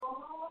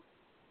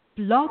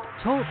Blog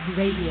Talk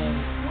Radio.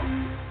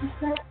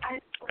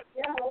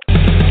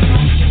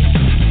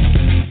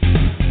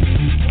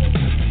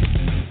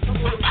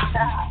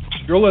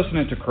 You're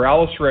listening to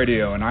Corrales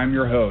Radio, and I'm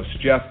your host,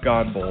 Jeff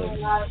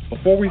Godbold.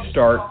 Before we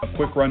start, a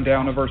quick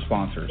rundown of our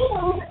sponsors.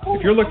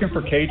 If you're looking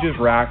for cages,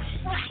 racks,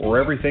 or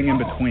everything in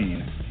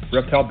between,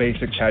 Reptile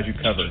Basics has you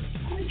covered.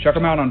 Check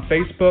them out on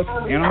Facebook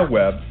and on the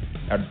web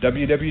at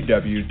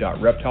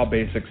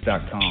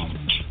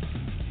www.reptilebasics.com.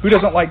 Who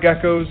doesn't like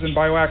geckos and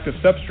bioactive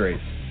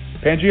substrates?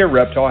 Pangea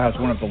Reptile has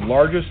one of the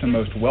largest and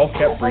most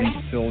well-kept breeding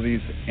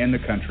facilities in the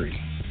country.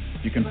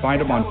 You can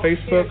find them on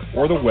Facebook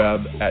or the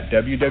web at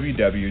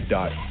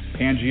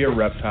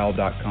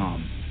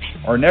www.pangeareptile.com.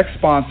 Our next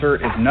sponsor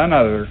is none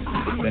other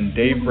than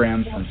Dave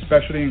Brams from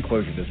Specialty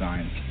Enclosure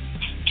Designs.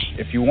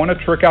 If you want to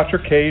trick out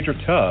your cage or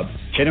tub,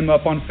 hit him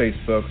up on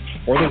Facebook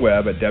or the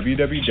web at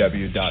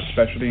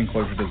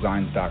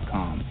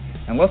www.specialtyenclosuredesigns.com.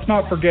 And let's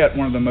not forget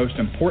one of the most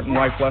important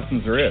life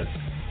lessons there is.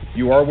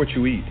 You are what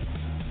you eat.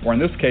 Or in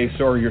this case,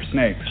 so are your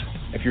snakes.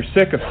 If you're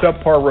sick of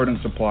subpar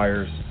rodent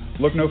suppliers,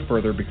 look no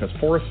further because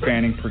Forrest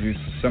Fanning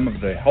produces some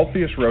of the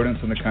healthiest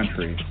rodents in the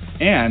country,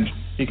 and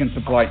he can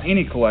supply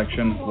any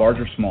collection, large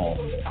or small.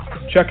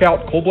 Check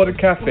out Cold Blooded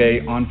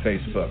Cafe on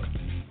Facebook.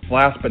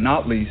 Last but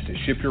not least is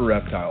Ship Your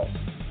Reptiles,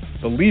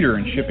 the leader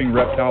in shipping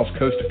reptiles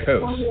coast to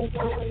coast.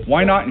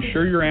 Why not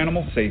ensure your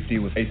animal safety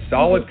with a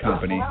solid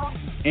company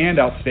and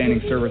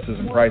outstanding services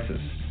and prices?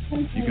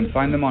 You can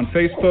find them on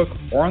Facebook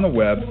or on the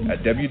web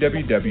at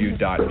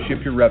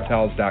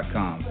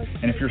www.shipyourreptiles.com.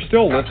 And if you're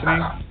still listening,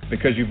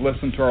 because you've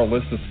listened to our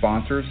list of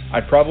sponsors,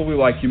 I'd probably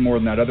like you more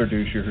than that other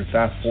doucher who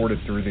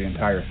fast-forwarded through the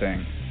entire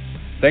thing.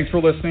 Thanks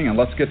for listening, and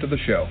let's get to the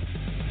show.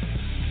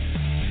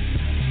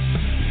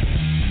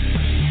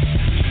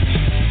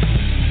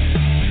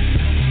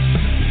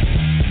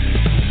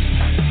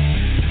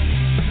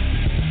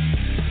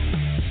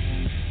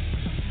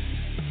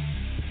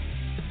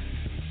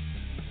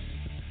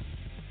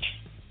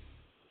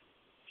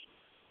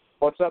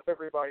 What's up,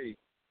 everybody?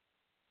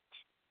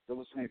 You're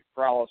listening to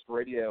Corrales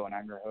Radio, and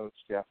I'm your host,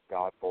 Jeff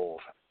Godbold.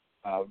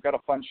 We've got a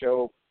fun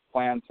show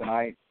planned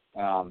tonight.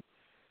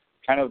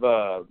 Kind of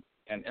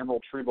an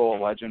Emerald Tree Boa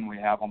legend we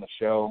have on the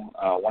show.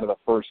 One of the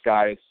first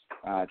guys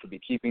to be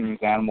keeping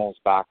these animals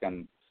back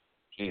in,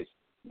 we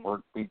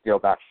go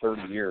back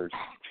 30 years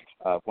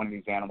when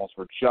these animals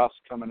were just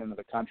coming into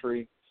the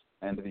country,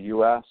 into the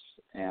U.S.,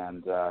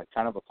 and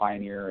kind of a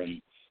pioneer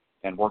in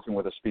working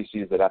with a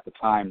species that at the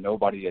time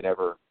nobody had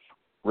ever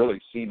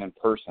really seen in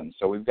person.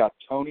 So we've got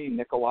Tony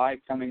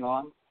Nicoli coming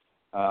on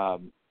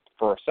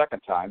for a second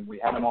time. We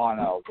had him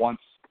on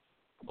once,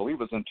 I believe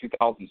it was in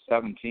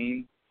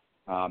 2017.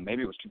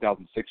 Maybe it was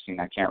 2016.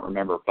 I can't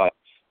remember. But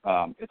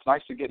it's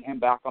nice to get him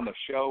back on the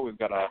show. We've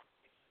got a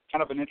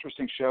kind of an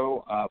interesting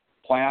show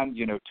planned.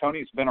 You know,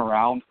 Tony's been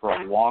around for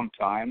a long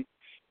time,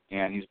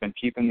 and he's been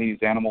keeping these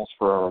animals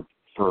for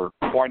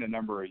quite a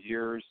number of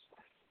years.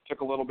 Took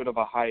a little bit of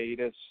a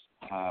hiatus,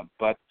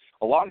 but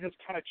a lot has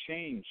kind of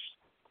changed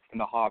in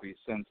the hobby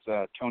since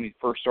Tony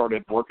first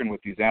started working with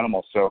these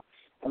animals. So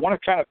I want to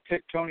kind of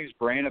pick Tony's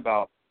brain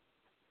about,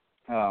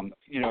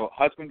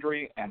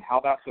 husbandry and how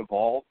that's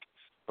evolved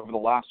over the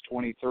last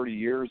 20, 30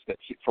 years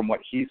from what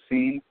he's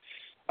seen,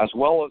 as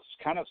well as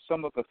kind of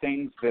some of the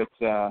things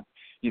that,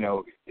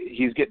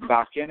 he's getting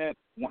back in it,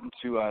 wanting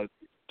to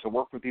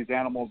work with these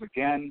animals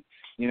again.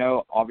 You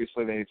know,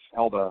 obviously they've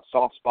held a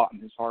soft spot in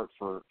his heart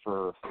for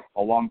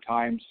a long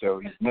time, so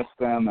he's missed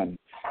them, and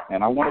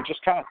I want to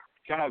just kind of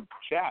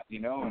chat,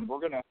 and we're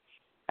going to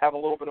have a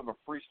little bit of a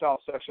freestyle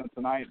session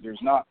tonight.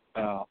 There's not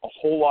a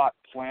whole lot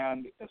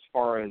planned as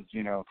far as,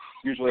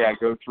 usually I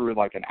go through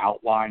like an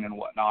outline and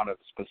whatnot of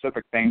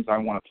specific things I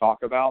want to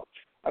talk about.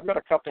 I've got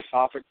a couple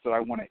topics that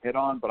I want to hit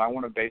on, but I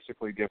want to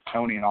basically give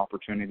Tony an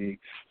opportunity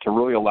to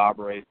really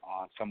elaborate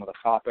on some of the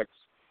topics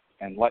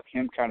and let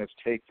him kind of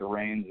take the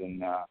reins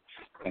and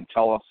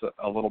tell us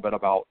a little bit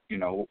about,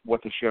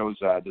 what the show's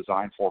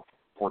designed for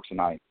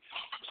tonight.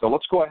 So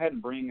let's go ahead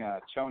and bring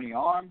Tony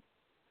on.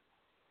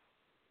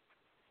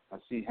 I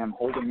see him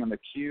holding in the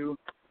queue.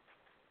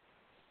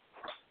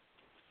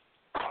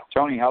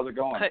 Tony, how's it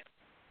going? Hey,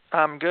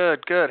 I'm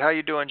good. How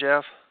you doing,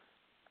 Jeff?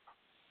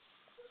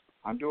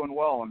 I'm doing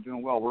well.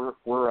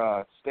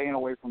 We're staying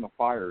away from the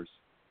fires,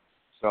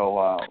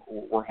 so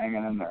we're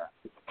hanging in there.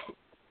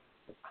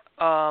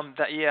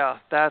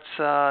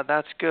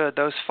 That's good.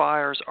 Those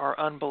fires are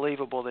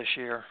unbelievable this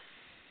year.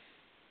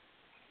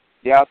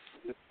 Yeah,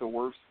 it's the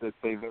worst that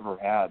they've ever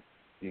had,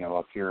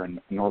 up here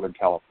in Northern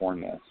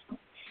California.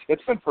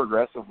 It's been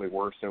progressively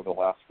worse over the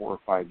last 4 or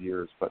 5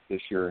 years, but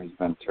this year has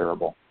been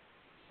terrible.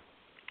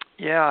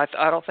 Yeah,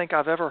 I don't think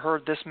I've ever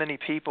heard this many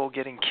people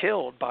getting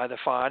killed by the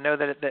fire. I know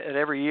that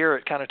every year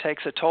it kind of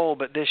takes a toll,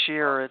 but this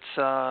year it's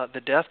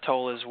the death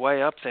toll is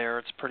way up there.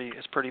 It's pretty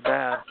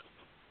bad.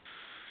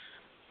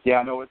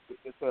 Yeah, no, it's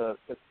the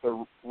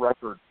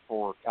record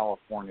for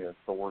California.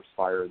 It's the worst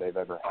fire they've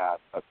ever had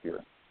up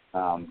here,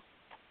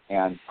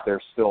 and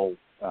there's still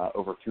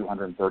over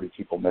 230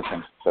 people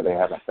missing that they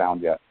haven't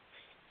found yet.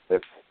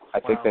 I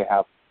think they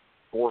have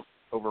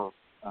over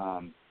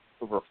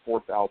over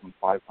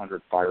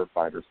 4,500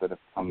 firefighters that have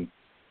come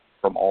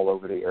from all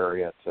over the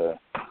area to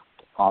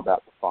combat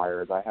the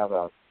fires. I have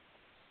a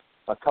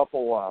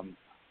couple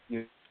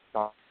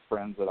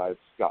friends that I've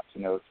got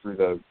to know through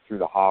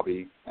the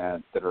hobby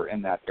and that are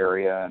in that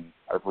area, and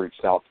I've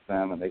reached out to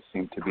them, and they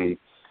seem to be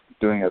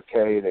doing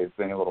okay. They've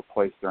been able to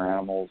place their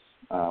animals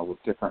with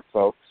different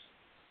folks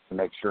to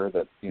make sure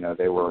that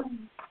they were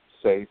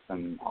safe,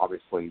 and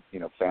obviously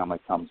family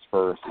comes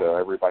first, so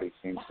everybody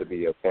seems to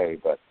be okay.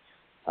 But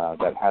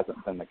that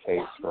hasn't been the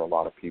case for a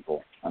lot of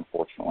people,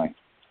 unfortunately.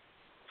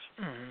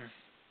 Mm-hmm.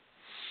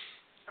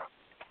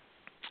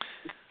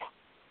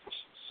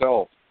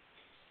 So,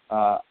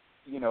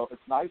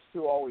 it's nice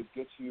to always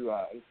get you,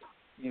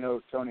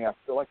 Tony, I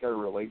feel like I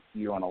relate to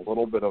you on a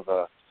little bit of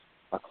a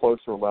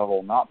closer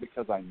level, not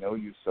because I know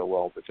you so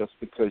well, but just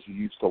because you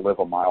used to live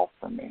a mile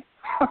from me,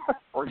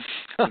 or,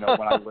 when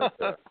I lived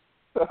there.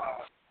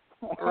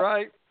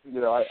 Right.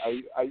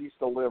 I used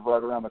to live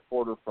right around the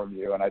corner from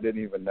you, and I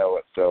didn't even know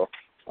it. So,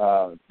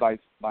 nice.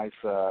 I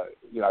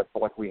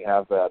feel like we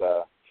have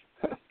that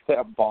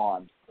that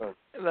bond. Of,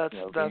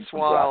 that's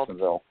wild.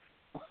 Jacksonville.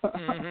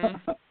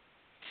 Mm-hmm.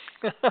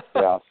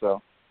 Yeah.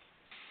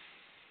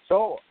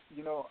 So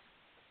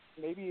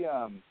maybe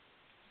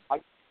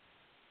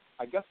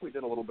I guess we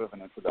did a little bit of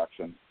an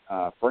introduction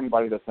for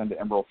anybody that's into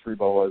Emerald Tree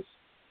Boas.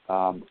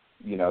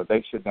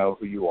 They should know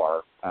who you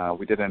are.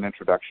 We did an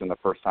introduction the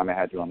first time I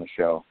had you on the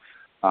show,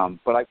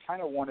 but I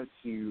kind of wanted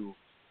to.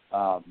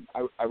 I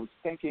was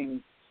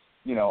thinking,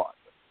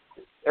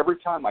 every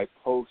time I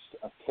post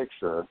a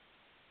picture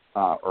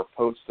or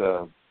post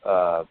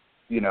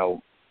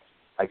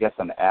I guess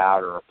an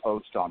ad or a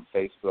post on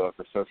Facebook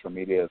or social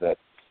media that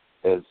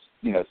is,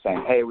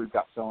 saying, hey, we've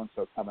got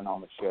so-and-so coming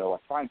on the show, I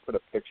try and put a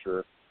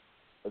picture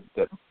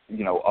that,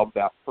 of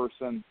that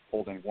person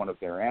holding one of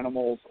their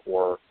animals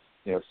or,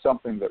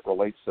 something that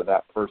relates to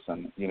that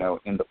person,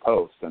 in the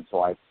post. And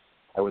so I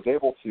was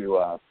able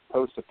to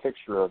post a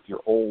picture of your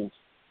old,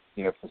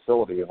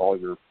 facility of all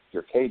your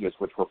cages,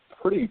 which were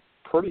pretty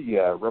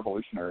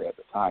revolutionary at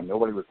the time.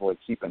 Nobody was really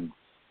keeping,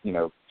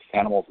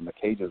 animals in the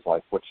cages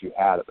like what you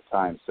had at the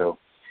time. So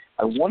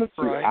I wanted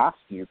to ask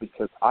you,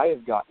 because I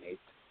have gotten a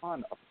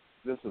ton of,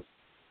 this is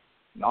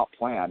not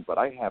planned, but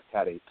I have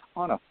had a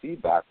ton of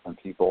feedback from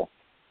people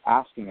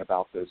asking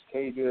about those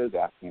cages,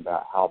 asking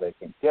about how they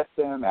can get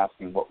them,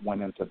 asking what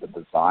went into the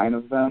design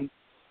of them.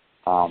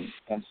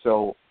 And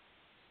so,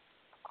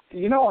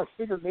 I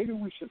figured maybe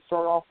we should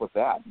start off with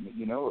that.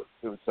 We are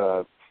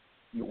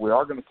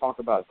going to talk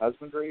about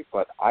husbandry,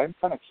 but I'm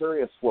kind of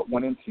curious what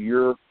went into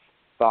your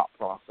thought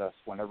process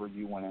whenever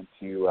you went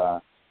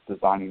into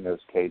designing those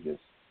cages.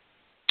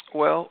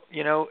 Well,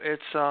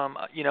 it's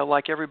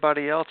like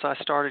everybody else, I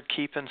started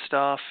keeping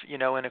stuff,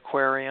 in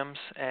aquariums,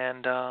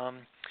 and I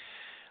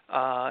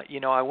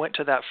went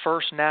to that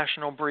first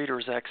National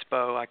Breeders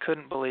Expo. I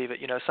couldn't believe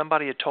it.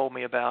 Somebody had told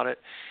me about it,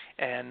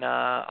 and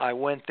I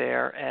went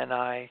there, and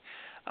I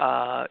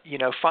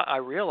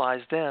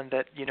realized then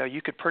that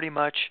you could pretty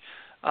much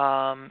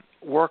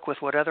work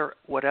with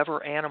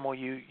whatever animal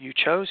you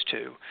chose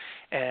to,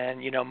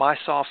 and my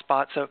soft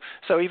spot. So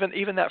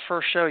even that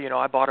first show,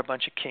 I bought a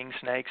bunch of king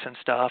snakes and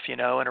stuff, and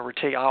I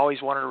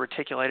always wanted a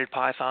reticulated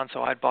python,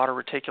 so I bought a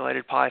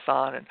reticulated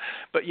python,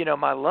 but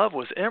my love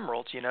was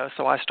emeralds,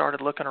 so I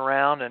started looking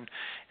around and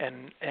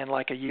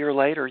like a year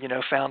later,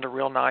 found a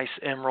real nice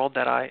emerald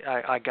that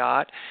I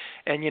got,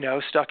 and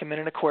stuck him in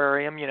an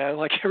aquarium,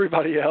 like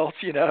everybody else,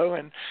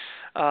 and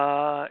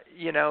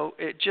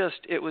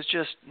it was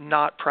just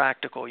not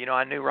practical.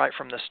 I knew right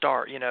from the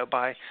start,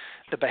 by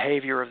the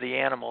behavior of the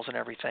animals and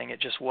everything,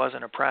 it just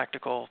wasn't a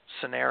practical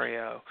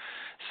scenario.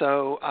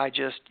 So I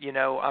just,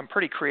 I'm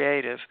pretty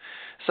creative.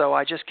 So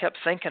I just kept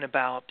thinking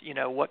about,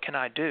 what can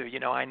I do?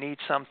 I need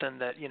something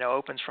that,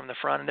 opens from the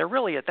front. And there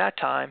really, at that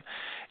time,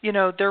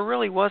 there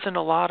really wasn't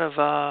a lot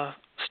of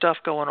stuff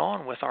going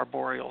on with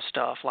arboreal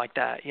stuff like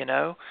that,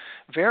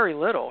 very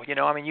little.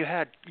 You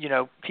had,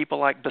 people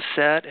like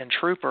Bassett and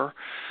Trooper,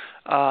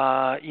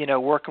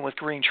 working with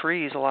green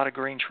trees, a lot of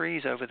green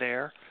trees over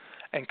there,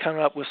 and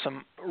coming up with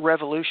some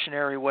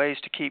revolutionary ways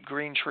to keep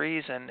green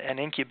trees and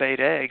incubate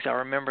eggs. I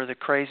remember the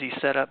crazy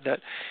setup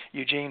that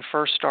Eugene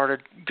first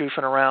started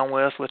goofing around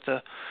with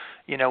the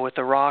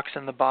rocks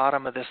in the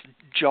bottom of this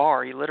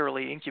jar. He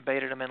literally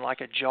incubated them in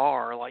like a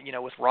jar,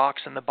 with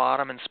rocks in the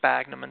bottom and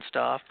sphagnum and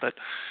stuff. But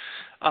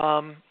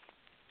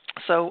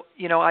so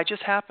I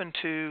just happened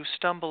to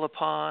stumble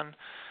upon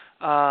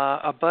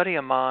a buddy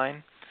of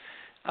mine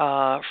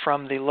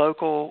from the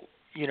local,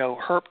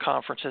 herp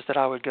conferences that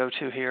I would go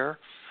to here,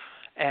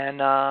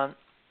 and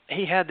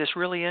he had this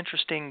really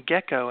interesting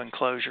gecko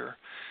enclosure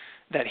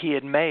that he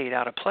had made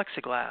out of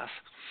plexiglass.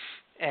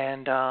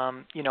 And,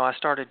 I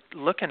started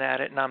looking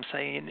at it, and I'm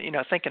saying,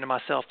 thinking to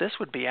myself, this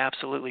would be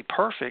absolutely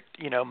perfect,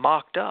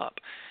 mocked up.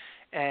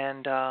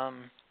 And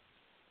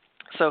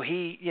so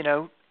he,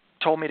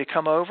 told me to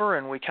come over,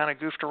 and we kind of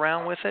goofed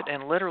around with it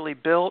and literally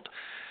built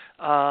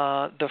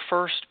the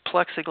first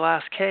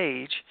plexiglass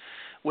cage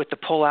with the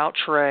pull-out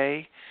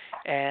tray.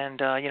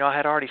 And, I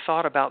had already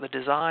thought about the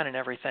design and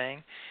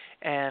everything.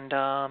 And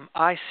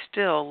I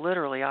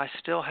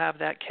still have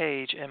that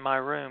cage in my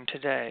room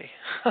today.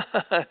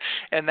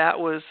 And that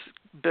was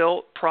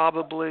built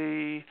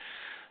probably,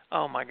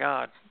 oh my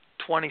God,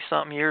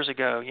 20-something years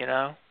ago,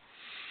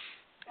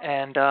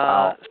 And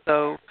Wow.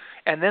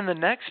 and then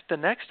the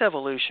next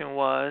evolution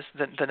was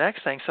the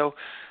next thing. So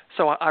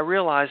I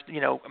realized,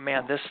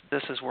 man,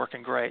 this is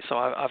working great. So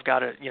I've got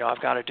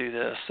to do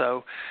this.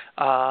 So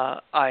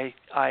I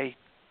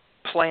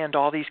planned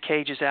all these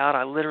cages out.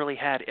 I literally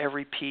had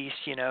every piece,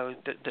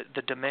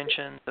 the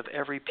dimensions of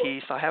every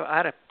piece. I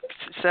had a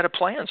set of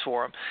plans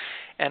for them,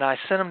 and I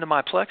sent them to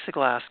my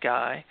plexiglass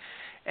guy,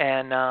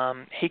 and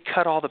he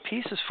cut all the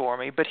pieces for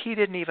me. But he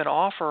didn't even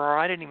offer, or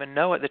I didn't even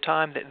know at the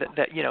time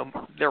that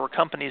there were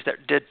companies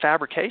that did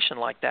fabrication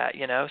like that.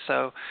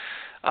 So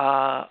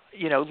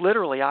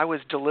literally I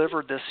was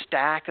delivered this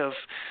stack of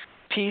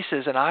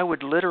pieces, and I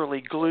would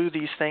literally glue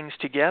these things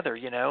together,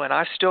 and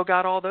I still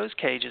got all those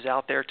cages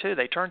out there too.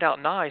 They turned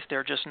out nice.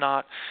 They're just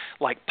not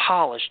like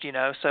polished,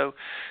 So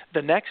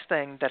the next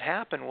thing that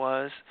happened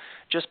was,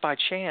 just by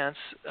chance,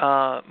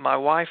 my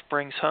wife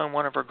brings home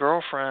one of her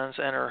girlfriends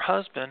and her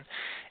husband,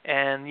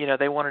 and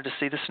they wanted to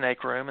see the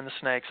snake room and the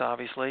snakes,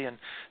 obviously, and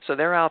so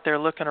they're out there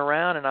looking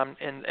around,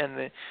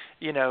 and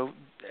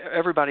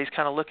everybody's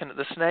kind of looking at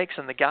the snakes,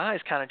 and the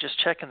guy's kind of just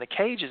checking the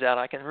cages out.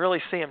 I can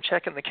really see him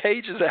checking the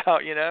cages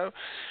out,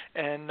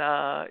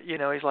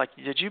 and he's like,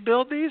 "Did you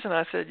build these?" And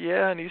I said,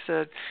 "Yeah." And he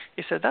said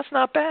that's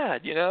not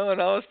bad, and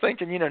I was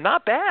thinking,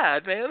 not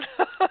bad, man.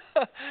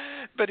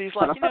 But he's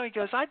like, he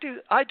goes,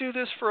 I do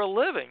this for a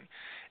living.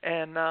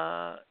 And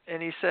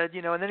he said,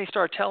 and then he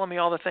started telling me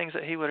all the things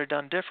that he would have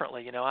done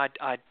differently.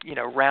 I'd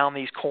round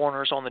these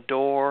corners on the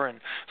door and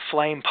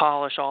flame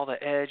polish all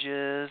the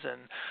edges,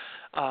 and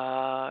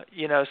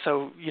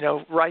so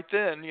right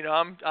then,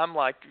 I'm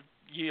like,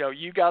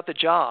 you got the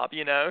job,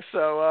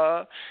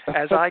 So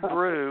as I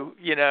grew,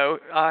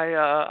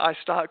 I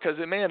stopped, because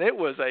man, it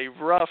was a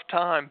rough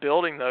time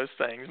building those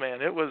things,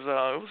 man. It was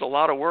a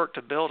lot of work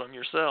to build them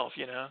yourself,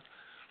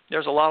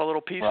 There's a lot of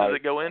little pieces Right.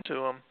 that go into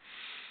them.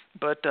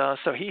 But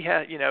so he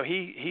had,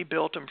 he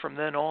built them from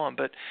then on.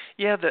 But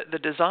yeah, the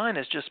design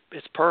is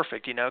it's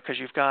perfect, because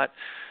you've got,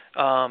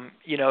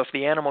 if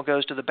the animal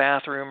goes to the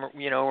bathroom,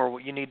 or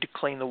you need to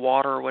clean the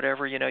water or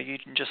whatever, you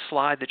can just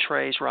slide the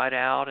trays right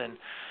out, and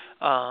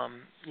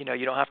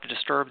you don't have to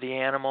disturb the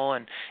animal,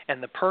 and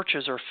the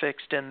perches are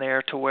fixed in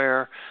there to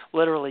where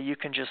literally you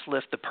can just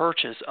lift the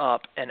perches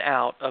up and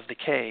out of the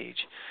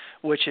cage,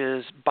 which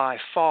is by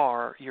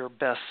far your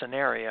best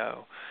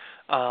scenario.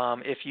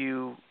 If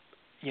you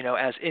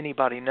as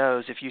anybody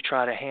knows, if you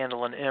try to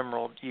handle an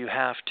emerald, you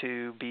have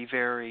to be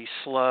very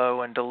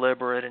slow and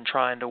deliberate in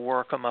trying to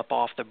work them up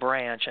off the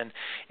branch. And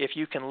if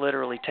you can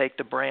literally take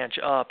the branch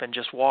up and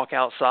just walk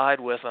outside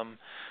with them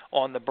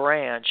on the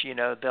branch,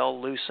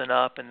 they'll loosen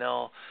up, and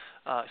they'll,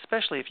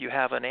 especially if you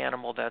have an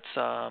animal that's,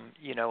 a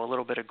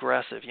little bit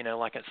aggressive,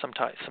 like some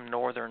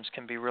northerns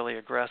can be really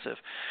aggressive.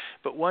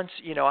 But once,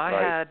 I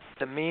had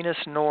the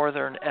meanest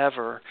northern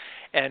ever,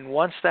 and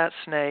once that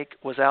snake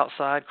was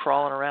outside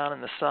crawling around in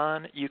the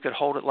sun, you could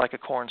hold it like a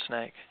corn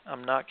snake.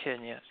 I'm not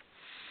kidding you.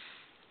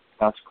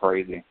 That's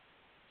crazy.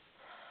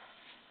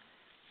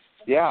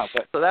 Yeah.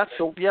 That's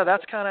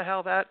kind of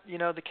how that,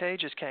 the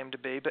cages came to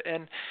be. But,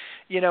 and,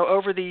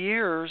 over the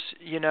years,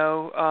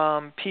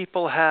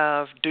 people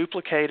have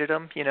duplicated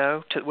them,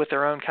 with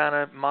their own kind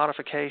of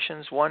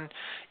modifications. One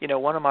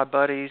of my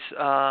buddies,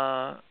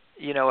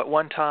 at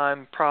one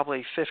time,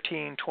 probably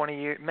 15,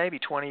 20 years, maybe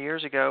 20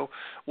 years ago,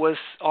 was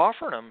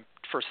offering them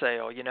for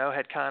sale,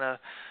 had kind of,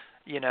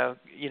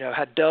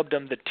 had dubbed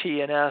them the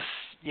TNS,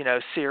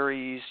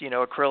 series,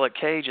 acrylic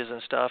cages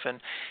and stuff.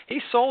 And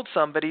he sold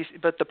some,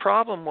 but the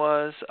problem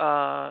was,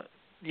 the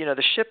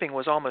shipping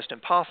was almost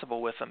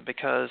impossible with them,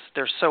 because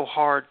they're so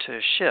hard to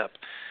ship.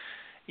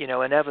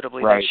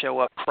 Inevitably they show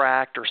up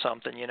cracked or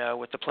something,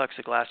 with the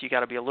plexiglass. You got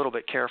to be a little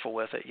bit careful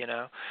with it,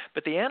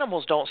 But the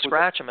animals don't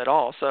scratch them at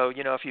all. So,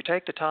 if you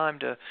take the time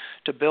to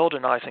build a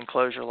nice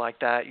enclosure like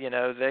that,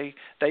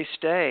 they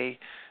stay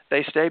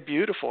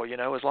beautiful,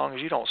 as long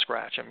as you don't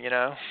scratch them,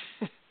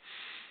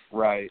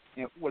 Right.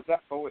 Was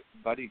that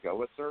Buddy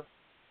Goetzer?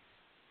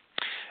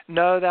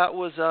 No, that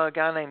was a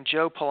guy named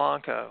Joe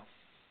Polanco.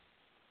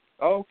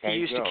 Oh, okay.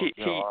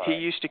 He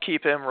used to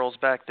keep emeralds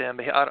back then,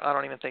 but I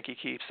don't even think he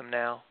keeps them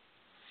now.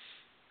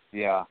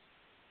 Yeah.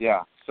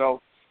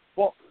 So,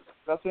 well,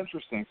 that's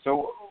interesting.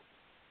 So,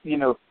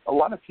 a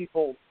lot of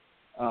people,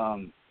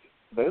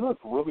 they look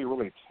really,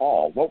 really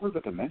tall. What were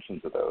the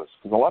dimensions of those?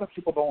 Because a lot of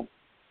people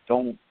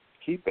don't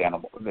keep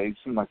animals. They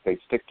seem like they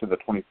stick to the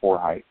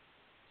 24-inch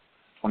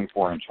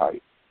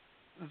height.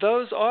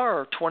 Those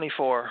are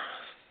 24.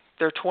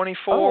 They're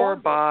 24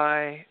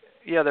 by.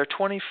 Yeah, they're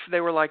 20. They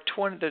were like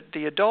 20.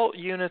 The adult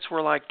units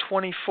were like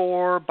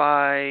 24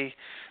 by.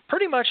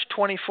 Pretty much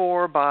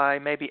 24 by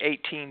maybe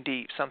 18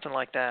 deep, something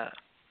like that.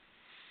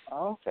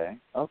 Okay.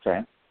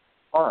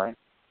 All right.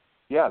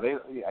 Yeah,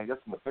 I guess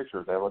in the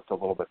pictures they looked a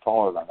little bit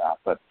taller than that,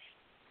 but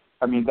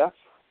I mean it's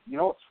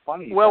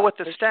funny. Well, with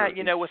the stack,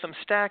 with them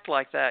stacked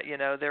like that,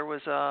 there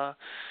was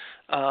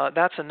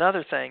that's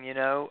another thing,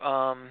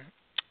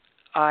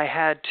 I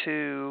had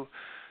to,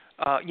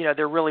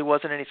 there really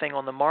wasn't anything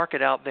on the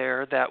market out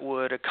there that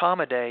would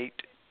accommodate,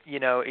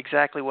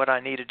 exactly what I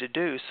needed to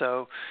do.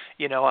 So,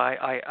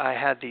 I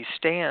had these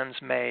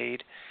stands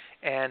made,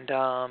 and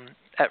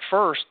at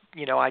first,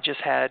 I just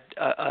had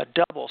a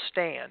double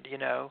stand,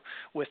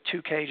 with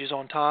 2 cages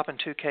on top and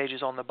 2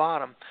 cages on the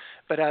bottom.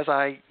 But as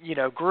I,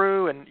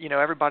 grew and,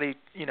 everybody,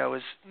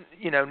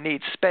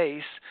 needs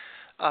space,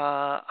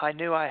 I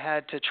knew I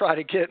had to try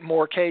to get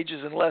more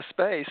cages and less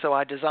space, so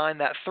I designed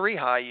that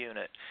 3-high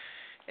unit.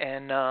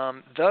 And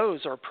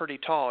those are pretty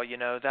tall,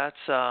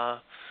 that's, the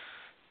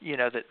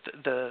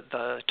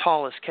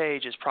tallest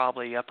cage is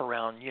probably up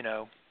around,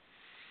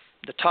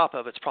 the top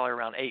of it's probably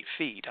around 8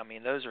 feet. I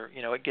mean, those are,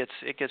 it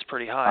gets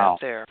pretty high wow.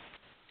 up there.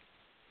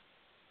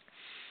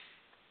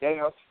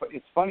 Yeah,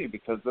 it's funny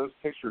because those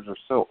pictures are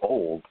so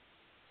old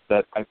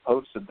that I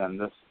posted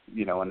them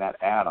in that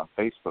ad on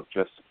Facebook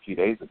just a few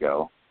days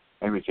ago,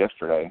 maybe it was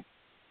yesterday,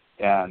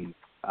 and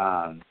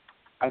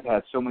I've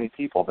had so many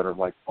people that are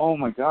like, "Oh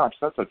my gosh,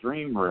 that's a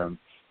dream room.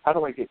 How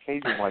do I get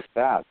cages like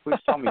that? Please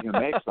tell me who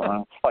makes them."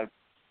 And it's like,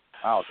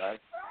 wow, guys,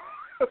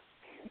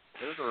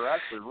 those are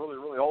actually really,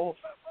 really old.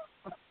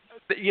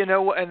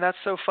 And that's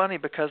so funny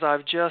because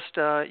I've just,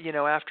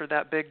 after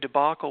that big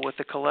debacle with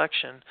the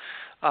collection,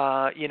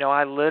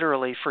 I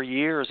literally for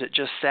years it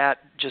just sat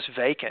just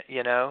vacant,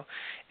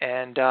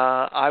 and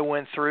I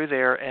went through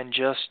there and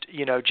just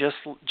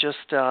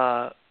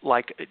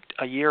like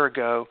a year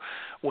ago,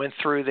 went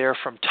through there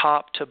from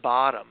top to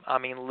bottom. I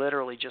mean,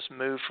 literally just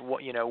moved,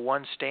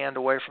 one stand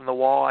away from the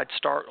wall. I'd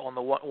start on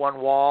the one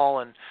wall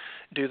and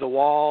do the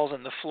walls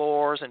and the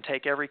floors and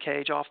take every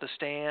cage off the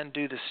stand,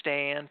 do the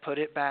stand, put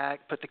it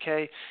back, put the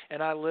cage,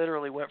 and I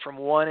literally went from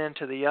one end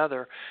to the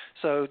other.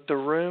 So the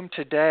room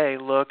today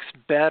looks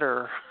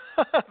better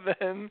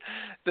than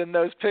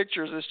those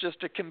pictures. It's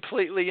just a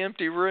completely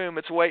empty room.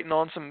 It's waiting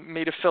on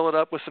me to fill it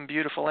up with some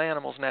beautiful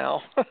animals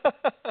now.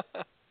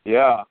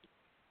 Yeah.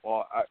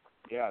 Well,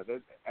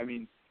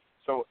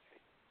 so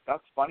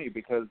that's funny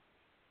because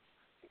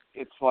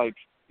it's like,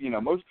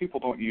 most people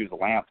don't use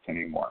lamps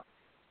anymore,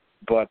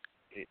 but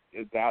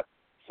is that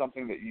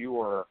something that you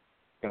are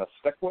going to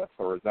stick with,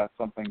 or is that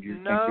something you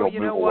think you'll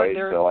move away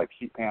to, like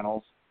heat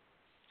panels?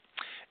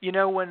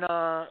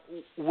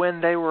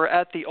 When they were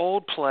at the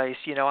old place,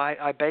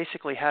 I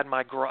basically had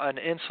an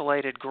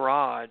insulated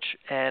garage,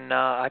 and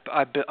I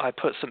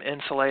put some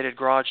insulated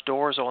garage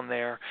doors on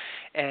there,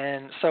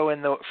 and so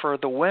for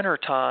the winter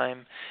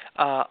time,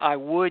 I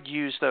would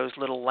use those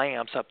little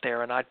lamps up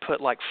there, and I'd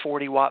put like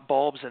 40-watt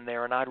bulbs in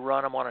there, and I'd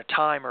run them on a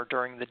timer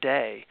during the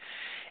day,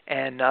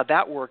 and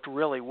that worked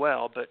really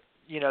well. But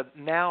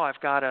now I've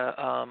got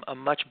a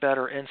much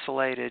better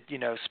insulated,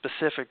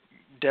 specific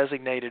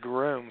designated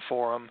room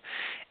for them,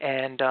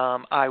 and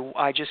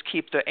I just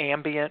keep the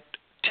ambient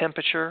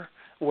temperature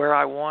where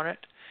I want it,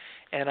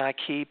 and I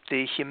keep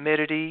the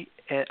humidity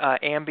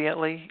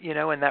ambiently,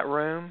 in that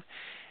room,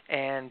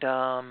 and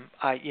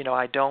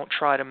I don't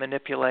try to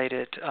manipulate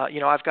it.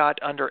 I've got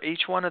under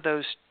each one of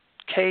those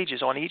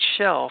cages on each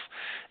shelf,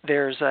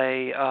 there's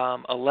a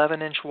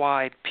 11-inch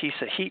wide piece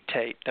of heat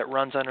tape that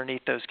runs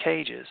underneath those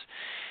cages,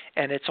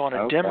 and it's on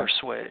a dimmer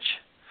switch.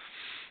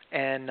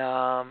 And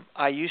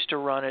I used to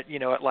run it,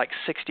 at like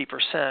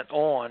 60%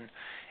 on,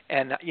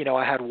 and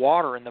I had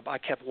I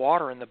kept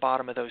water in the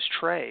bottom of those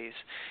trays,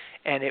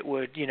 and it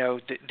would,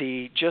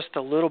 just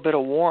a little bit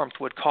of warmth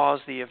would cause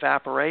the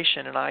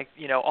evaporation, and I,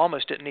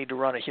 almost didn't need to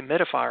run a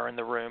humidifier in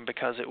the room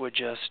because it would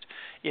just,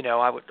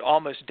 I would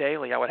almost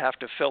daily I would have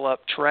to fill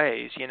up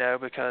trays,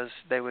 because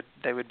they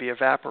would be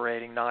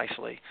evaporating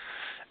nicely.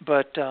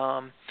 But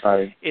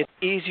it's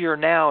easier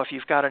now if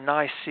you've got a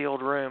nice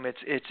sealed room.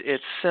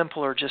 It's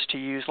simpler just to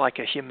use like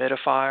a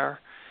humidifier,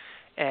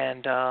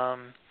 and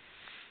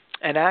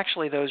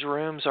actually those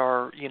rooms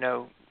are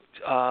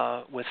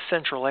with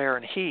central air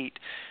and heat.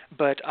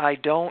 But I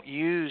don't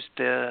use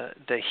the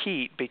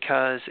heat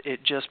because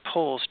it just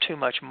pulls too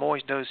much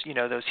those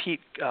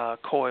heat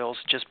coils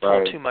just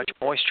pull too much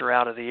moisture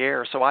out of the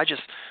air. So I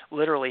just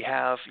literally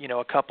have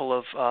a couple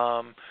of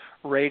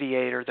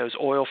those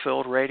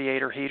oil-filled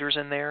radiator heaters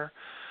in there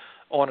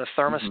on a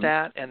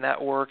thermostat, and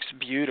that works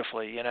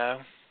beautifully,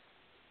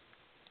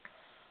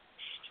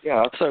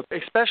 Yeah. So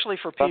especially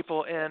for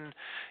people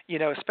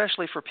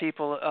especially for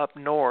people up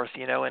north,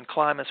 in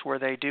climates where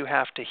they do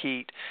have to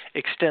heat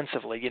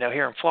extensively.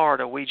 Here in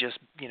Florida, we just,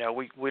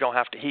 we don't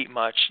have to heat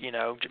much,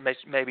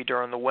 maybe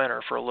during the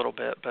winter for a little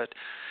bit, but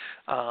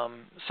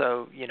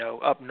so,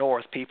 up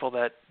north, people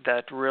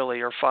that really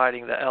are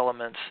fighting the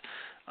elements,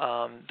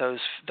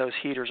 those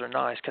heaters are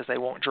nice because they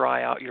won't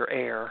dry out your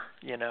air,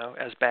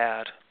 as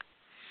bad.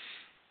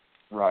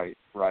 Right.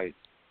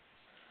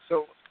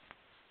 So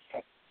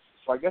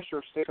I guess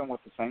you're sticking with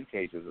the same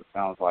cages, it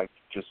sounds like,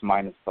 just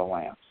minus the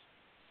lamps.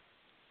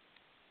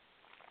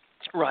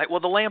 Right. Well,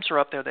 the lamps are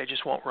up there. They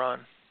just won't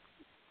run.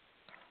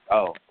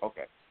 Oh,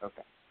 okay.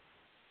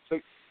 So,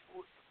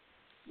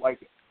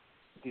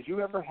 did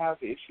you ever have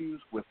issues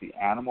with the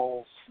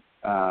animals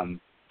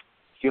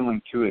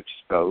feeling too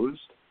exposed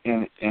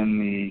in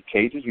the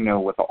cages,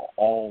 with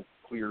all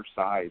clear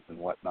sides and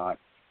whatnot.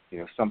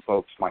 Some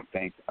folks might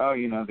think, oh,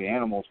 the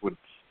animals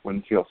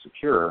wouldn't feel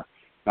secure.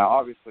 Now,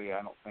 obviously,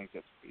 I don't think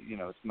it's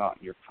it's not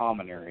in your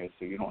common area,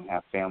 so you don't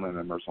have family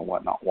members and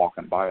whatnot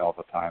walking by all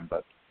the time.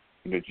 But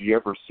did you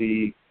ever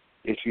see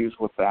issues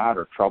with that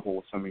or trouble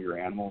with some of your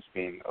animals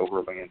being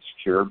overly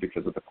insecure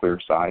because of the clear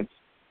sides?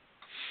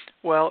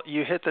 Well,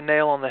 you hit the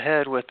nail on the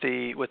head with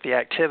the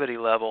activity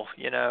level.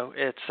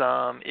 It's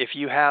if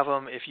you have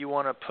them, if you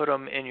want to put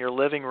them in your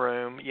living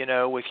room,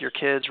 with your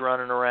kids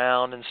running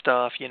around and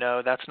stuff,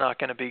 that's not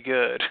going to be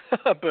good.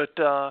 But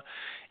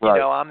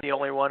right. I'm the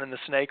only one in the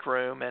snake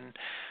room, and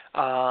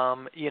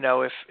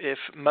if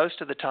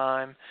most of the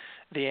time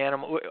the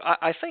animal,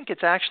 I think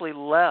it's actually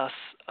less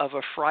of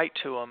a fright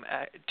to them.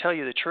 Tell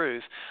you the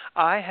truth,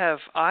 I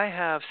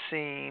have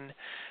seen.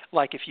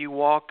 Like if you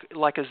walk,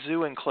 like a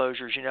zoo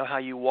enclosures, how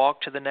you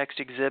walk to the next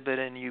exhibit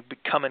and you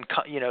become in,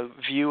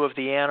 view of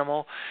the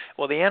animal.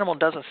 Well, the animal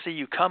doesn't see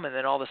you coming,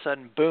 then all of a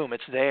sudden, boom,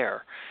 it's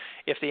there.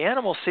 If the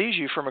animal sees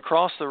you from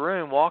across the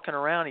room walking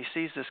around, he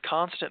sees this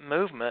constant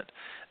movement,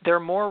 they're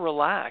more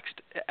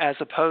relaxed, as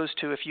opposed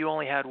to if you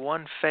only had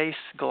one face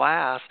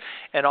glass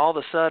and all of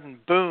a sudden,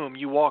 boom,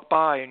 you walk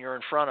by and you're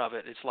in front of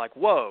it. It's like,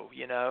 whoa,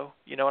 you know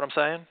what I'm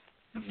saying?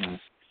 Mm-hmm.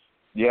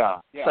 Yeah.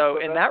 So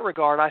in that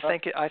regard, I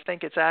think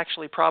it's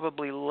actually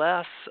probably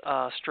less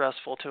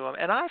stressful to them.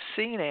 And I've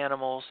seen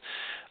animals,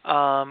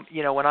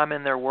 when I'm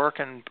in there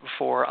working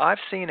before, I've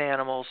seen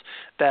animals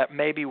that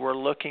maybe were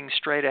looking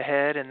straight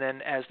ahead, and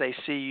then as they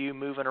see you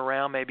moving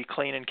around, maybe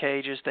cleaning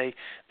cages, they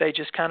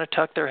just kind of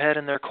tuck their head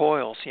in their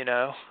coils,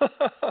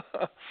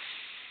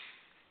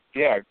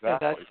 Yeah,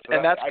 exactly.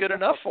 And that's good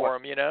enough for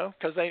them,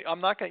 because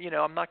I'm not going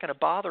to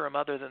bother them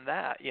other than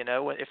that,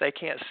 If they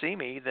can't see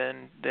me,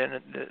 then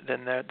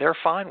they're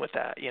fine with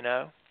that,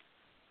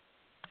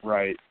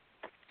 Right.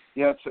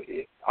 Yeah,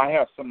 I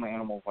have some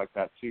animals like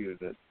that too.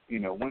 That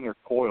when they're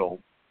coiled,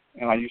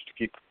 and I used to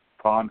keep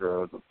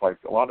chondros. It's like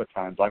a lot of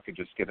times I could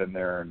just get in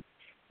there and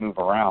move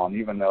around,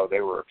 even though they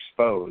were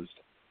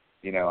exposed.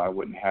 I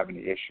wouldn't have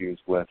any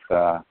issues with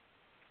them.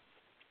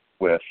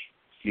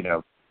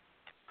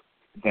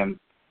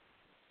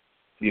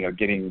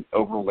 Getting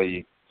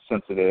overly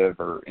sensitive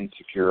or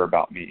insecure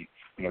about me,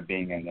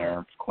 being in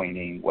there,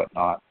 cleaning,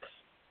 whatnot.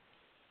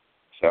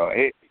 So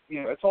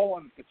it's all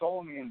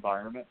in the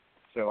environment.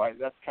 So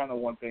that's kind of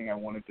one thing I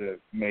wanted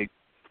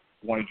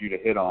you to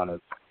hit on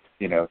is,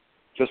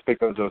 just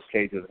because those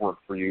cages work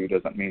for you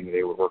doesn't mean that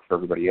they would work for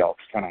everybody else.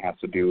 It kind of has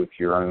to do with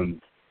your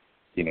own,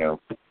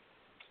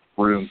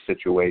 room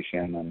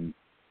situation and,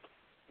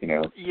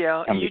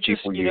 yeah, how many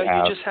people you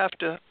have.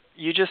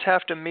 You just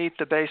have to meet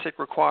the basic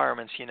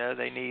requirements.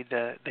 They need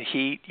the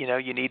heat.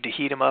 You need to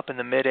heat them up in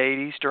the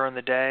mid-80s during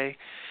the day,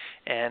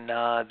 and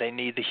they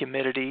need the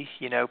humidity.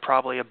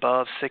 Probably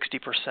above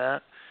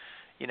 60%.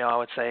 I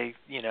would say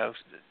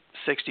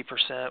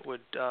 60%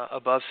 would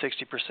above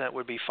 60%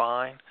 would be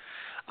fine.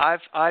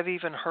 I've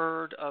even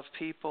heard of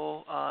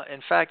people.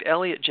 In fact,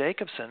 Elliot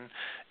Jacobson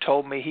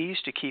told me he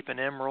used to keep an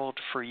emerald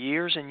for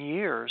years and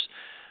years.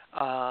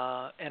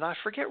 And I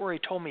forget where he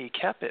told me he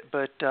kept it,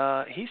 but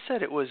he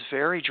said it was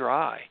very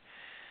dry.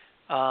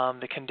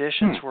 The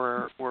conditions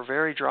were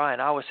very dry,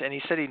 and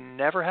he said he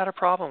never had a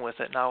problem with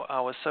it, and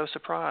I was so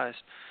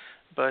surprised.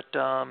 But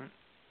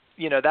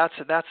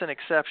that's an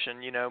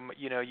exception.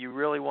 You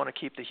really want to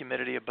keep the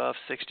humidity above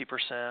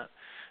 60%.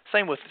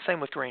 Same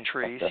with green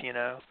trees. Okay.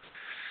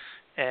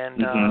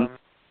 And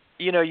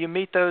you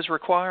meet those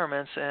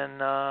requirements,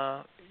 and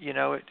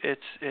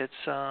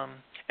it's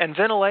and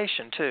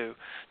ventilation too.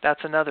 That's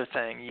another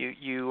thing.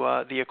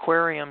 The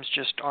aquariums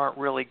just aren't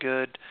really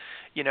good.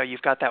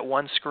 You've got that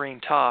one screen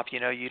top.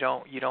 You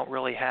don't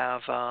really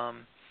have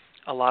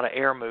a lot of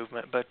air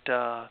movement, but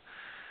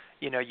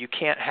you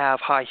can't have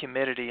high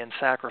humidity and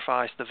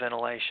sacrifice the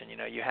ventilation.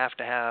 You have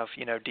to have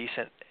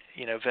decent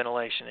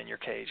ventilation in your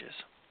cages.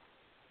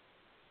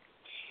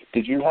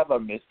 Did you have a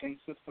misting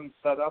system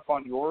set up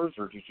on yours,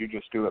 or did you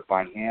just do it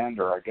by hand,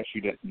 or I guess you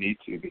didn't need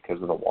to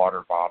because of the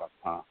water bottom,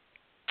 huh?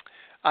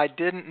 I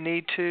didn't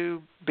need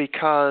to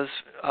because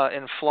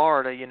in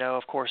Florida,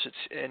 of course,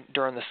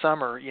 during the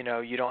summer, you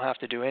don't have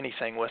to do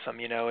anything with them.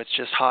 It's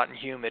just hot and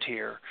humid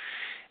here.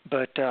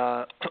 But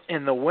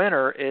in the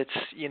winter, it's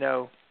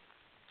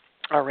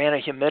I ran a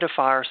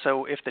humidifier,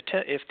 so if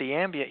the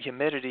ambient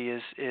humidity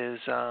is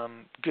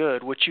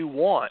good, which you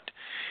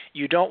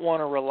don't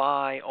want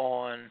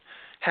to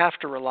have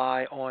to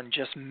rely on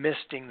just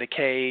misting the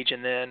cage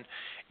and then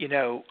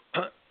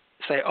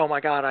say, oh my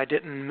God, I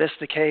didn't miss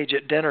the cage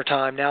at dinner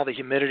time. Now the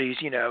humidity's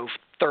 30%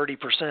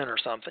 or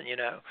something.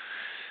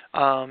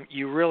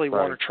 You really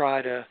want to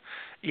try to,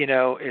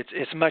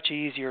 it's much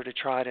easier to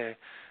try to,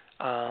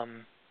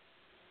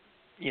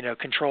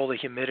 control the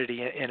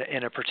humidity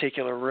in a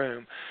particular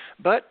room.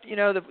 But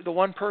the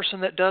one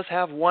person that does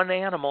have one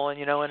animal, and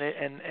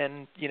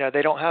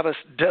they don't have a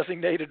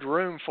designated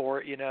room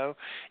for it,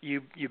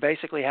 you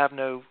basically have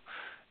no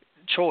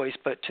choice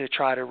but to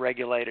try to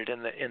regulate it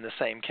in the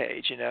same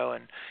cage,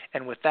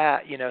 and with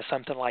that,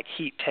 something like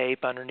heat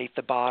tape underneath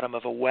the bottom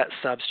of a wet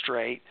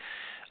substrate,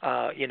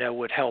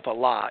 would help a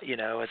lot,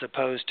 as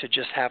opposed to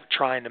just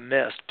trying to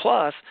mist.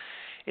 Plus,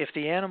 if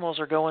the animals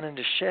are going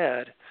into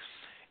shed,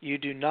 you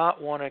do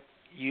not want to,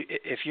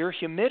 if your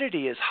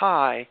humidity is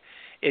high,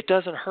 it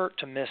doesn't hurt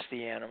to mist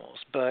the animals.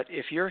 But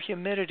if your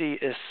humidity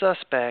is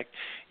suspect,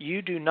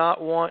 you do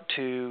not want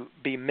to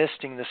be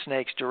misting the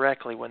snakes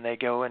directly when they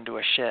go into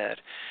a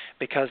shed,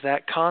 because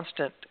that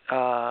constant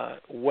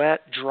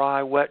wet,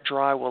 dry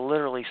will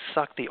literally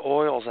suck the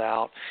oils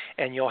out,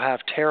 and you'll have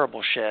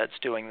terrible sheds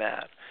doing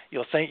that.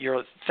 You'll think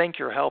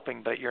you're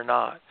helping, but you're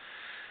not.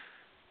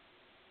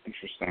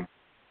 Interesting.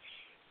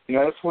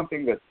 That's one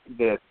thing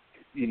that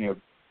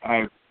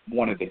I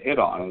wanted to hit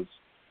on is,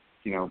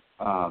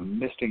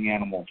 misting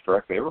animals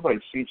directly. Everybody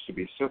seems to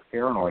be so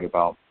paranoid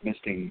about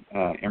misting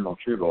emerald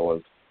tree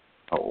boas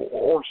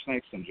or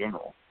snakes in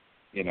general,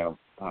 really?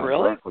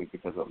 directly,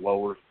 because it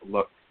lowers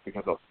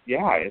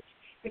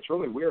it's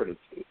really weird. It's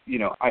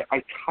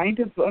I kind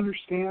of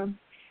understand.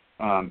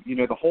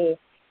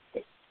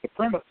 The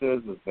premise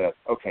is that,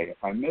 okay, if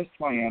I mist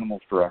my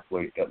animals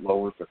directly, it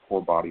lowers their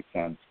core body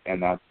sense,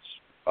 and that's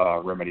a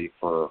remedy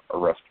for a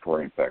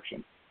respiratory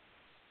infection.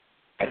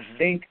 I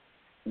think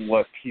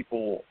what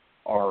people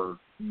are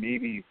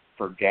maybe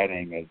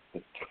forgetting is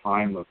the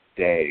time of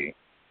day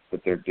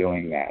that they're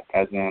doing that.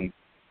 As in,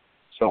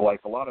 so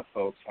like a lot of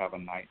folks have a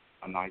night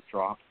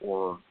drop,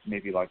 or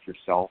maybe like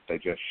yourself, they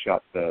just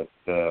shut the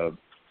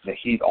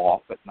heat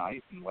off at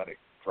night and let it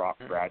drop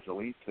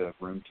gradually to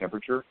room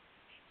temperature.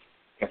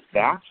 If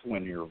that's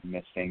when you're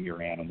misting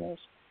your animals,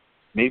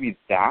 maybe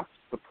that's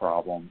the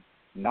problem,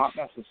 not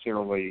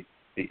necessarily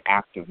the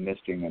act of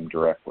misting them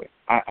directly.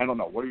 I don't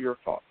know. What are your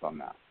thoughts on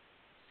that?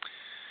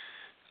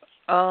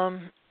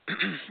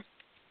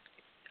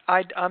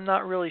 I'm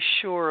not really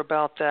sure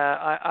about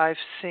that. I've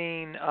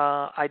seen,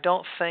 I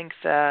don't think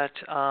that,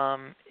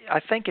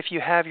 I think if you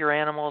have your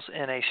animals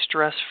in a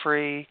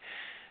stress-free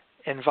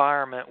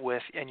environment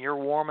and you're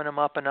warming them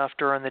up enough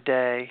during the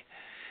day,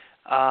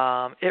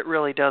 it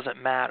really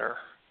doesn't matter.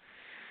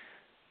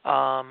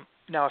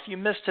 Now, if you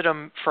misted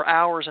them for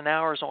hours and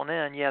hours on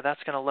end,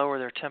 that's going to lower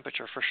their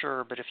temperature for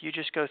sure. But if you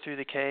just go through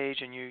the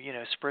cage and you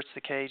spritz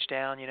the cage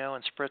down,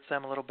 and spritz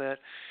them a little bit,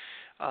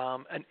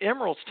 and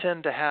emeralds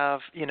tend to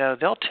have,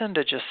 they'll tend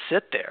to just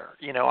sit there.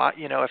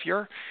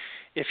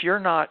 If you're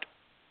not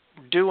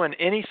doing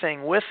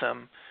anything with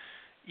them,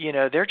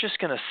 they're just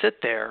going to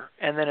sit there.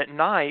 And then at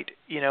night,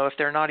 if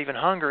they're not even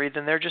hungry,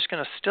 then they're just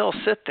going to still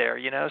sit there,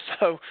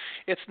 So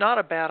it's not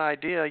a bad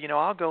idea.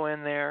 I'll go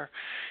in there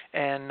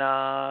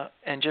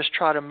and just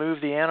try to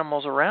move the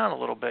animals around a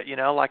little bit,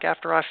 like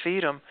after I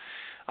feed them,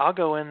 I'll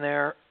go in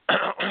there,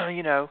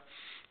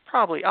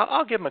 probably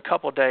I'll give them a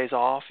couple of days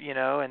off,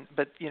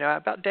 but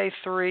about day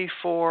 3,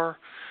 4,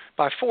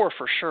 by 4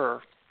 for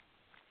sure,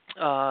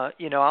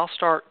 I'll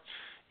start,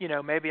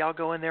 maybe I'll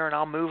go in there and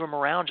I'll move them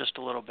around just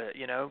a little bit,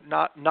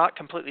 not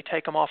completely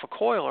take them off a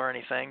coil or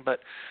anything,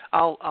 but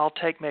I'll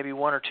take maybe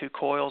 1 or 2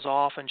 coils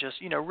off and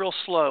just, real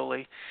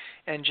slowly,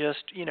 and just,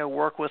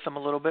 work with them a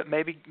little bit,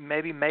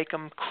 maybe make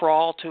them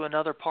crawl to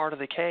another part of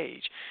the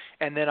cage,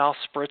 and then I'll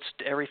spritz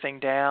everything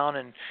down,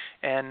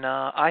 and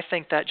I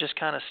think that just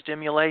kind of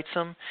stimulates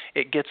them.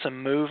 It gets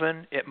them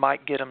moving. It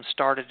might get them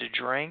started to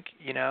drink,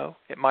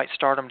 it might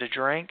start them to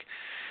drink.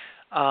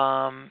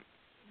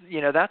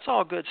 That's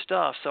all good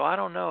stuff. So I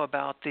don't know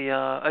about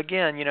the,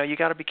 again, you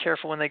got to be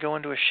careful when they go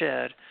into a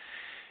shed.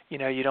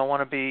 You don't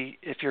want to be,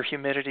 if your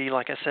humidity,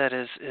 like I said,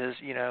 is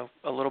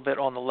a little bit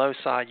on the low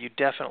side, you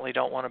definitely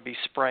don't want to be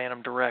spraying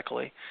them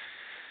directly.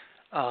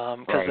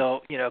 Because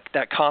they'll,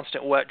 that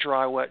constant wet,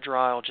 dry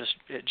will just,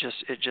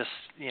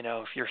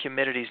 if your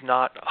humidity's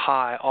not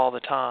high all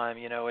the time,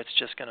 it's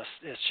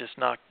just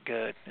not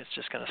good. It's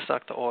just going to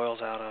suck the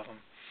oils out of them.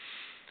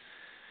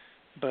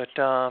 But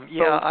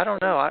I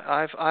don't know.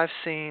 I've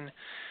seen,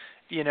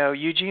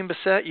 Eugene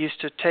Bissett used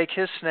to take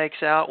his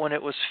snakes out when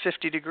it was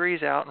 50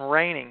 degrees out and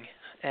raining,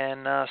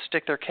 and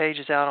stick their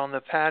cages out on the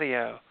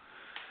patio,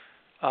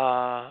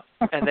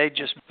 and they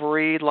just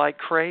breed like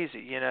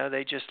crazy.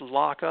 They just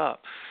lock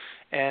up.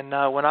 And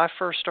when I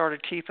first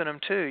started keeping them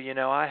too,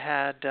 I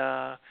had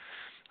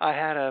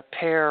a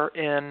pair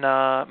in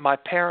my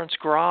parents'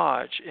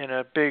 garage in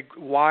a big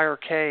wire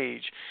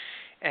cage.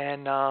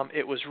 And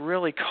it was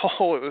really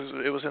cold.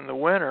 It was in the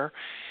winter,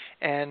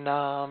 and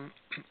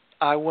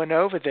I went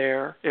over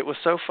there. It was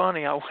so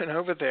funny. I went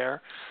over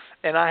there,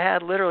 and I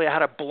had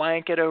a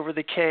blanket over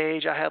the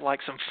cage. I had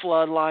like some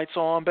floodlights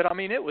on, but I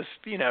mean it was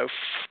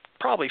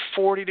probably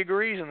 40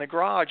 degrees in the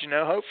garage.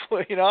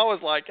 Hopefully, I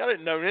was like, I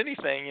didn't know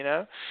anything,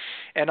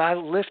 and I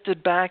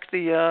lifted back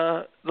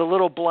the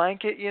little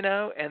blanket,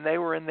 and they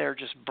were in there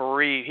just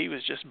He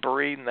was just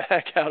breathing the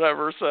heck out of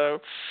her. So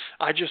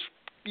I just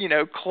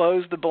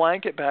closed the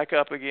blanket back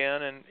up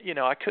again, and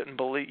I couldn't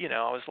believe,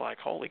 I was like,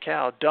 holy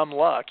cow, dumb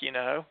luck,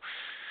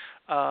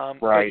 Right.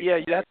 But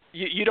yeah,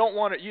 you don't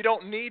want to, you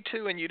don't need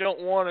to, and you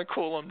don't want to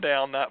cool them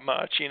down that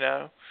much,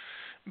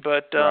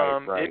 But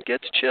Right. it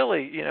gets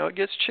chilly, it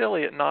gets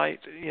chilly at night,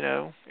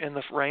 in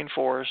the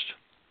rainforest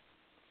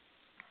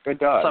It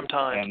does.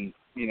 sometimes.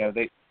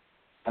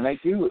 And they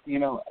do.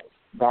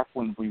 Back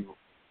when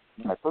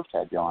I first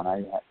had you on,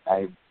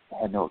 I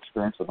had no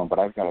experience with them, but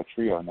I've got a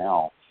trio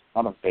now,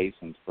 not of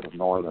basins but of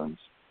northerns,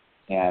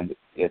 and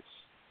it's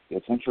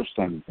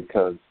interesting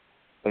because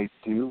they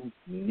do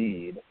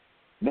need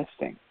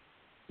misting.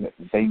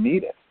 They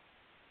need it,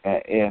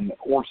 and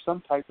or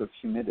some type of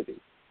humidity.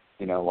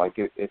 Like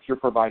if you're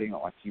providing it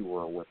like you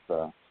were with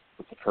the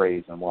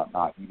trays and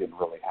whatnot, you didn't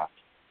really have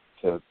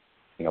to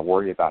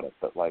worry about it.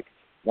 But like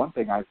one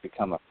thing I've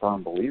become a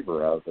firm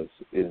believer of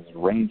is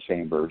rain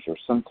chambers or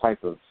some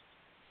type of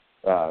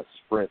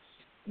spritz,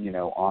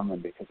 on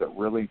them, because it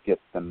really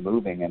gets them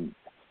moving. And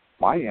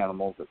my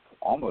animals, it's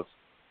almost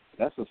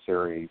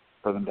necessary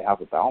for them to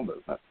have a bowel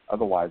movement.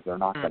 Otherwise, they're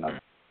not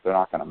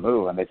gonna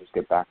move, and they just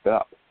get backed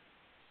up.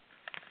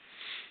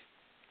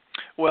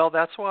 Well,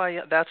 that's why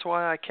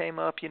I came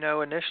up,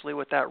 initially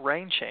with that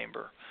rain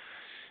chamber.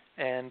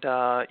 And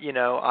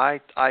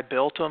I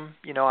built them.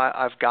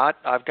 I've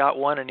got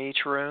one in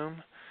each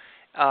room,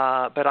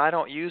 but I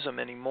don't use them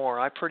anymore.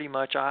 I pretty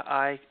much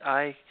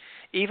I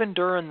even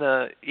during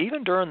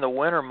the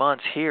winter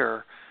months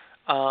here,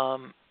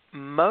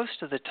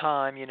 most of the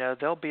time,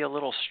 there'll be a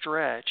little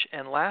stretch.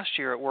 And last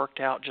year it worked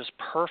out just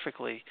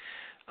perfectly,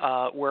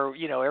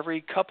 where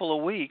every couple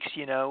of weeks,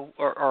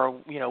 or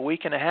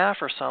week and a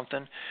half or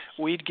something,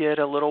 we'd get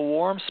a little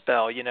warm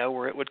spell,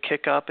 where it would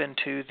kick up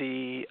into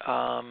the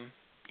 80s,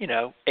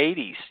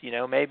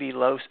 maybe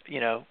low,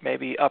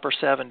 maybe upper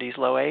 70s,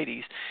 low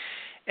 80s,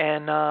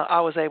 and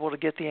I was able to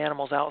get the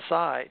animals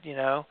outside,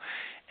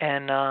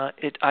 and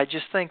I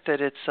just think that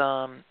it's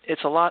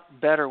a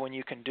lot better when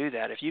you can do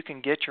that. If you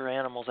can get your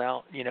animals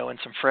out, in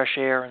some fresh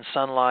air and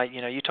sunlight,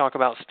 you talk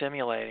about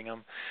stimulating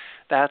them.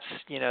 That's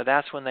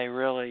when they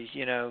really,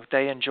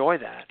 they enjoy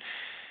that.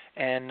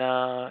 And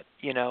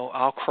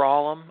I'll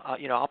crawl them.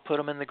 I'll put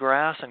them in the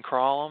grass and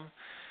crawl them.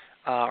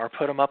 Or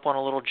put them up on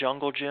a little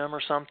jungle gym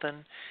or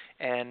something,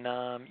 and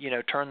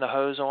turn the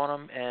hose on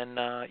them, and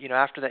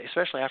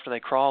especially after they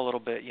crawl a little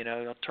bit,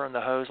 they'll turn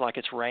the hose like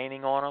it's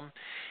raining on them,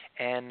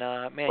 and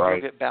man, Right.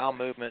 you'll get bowel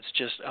movements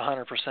just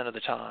 100% of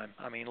the time.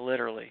 I mean,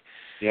 literally.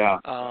 Yeah.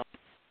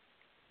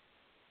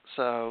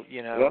 So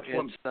That's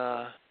it's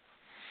one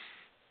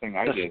thing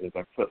I did is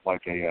I put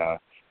like I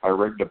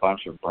rigged a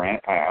bunch of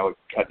I would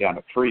cut down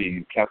a tree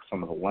and kept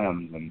some of the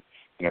limbs and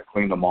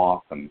cleaned them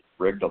off and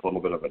rigged a little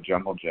bit of a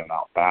jungle gym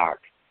out back.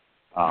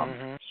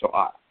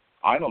 So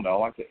I don't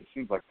know. It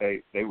seems like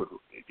they would,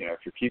 if you're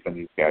keeping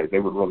these guys, they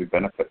would really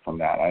benefit from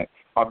that.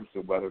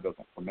 Obviously, weather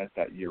doesn't permit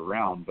that year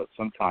round, but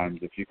sometimes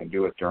if you can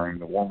do it during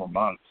the warmer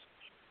months,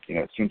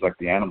 it seems like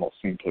the animals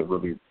seem to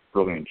really,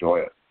 really enjoy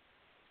it.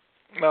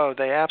 Oh,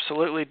 they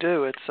absolutely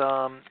do. It's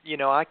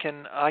I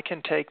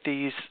can take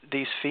these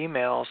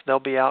females. They'll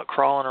be out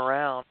crawling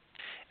around,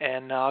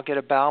 and I'll get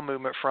a bowel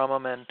movement from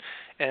them,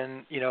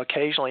 and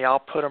occasionally I'll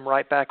put them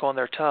right back on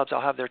their tubs.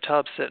 I'll have their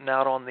tubs sitting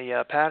out on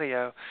the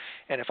patio,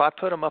 and if I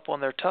put them up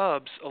on their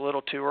tubs a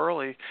little too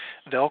early,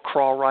 they'll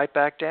crawl right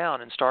back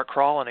down and start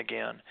crawling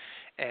again.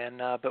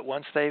 And but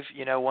once they've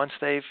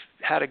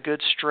had a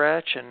good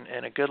stretch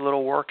and a good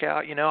little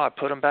workout, I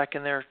put them back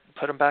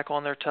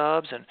on their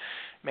tubs, and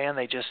man,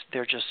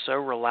 they're just so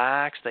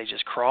relaxed. They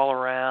just crawl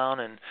around,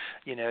 and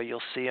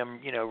you'll see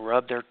them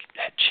rub their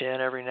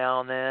chin every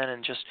now and then,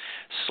 and just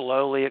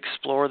slowly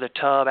explore the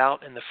tub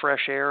out in the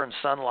fresh air and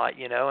sunlight,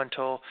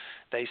 until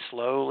they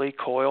slowly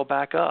coil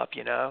back up,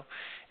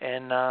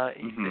 And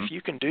if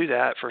you can do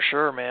that, for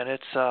sure, man,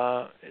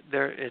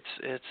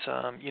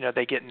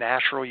 they get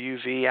natural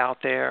UV out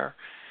there,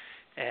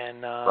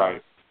 and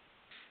right.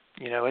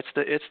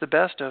 it's the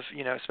best of,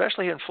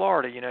 especially in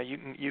Florida,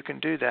 you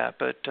can do that,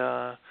 but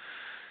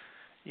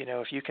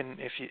if you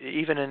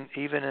even in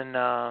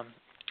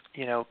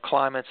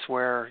climates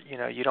where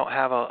you don't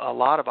have a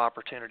lot of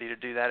opportunity to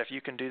do that, if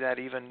you can do that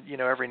even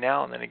every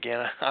now and then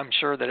again, I'm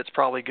sure that it's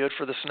probably good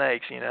for the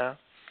snakes.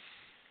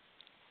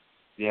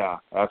 Yeah,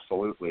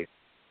 absolutely.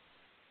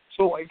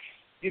 So,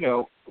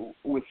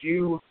 with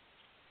you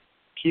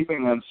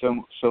keeping them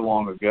so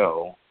long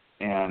ago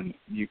and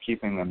you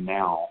keeping them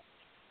now,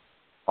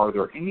 are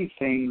there any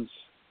things,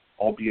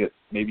 albeit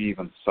maybe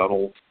even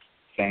subtle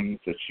things,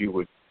 that you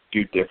would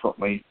do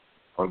differently,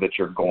 or that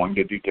you're going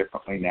to do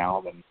differently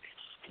now than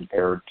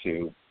compared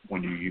to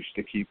when you used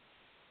to keep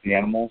the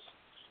animals?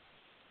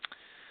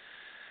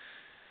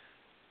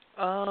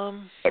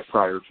 Like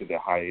prior to the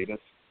hiatus?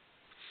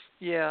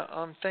 Yeah,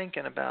 I'm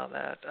thinking about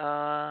that.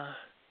 The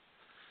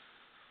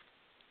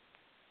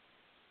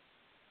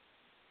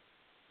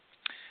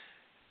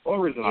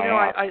only reason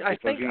I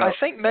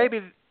think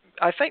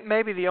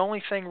maybe the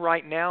only thing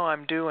right now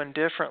I'm doing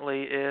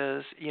differently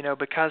is,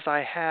 because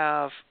I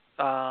have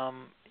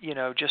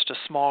just a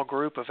small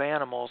group of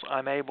animals,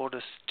 I'm able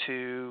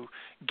to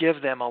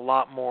give them a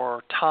lot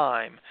more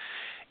time.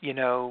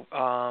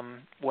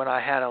 When I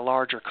had a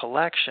larger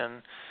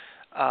collection,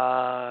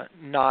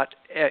 not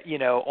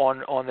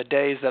on the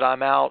days that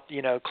I'm out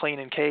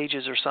cleaning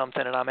cages or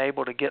something, and I'm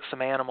able to get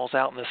some animals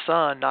out in the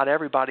sun. Not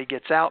everybody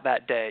gets out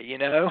that day,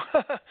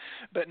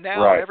 but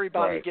now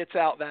everybody gets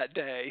out that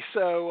day.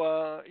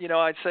 So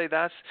I'd say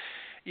that's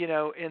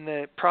in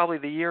the probably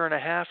the year and a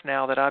half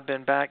now that I've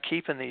been back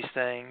keeping these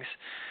things,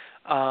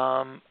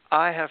 I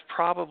have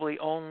probably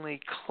only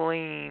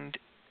cleaned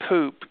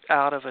poop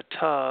out of a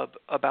tub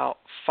about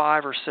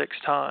 5 or 6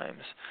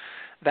 times.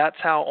 That's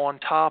how on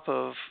top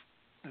of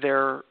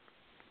their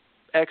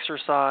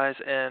exercise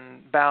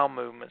and bowel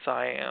movements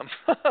I am.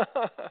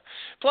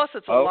 Plus,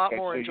 it's a lot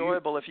more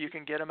enjoyable if you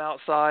can get them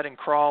outside and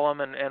crawl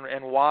them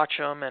and watch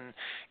them and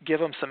give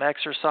them some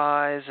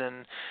exercise,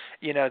 and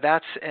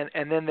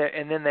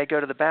then they go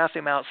to the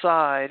bathroom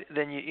outside.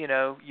 Then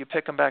you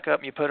pick them back up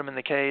and you put them in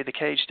the cage. The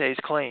cage stays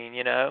clean,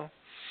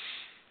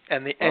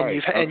 and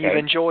you've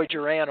enjoyed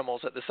your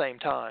animals at the same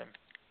time.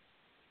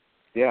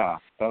 Yeah,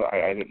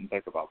 I didn't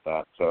think about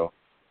that. So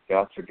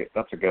yeah,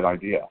 that's a good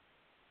idea.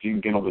 If you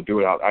can get them to do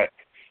it out,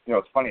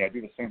 it's funny. I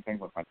do the same thing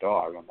with my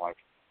dog. I'm like,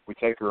 we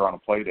take her on a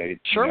play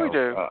date. Sure, we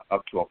do.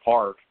 Up to a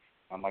park.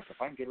 I'm like,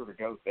 if I can get her to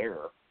go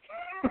there.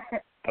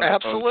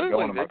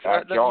 Absolutely.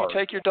 You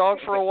take your dog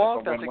for a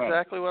walk. That's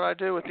exactly what I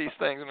do with these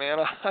things, man.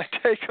 I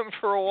take them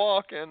for a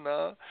walk, and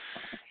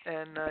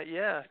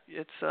yeah,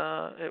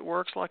 it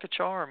works like a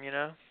charm,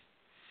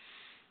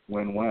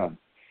 Win-win.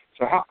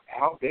 So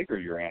how big are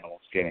your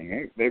animals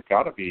getting? They've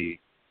got to be,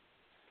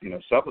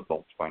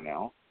 sub-adults by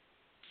now.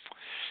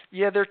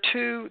 Yeah,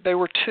 they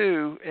were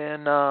 2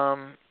 in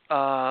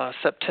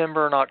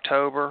September and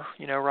October,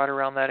 right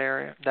around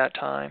that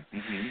time.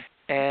 Mm-hmm.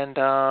 And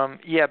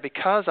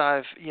because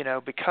I've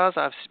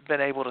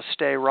been able to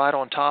stay right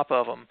on top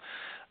of them,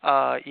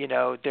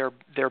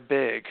 they're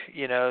big.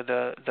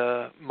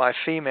 My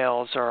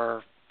females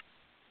are,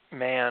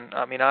 man,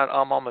 I mean,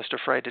 I'm almost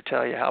afraid to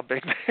tell you how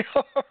big they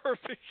are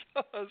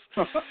because,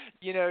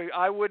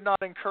 I would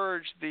not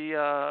encourage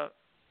the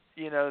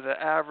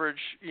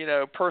average,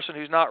 person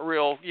who's not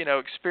real,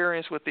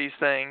 experienced with these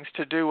things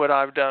to do what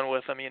I've done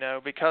with them,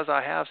 because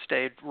I have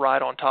stayed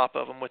right on top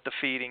of them with the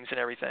feedings and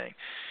everything.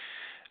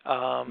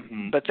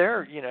 But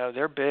they're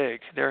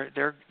big.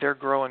 They're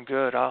growing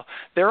good.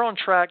 They're on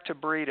track to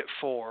breed at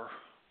 4.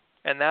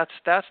 And that's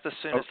the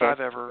soonest I've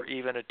ever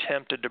even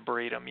attempted to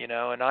breed them,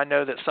 And I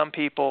know that some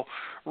people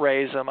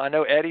raise them. I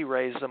know Eddie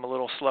raises them a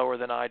little slower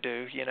than I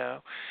do,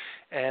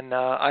 And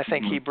I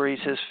think he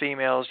breeds his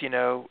females,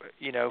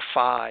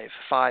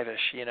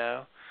 5-ish,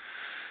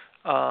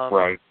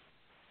 Right.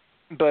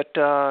 But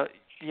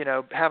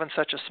having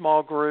such a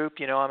small group,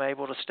 I'm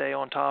able to stay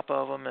on top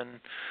of them, and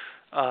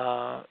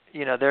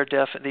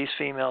these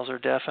females are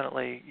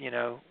definitely,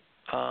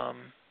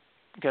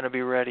 going to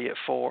be ready at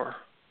 4.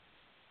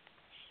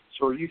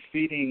 So are you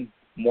feeding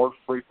more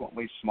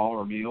frequently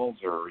smaller meals,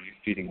 or are you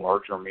feeding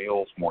larger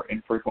meals more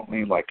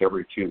infrequently, like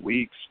every 2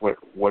 weeks?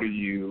 What are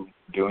you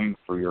doing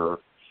for your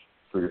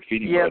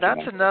feeding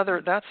regimen?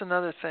 That's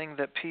another thing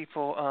that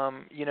people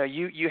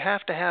you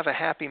have to have a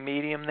happy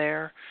medium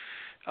there.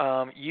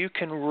 You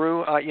can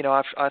ruin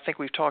I think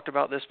we've talked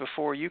about this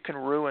before. You can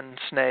ruin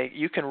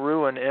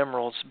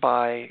emeralds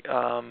by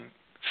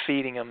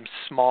feeding them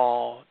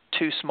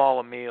too small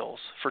of meals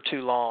for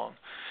too long,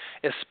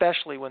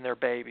 especially when they're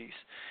babies.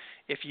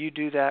 If you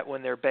do that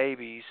when they're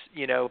babies,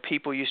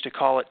 people used to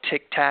call it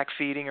tic-tac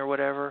feeding or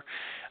whatever,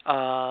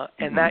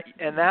 and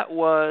that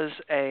was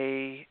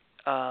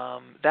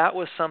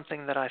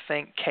something that I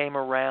think came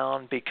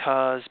around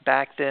because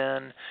back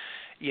then,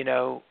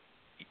 you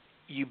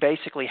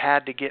basically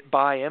had to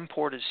buy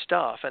imported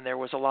stuff, and there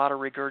was a lot of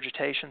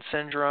regurgitation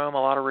syndrome,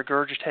 a lot of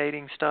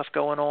regurgitating stuff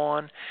going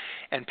on,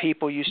 and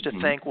people used to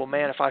think, well,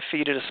 man, if I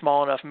feed it a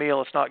small enough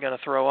meal, it's not going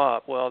to throw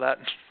up. Well,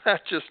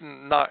 that's just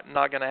not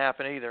going to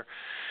happen either.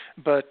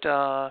 But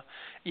so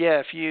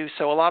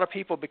a lot of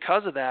people,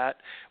 because of that,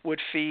 would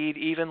feed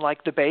even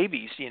like the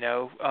babies,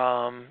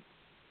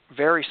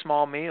 very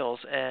small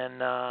meals,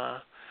 and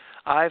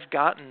I've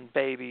gotten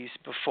babies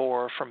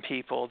before from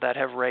people that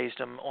have raised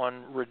them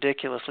on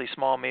ridiculously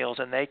small meals,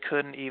 and they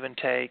couldn't even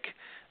take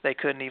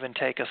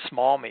a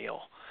small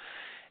meal.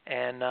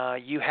 And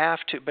you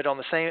have to, but on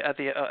the same at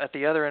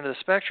the other end of the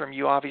spectrum,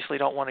 you obviously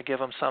don't want to give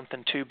them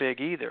something too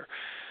big either.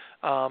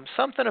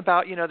 Something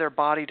about their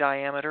body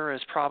diameter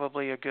is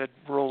probably a good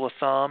rule of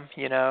thumb.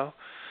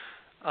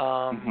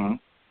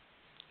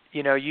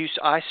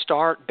 I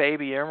start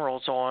baby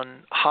emeralds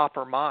on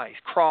hopper mice,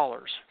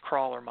 crawler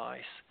mice,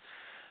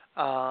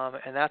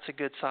 and that's a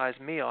good sized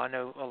meal. I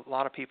know a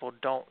lot of people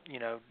don't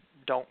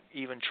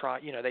even try.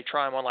 They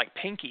try them on like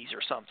pinkies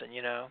or something.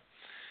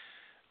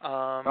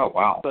 Oh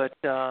wow! But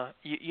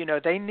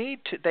they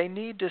need to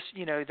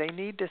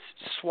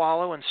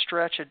swallow and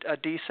stretch a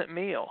decent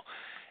meal.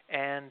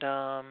 And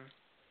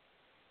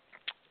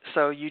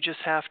so you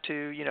just have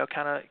to,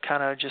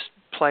 kind of just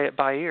play it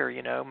by ear.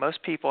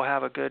 Most people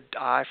have a good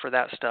eye for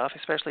that stuff,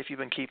 especially if you've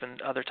been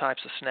keeping other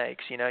types of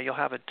snakes. You'll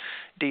have a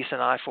decent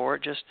eye for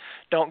it. Just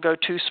don't go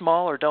too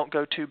small or don't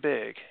go too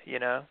big.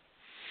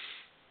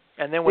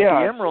 And then with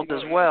the emeralds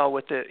as well,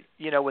 with the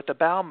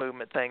bowel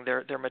movement thing,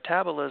 their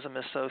metabolism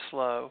is so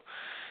slow.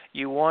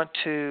 You want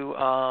to,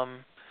 a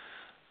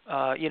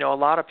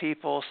lot of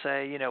people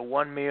say,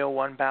 one meal,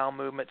 one bowel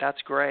movement.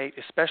 That's great,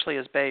 especially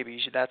as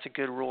babies. That's a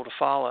good rule to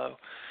follow.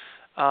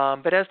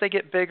 But as they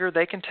get bigger,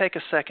 they can take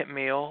a second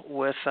meal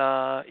with,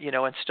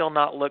 and still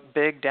not look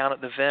big down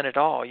at the vent at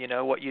all.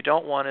 What you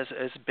don't want is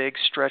big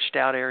stretched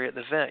out area at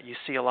the vent. You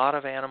see a lot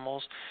of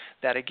animals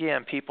that,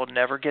 again, people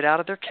never get out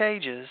of their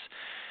cages,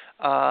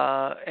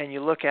 and you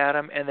look at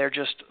them and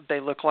they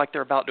look like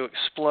they're about to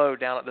explode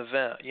down at the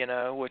vent,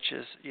 which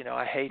is,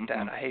 I hate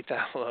that. I hate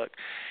that look.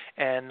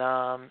 And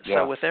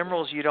so with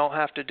emeralds, you don't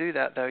have to do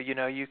that, though.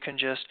 You can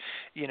just,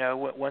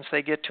 once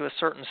they get to a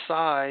certain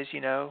size,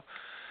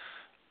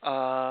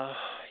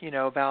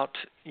 about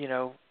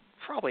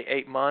probably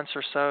 8 months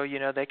or so,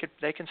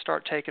 they can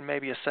start taking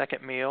maybe a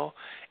second meal,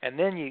 and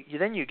then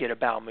you get a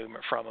bowel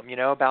movement from them.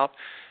 About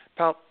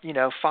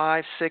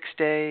 5, 6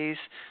 days,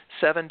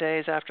 7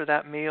 days after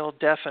that meal,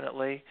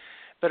 definitely.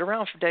 But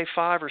around day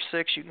 5 or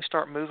 6, you can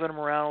start moving them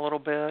around a little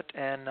bit,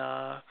 and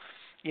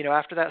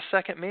after that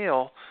second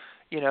meal,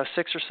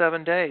 6 or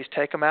 7 days,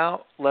 take them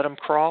out, let them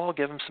crawl,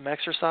 give them some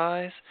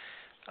exercise.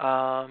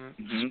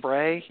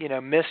 Spray,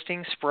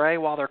 misting spray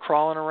while they're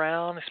crawling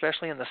around,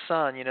 especially in the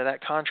sun.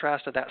 That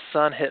contrast of that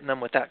sun hitting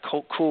them with that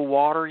cool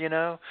water.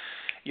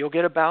 You'll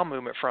get a bowel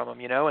movement from them.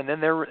 And then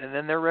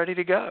they're ready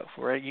to go.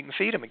 You can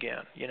feed them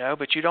again.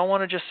 But you don't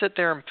want to just sit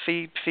there and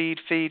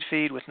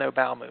feed with no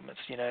bowel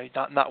movements.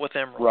 Not with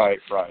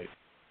emeralds. Right.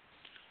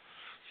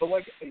 So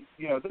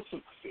this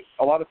is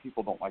a lot of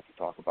people don't like to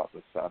talk about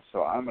this stuff.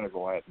 So I'm going to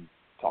go ahead and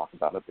talk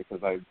about it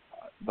because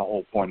the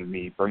whole point of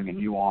me bringing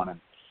you on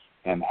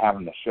and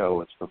having the show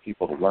is for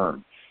people to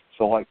learn.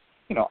 So, I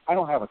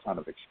don't have a ton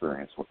of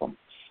experience with them.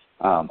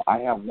 I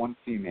have one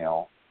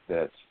female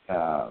that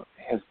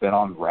has been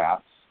on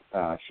rats.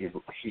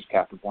 She's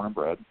captive born and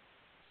bred,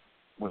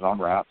 was on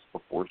rats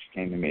before she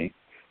came to me.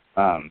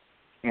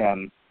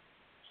 And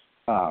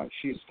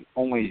she's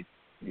only,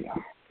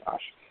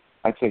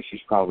 I'd say she's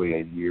probably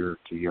a year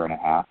to year and a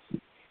half.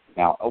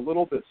 Now, a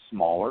little bit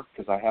smaller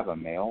because I have a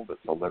male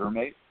that's a litter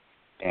mate,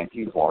 and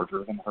he's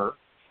larger than her.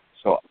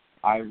 So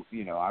I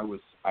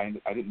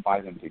didn't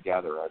buy them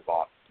together. I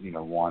bought,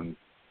 one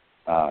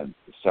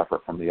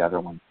separate from the other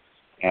one.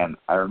 And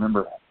I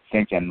remember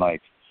thinking,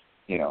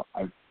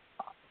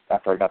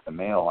 after I got the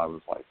male, I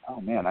was like,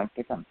 oh, man, I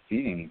think I'm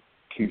feeding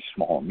too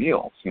small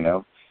meals, and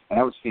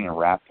I was feeding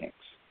rat pinks.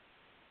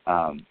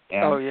 And,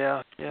 oh,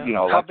 yeah.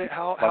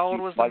 How old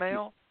was the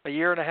male? A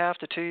year and a half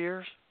to 2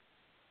 years?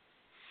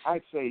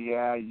 I'd say,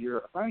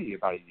 probably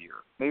about a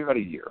year, maybe about a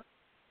year.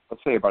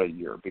 Let's say about a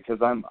year,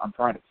 because I'm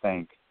trying to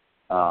think.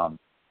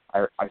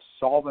 I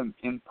saw them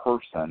in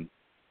person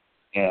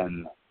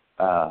in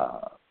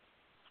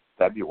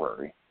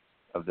February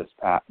of this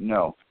past.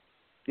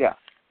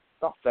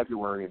 About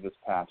February of this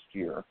past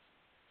year,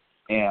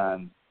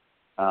 and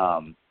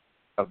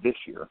of this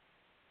year,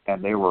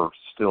 and they were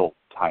still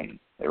tiny.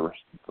 They were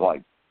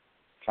kind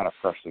of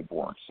freshly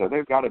born, so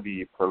they've got to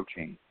be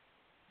approaching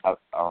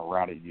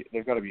around a year.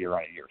 They've got to be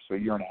around a year, so a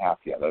year and a half.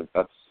 Yeah,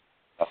 that's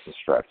a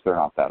stretch. They're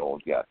not that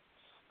old yet,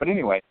 but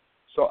anyway,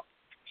 so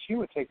she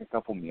would take a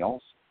couple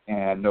meals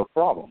and no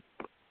problem.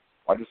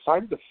 I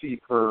decided to feed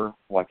her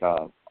like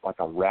a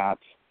rat,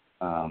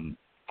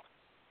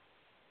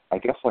 I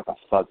guess like a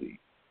fuzzy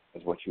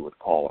is what you would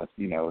call it.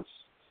 It's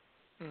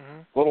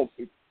a little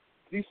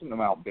decent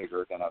amount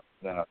bigger than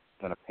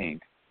a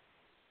pink,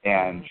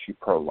 and she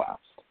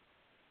prolapsed.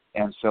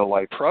 And so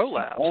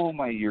prolapsed. All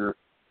my years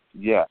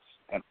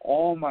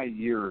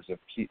of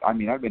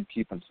I've been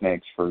keeping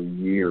snakes for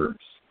years.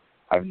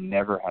 I've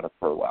never had a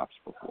prolapse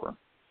before.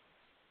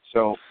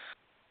 So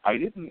I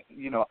didn't,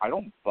 I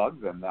don't bug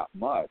them that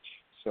much.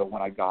 So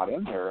when I got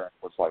in there, it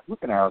was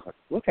looking at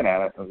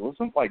it, it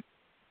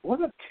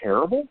wasn't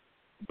terrible,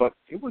 but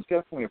it was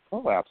definitely a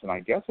prolapse, and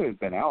I guess it had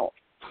been out,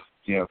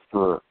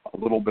 for a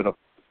little bit of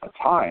a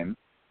time,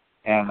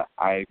 and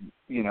I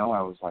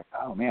was like,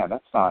 oh man,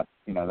 that's not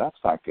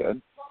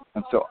good,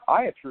 and so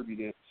I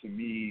attributed it to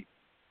me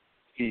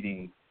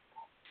feeding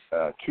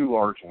too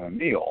large of a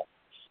meal,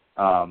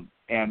 and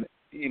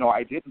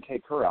I didn't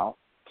take her out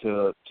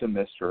to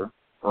mist her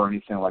or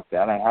anything like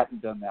that. I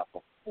hadn't done that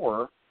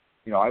before.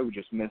 I would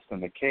just mist in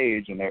the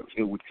cage, and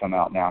it would come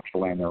out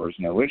naturally, and there was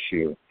no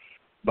issue.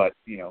 But,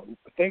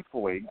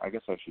 thankfully, I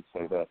guess I should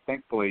say that,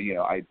 thankfully,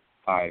 I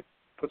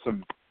put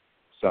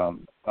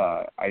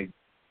I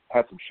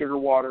had some sugar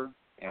water,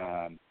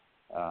 and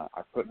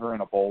I put her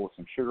in a bowl with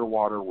some sugar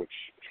water,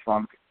 which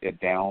shrunk it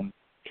down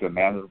to a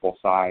manageable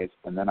size,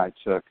 and then I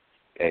took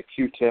a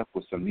Q-tip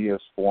with some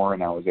Neosporin,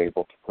 and I was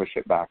able to push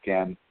it back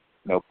in,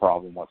 no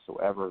problem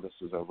whatsoever. This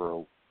has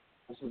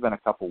been a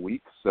couple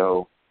weeks,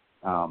 so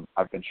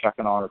I've been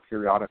checking on her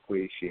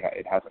periodically.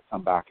 It hasn't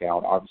come back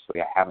out.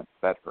 Obviously, I haven't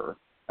fed her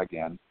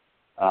again.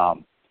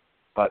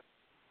 But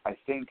I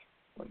think,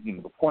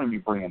 the point of me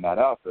bringing that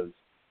up is,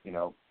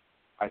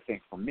 I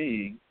think for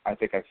me, I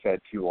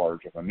fed too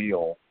large of a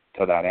meal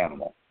to that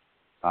animal.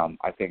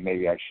 I think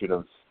maybe I should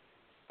have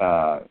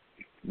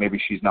maybe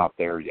she's not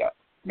there yet.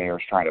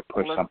 Mayor's trying to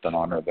push something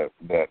on her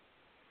that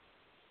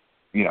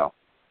you know.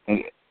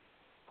 And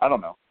I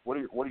don't know. What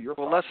are your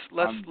thoughts?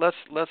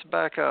 Let's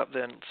back up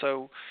then.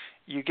 So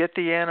you get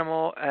the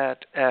animal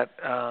at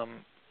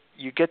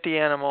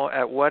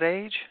what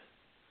age?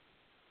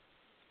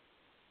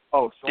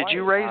 Oh, so did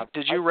you raise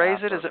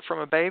it? Is it from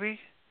a baby?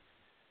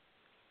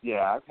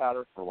 Yeah, I've had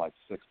her for like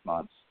 6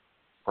 months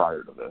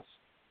prior to this.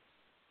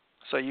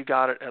 So you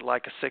got it at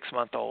like a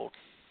 6-month-old.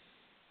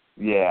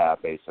 Yeah,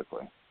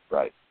 basically,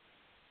 right.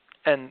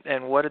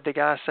 And what did the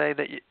guy say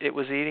that it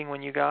was eating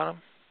when you got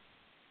him?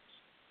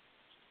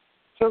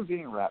 So it was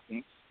eating rat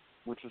pinks,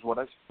 which is what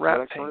I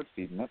started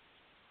feeding it.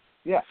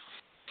 Yeah.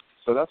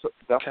 So that's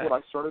okay. what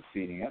I started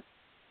feeding it.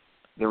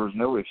 There was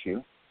no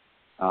issue.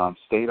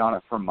 Stayed on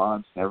it for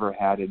months. Never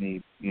had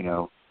any,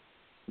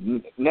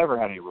 never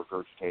had any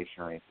regurgitation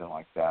or anything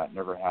like that.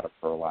 Never had a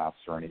prolapse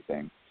or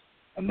anything.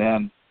 And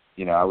then,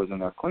 I was in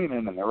there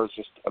cleaning, and there was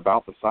just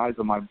about the size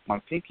of my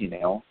pinky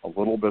nail, a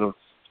little bit of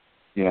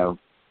tissue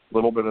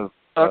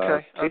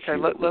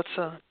let's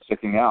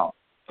sticking out.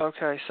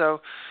 Okay,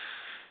 so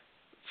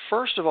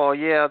first of all,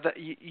 yeah,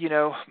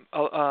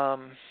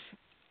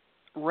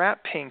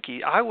 rat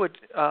pinky. I would.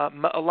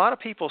 A lot of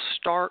people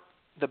start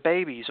the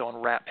babies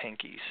on rat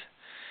pinkies.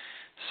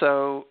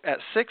 So at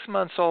 6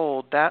 months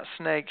old, that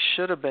snake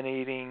should have been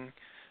eating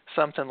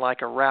something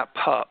like a rat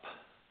pup.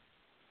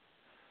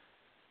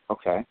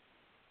 Okay.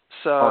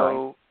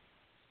 So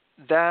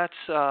that's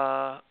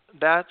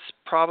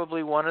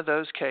probably one of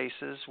those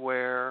cases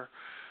where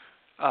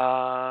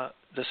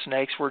the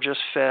snakes were just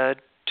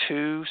fed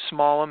too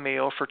small a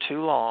meal for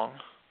too long.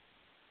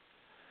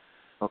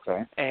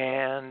 Okay.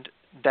 And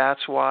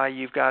that's why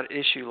you've got an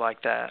issue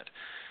like that.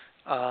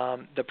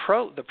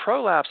 The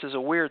prolapse is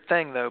a weird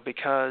thing though,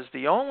 because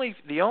the only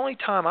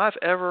time I've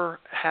ever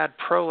had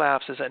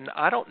prolapses, and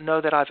I don't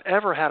know that I've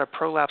ever had a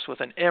prolapse with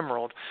an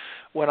emerald.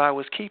 When I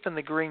was keeping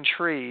the green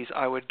trees,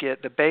 I would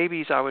get the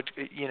babies. I would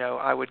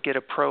get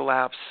a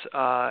prolapse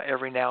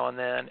every now and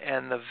then,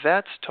 and the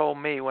vets told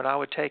me when I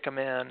would take them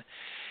in,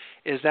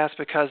 is that's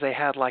because they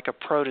had like a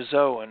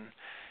protozoan,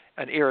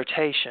 an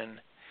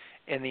irritation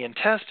in the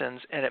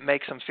intestines, and it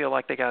makes them feel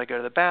like they got to go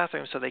to the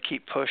bathroom, so they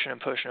keep pushing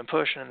and pushing and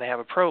pushing, and they have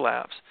a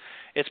prolapse.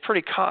 It's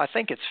pretty. I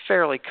think it's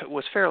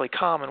was fairly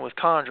common with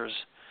chondros,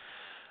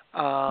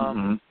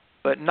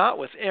 but not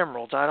with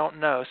emeralds. I don't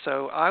know.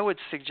 So I would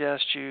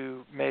suggest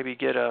you maybe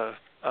get a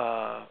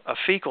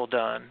fecal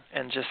done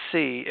and just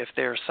see if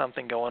there's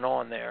something going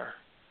on there.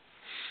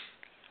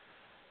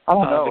 I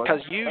don't know,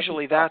 because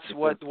usually that's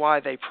why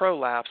they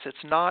prolapse.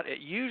 It's not. It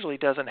usually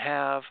doesn't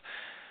have.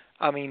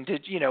 I mean,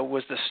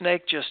 was the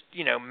snake just,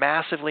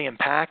 massively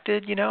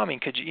impacted, I mean,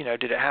 did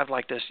it have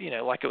like this,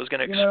 like it was going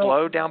to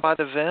explode down by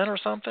the vent or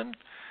something?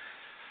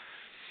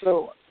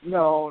 So,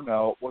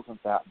 no, it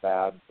wasn't that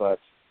bad, but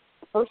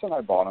the person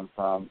I bought him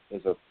from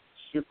is a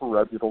super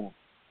reputable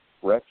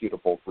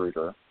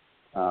breeder.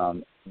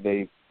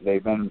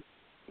 They've been,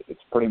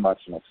 it's pretty much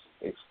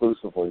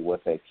exclusively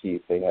what they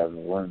keep. They have a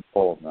room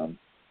full of them,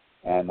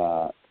 and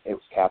it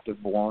was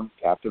captive born,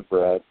 captive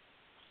bred.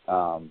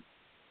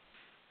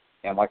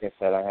 And like I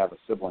said, I have a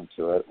sibling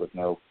to it with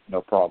no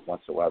problem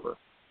whatsoever.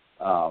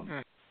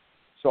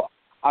 So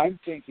I'm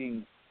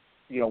thinking,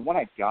 when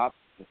I got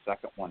the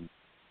second one,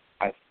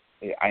 I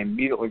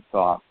immediately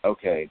thought,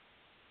 okay,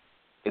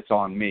 it's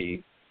on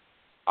me.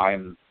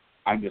 I'm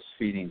just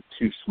feeding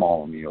too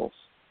small meals.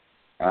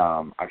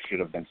 I should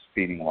have been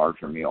feeding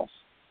larger meals.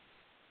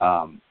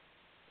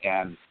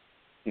 And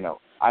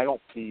I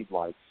don't feed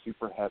like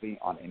super heavy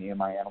on any of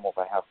my animals.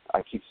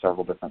 I keep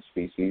several different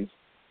species,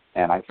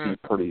 and I feed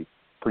pretty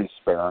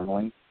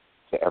sparingly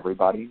to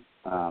everybody,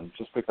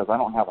 just because I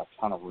don't have a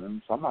ton of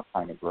room, so I'm not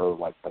trying to grow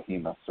like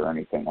behemoths or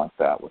anything like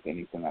that with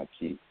anything I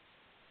keep.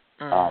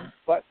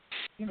 But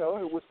it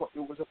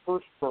was the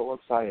first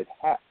prolapse I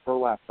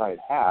had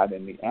had,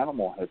 and the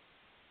animal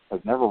has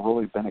never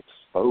really been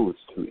exposed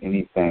to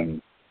anything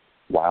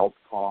wild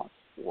caught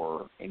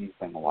or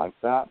anything like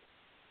that.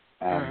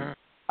 And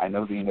I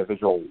know the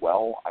individual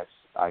well.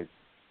 I've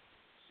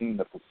seen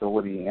the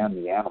facility and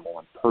the animal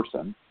in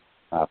person.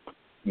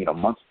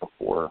 Months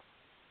before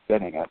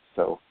getting it.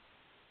 So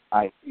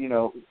I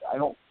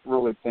don't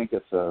really think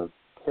it's a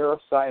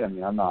parasite. I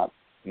mean, I'm not,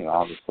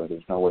 obviously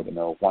there's no way to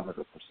know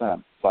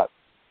 100%, but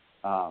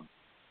I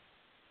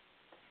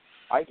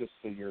just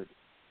figured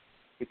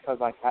because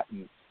I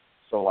hadn't,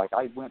 so like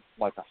I went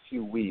like a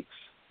few weeks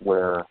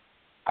where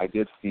I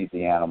did feed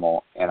the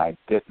animal and I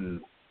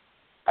didn't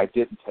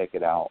take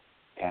it out.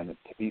 And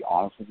to be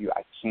honest with you,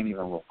 I can't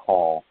even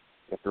recall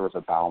if there was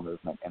a bowel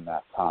movement in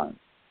that time.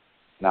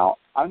 Now,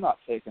 I'm not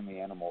taking the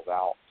animals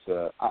out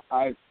to,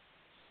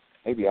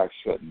 maybe I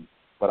shouldn't,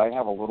 but I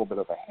have a little bit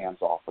of a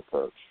hands-off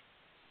approach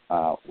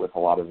with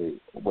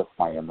with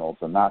my emeralds,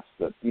 and that's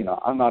that,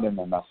 I'm not in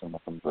there messing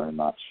with them very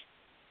much.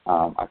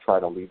 I try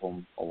to leave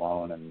them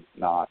alone and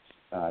not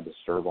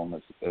disturb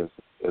them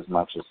as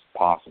much as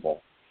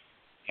possible.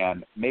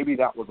 And maybe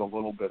that was a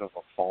little bit of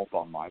a fault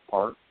on my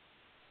part.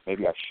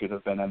 Maybe I should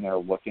have been in there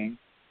looking,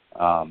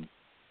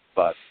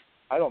 but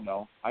I don't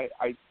know.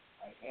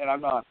 And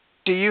I'm not.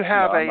 Do you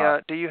have I'm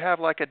not, do you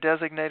have like a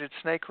designated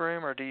snake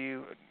room, or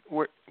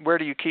where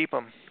do you keep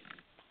them?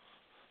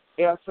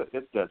 Yeah,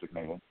 it's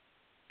designated.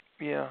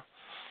 Yeah.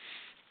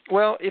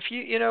 Well, if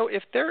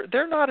if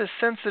they're not as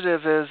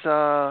sensitive as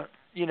a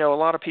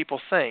lot of people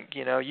think.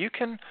 You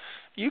can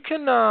it's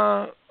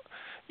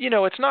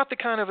not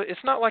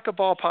it's not like a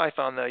ball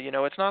python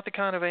though. It's not the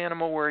kind of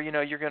animal where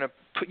you're going to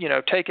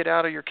take it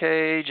out of your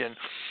cage and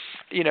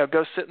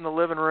go sit in the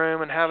living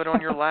room and have it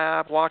on your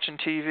lap watching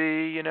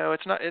TV.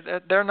 It's not.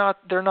 They're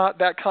not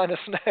that kind of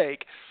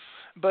snake.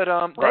 But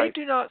right.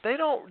 they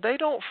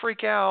don't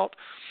freak out.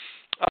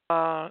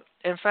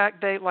 In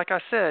fact, like I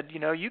said,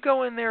 you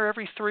go in there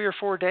every 3 or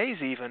 4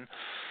 days, even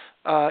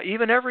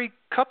every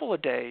couple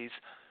of days,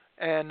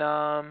 and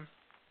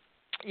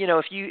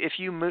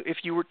if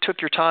you took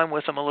your time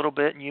with them a little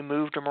bit and you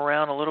moved them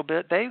around a little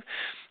bit, they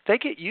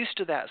get used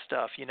to that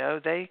stuff.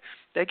 They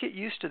get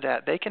used to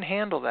that. They can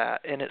handle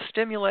that, and it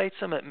stimulates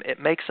them. It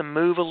makes them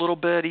move a little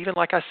bit. Even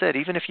like I said,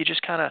 even if you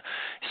just kind of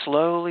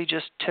slowly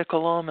just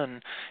tickle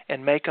them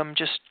and make them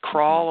just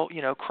crawl,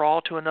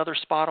 crawl to another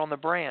spot on the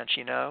branch,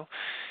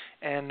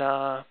 and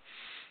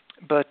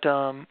but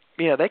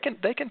they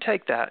can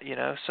take that,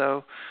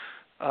 So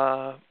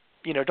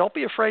don't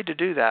be afraid to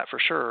do that for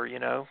sure.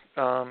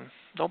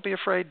 Don't be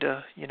afraid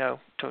to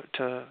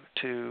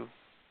to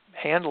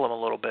handle them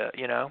a little bit.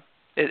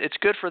 It's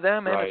good for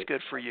them and right. it's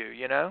good for you.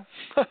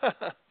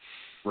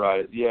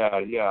 Right. Yeah.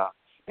 Yeah.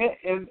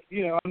 And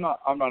I'm not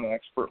an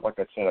expert. Like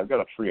I said, I've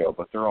got a trio,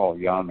 but they're all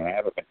young, and I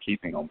haven't been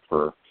keeping them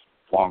for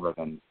longer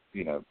than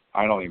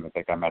I don't even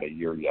think I'm at a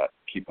year yet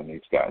keeping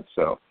these guys.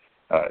 So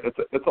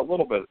it's a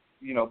little bit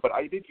But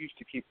I did used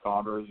to keep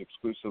condors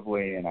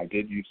exclusively, and I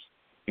did use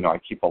I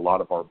keep a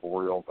lot of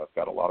arboreals. I've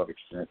got a lot of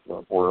experience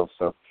with arboreals,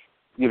 so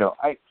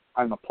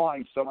I'm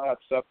applying some of that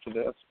stuff to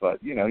this,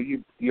 but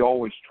you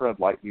always tread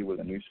lightly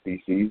with a new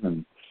species,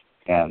 and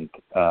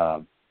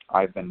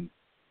I've been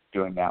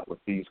doing that with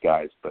these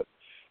guys. But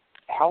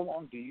how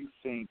long do you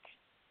think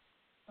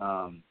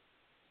I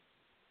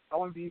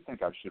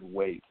should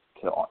wait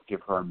to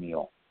give her a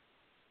meal?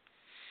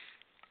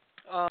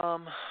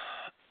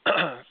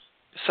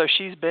 So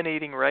she's been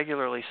eating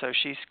regularly, so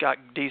she's got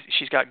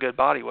good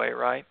body weight,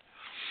 right?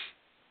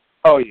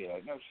 Oh yeah,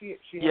 no, she.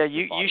 Yeah,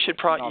 you should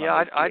probably.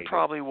 Yeah, I'd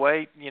probably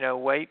wait.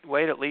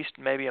 Wait at least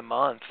maybe a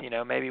month.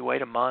 Maybe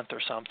wait a month or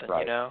something.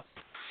 Right.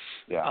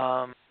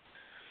 Yeah.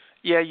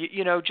 Yeah,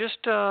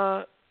 just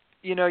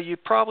you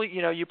probably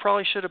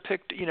should have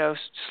picked.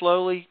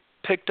 Slowly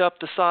picked up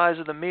the size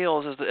of the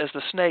meals as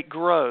the snake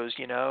grows.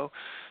 You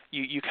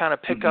kind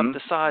of pick up the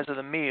size of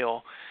the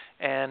meal,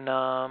 and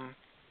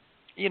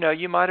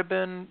you might have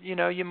been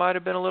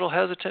a little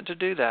hesitant to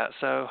do that.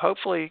 So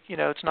hopefully,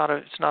 it's not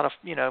a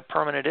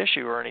permanent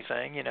issue or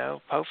anything.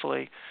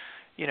 Hopefully,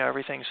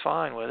 everything's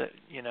fine with it.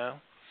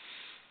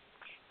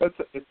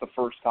 It's the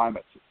first time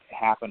it's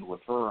happened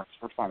with her. It's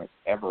the first time it's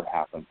ever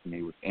happened to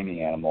me with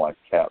any animal I've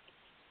kept.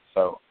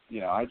 So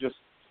I just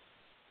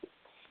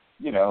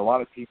a lot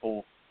of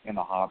people in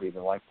the hobby, they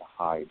like to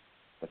hide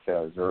the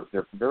failures.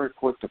 They're very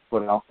quick to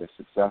put out the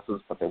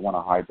successes, but they want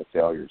to hide the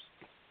failures.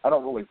 I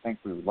don't really think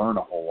we learn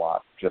a whole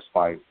lot just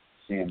by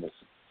seeing the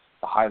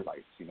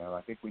highlights.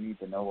 I think we need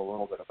to know a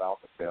little bit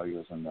about the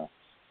failures and the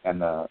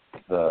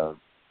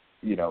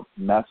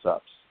mess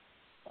ups,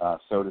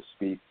 so to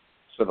speak,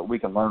 so that we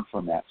can learn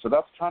from that. So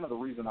that's kind of the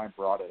reason I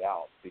brought it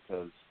out,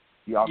 because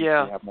you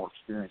obviously have more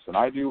experience than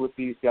I do with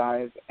these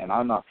guys, and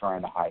I'm not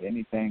trying to hide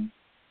anything.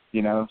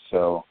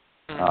 So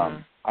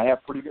I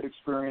have pretty good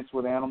experience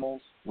with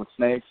animals, with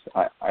snakes.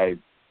 I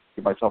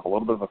give myself a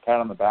little bit of a pat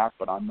on the back,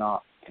 but I'm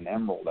not an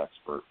emerald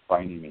expert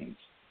by any means.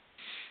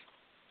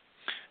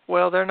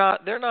 Well, they're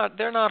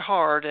not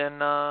hard, and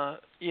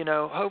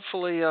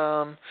hopefully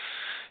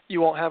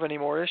you won't have any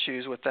more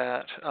issues with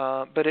that.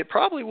 But it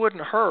probably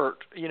wouldn't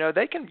hurt.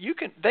 They can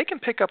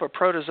pick up a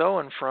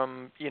protozoan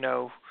from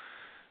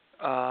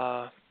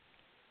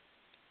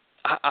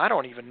I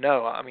don't even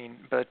know. I mean,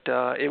 but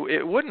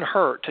it wouldn't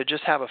hurt to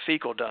just have a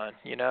fecal done,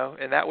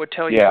 and that would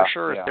tell you for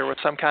sure if there was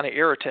some kind of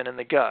irritant in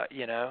the gut,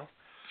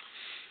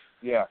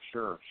 Yeah,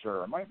 sure.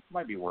 It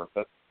might be worth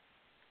it.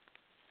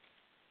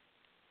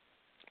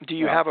 Do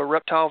you have a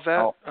reptile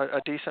vet, a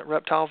decent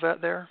reptile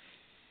vet there?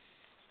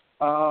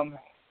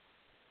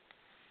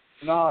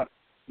 Not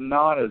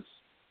as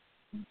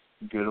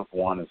good of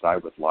one as I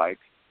would like.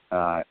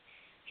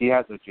 He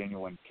has a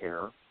genuine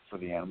care for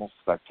the animals,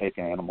 because I've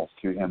taken animals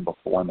to him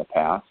before in the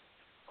past.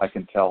 I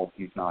can tell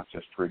he's not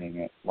just treating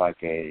it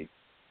like a,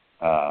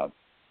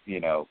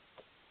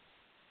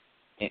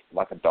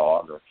 like a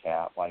dog or a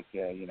cat, let's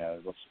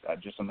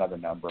just another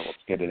number, let's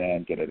get it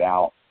in, get it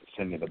out,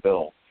 send me the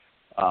bill.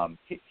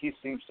 He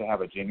seems to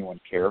have a genuine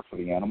care for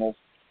the animals,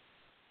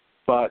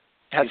 but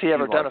has he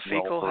ever done a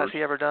fecal? Has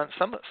he ever done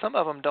some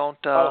of them don't?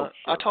 Sure.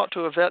 I talked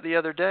to a vet the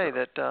other day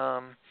that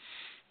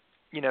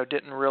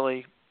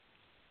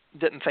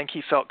didn't think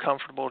he felt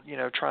comfortable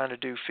trying to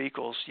do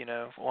fecals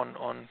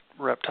on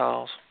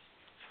reptiles.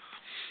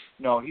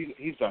 No,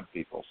 he's done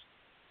fecals.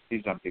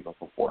 He's done fecals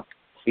before.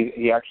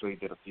 He actually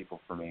did a fecal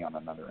for me on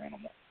another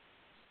animal.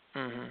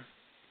 Mhm.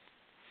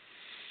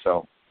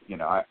 So, you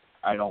know,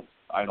 I don't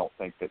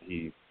think that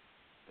he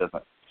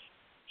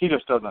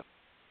just doesn't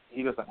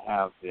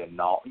have the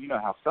knowledge. You know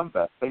how some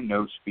vets, they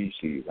know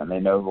species and they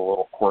know the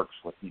little quirks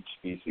with each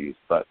species,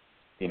 but,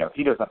 you know,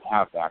 he doesn't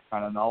have that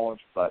kind of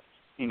knowledge, but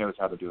he knows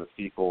how to do a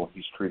fecal.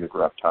 He's treated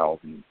reptiles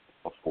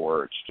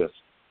before. It's just,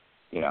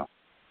 you know,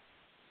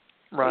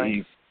 right.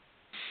 he's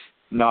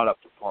not up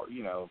to par.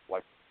 You know,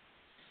 like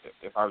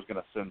if I was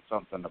going to send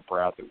something to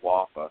Bradley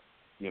Waffa,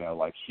 you know,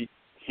 like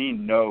he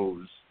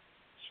knows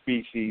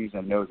species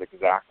and knows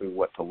exactly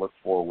what to look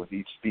for with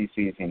each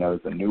species. He knows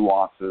the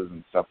nuances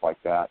and stuff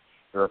like that.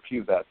 There are a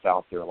few vets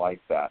out there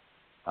like that,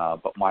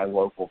 but my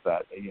local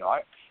vet, you know,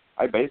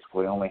 I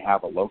basically only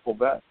have a local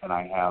vet, and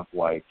I have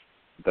like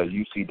the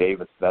UC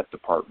Davis vet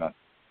department,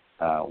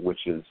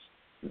 which is,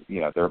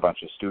 you know, they're a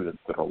bunch of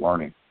students that are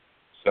learning.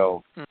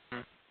 So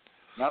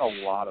not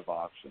a lot of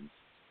options.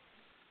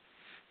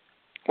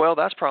 Well,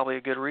 that's probably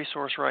a good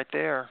resource right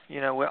there.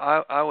 You know,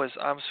 I was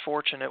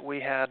fortunate.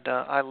 We had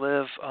I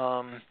live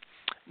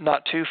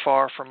not too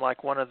far from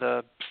like one of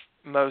the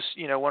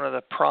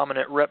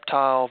prominent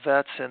reptile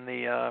vets in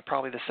the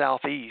probably the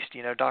southeast.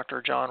 You know,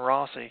 Dr. John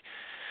Rossi.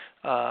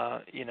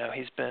 You know,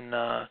 he's been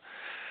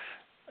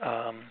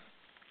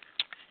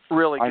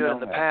really good in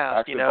the past.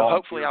 Actually, you know,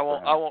 hopefully I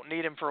won't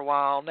need him for a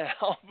while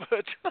now,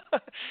 but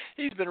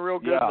he's been real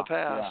good in the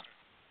past. Yeah.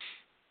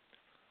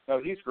 No,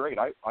 he's great.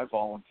 I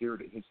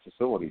volunteered at his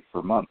facility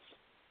for months.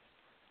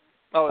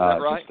 Oh, is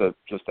that right?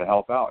 Just to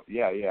help out.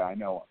 Yeah, I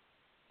know.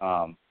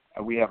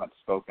 We haven't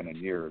spoken in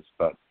years,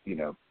 but, you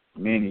know,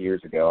 many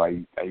years ago, I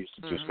used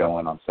to just go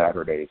in on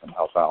Saturdays and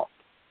help out.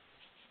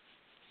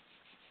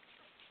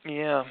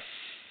 Yeah.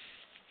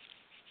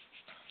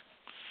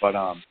 But,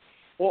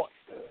 well,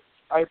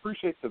 I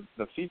appreciate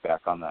the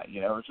feedback on that.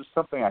 You know, it's just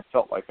something I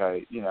felt like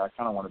I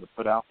kind of wanted to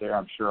put out there.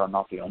 I'm sure I'm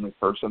not the only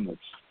person that's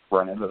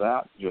run into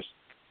that. Just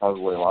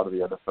probably a lot of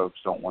the other folks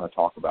don't want to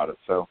talk about it.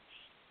 So,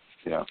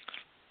 you know,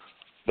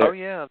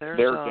 there's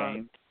their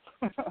game.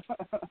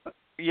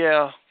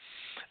 Yeah.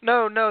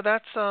 No,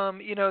 that's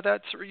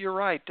you're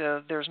right.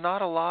 There's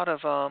not a lot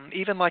of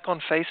even like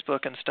on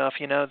Facebook and stuff,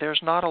 you know,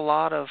 there's not a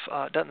lot of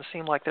doesn't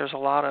seem like there's a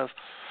lot of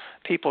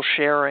people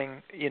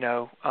sharing,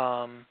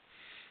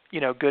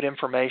 good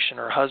information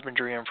or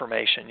husbandry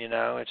information, you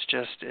know. It's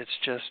just,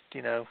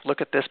 you know,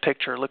 look at this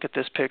picture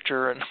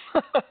and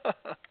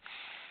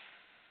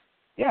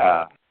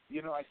Yeah.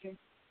 You know, I think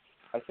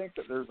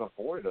that there's a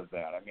void of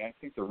that. I mean, I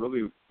think that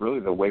really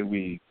the way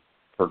we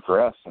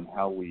progress and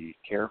how we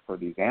care for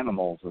these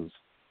animals is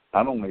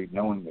not only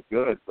knowing the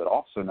good, but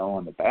also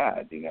knowing the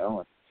bad, you know,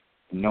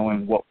 and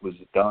knowing what was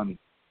done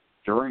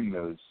during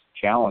those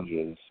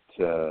challenges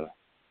to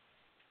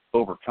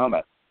overcome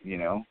it, you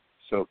know.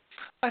 So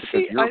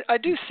I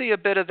do see a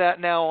bit of that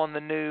now on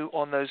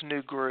those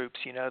new groups,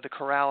 you know, the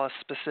Corrales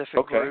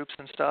specific groups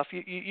and stuff.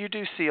 You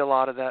do see a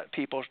lot of that,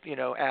 people, you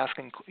know,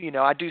 asking, you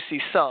know, I do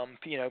see some,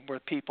 you know, where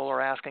people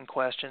are asking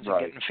questions and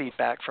getting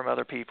feedback from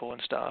other people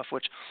and stuff,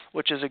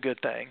 which is a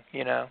good thing,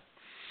 you know.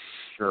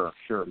 Sure.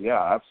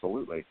 Yeah,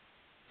 absolutely.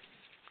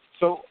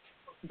 So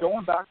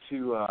going back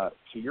to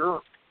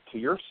your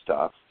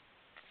stuff,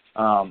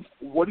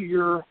 what are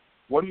your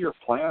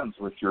plans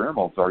with your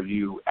emeralds? Do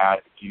you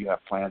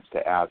have plans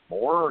to add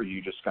more, or are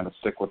you just going to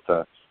stick with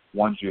the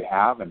ones you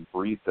have and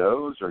breed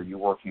those? Or are you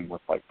working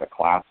with like the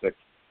classic,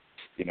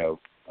 you know,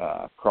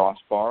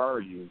 crossbar?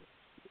 Are you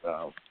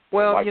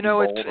well, you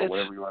know, it's or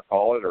whatever you want to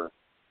call it, or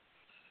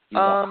you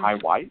want high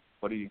white?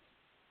 What do you?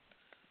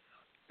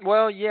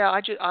 Well, yeah,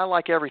 I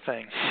like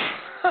everything.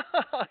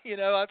 You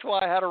know, that's why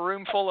I had a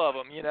room full of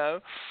them. You know.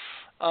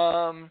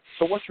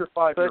 So what's your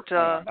 5-year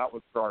plan?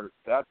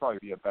 That'd probably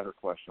be a better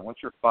question.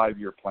 What's your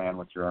 5-year plan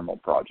with your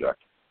emerald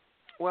project?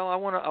 Well, I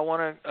want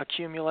to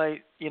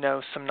accumulate, you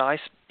know, some nice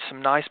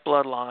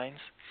bloodlines,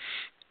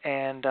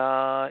 and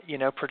you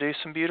know, produce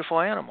some beautiful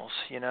animals,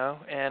 you know,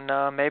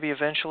 and maybe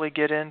eventually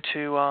get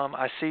into.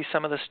 I see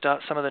some of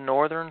the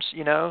northerns,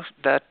 you know,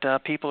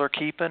 that people are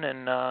keeping,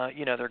 and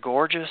you know, they're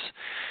gorgeous,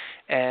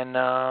 and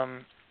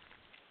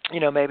you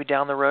know, maybe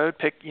down the road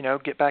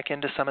get back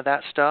into some of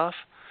that stuff.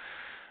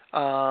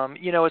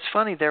 You know, it's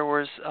funny.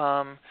 There's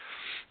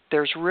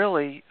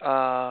really,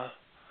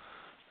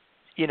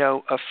 you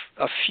know,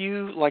 a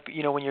few, like,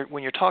 you know,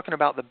 when you're talking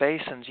about the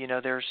basins, you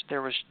know, there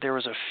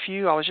was a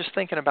few. I was just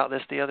thinking about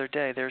this the other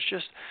day.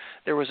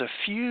 There was a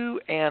few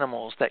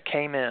animals that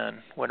came in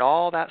when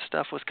all that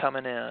stuff was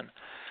coming in.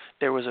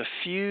 There was a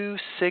few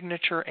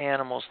signature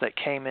animals that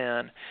came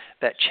in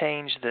that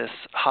changed this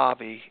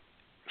hobby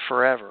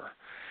forever.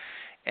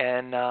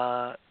 And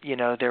you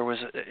know, there were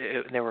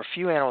a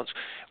few animals.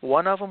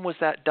 One of them was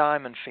that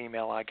diamond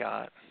female I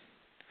got.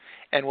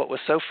 And what was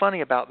so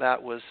funny about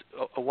that was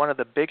one of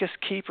the biggest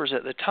keepers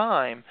at the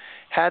time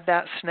had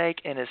that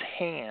snake in his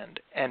hand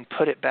and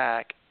put it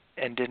back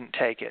and didn't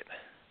take it.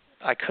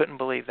 I couldn't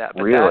believe that.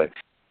 But really?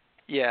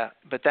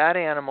 But that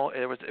animal,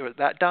 it was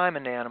that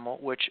diamond animal,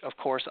 which of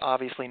course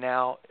obviously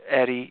now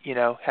Eddie, you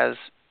know, has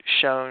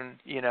shown,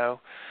 you know,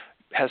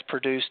 has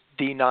produced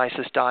the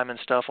nicest diamond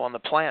stuff on the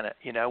planet,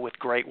 with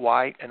great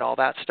white and all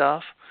that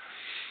stuff.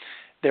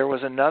 There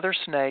was another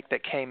snake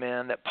that came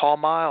in that Paul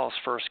Miles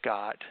first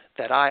got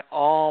that I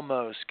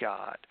almost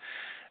got.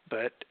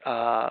 But,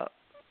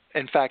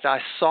 in fact,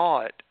 I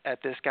saw it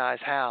at this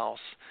guy's house.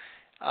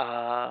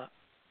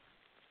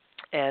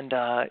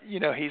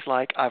 He's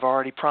like, I've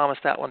already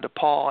promised that one to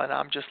Paul. And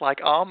I'm just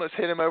like, I almost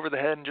hit him over the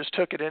head and just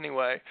took it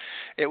anyway.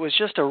 It was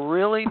just a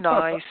really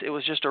nice,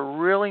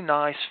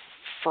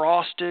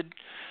 frosted,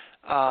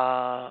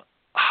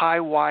 high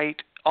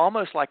white,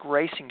 almost like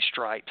racing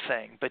stripe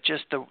thing, but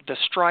just the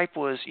stripe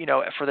was,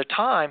 for the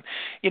time,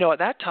 at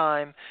that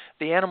time,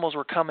 the animals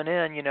were coming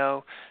in,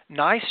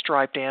 nice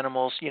striped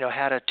animals,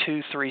 had a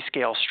 2-3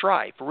 scale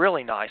stripe,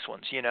 really nice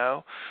ones,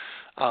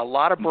 a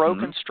lot of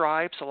broken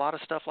stripes, a lot of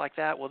stuff like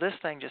that. Well, this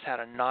thing just had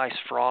a nice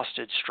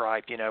frosted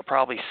stripe,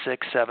 probably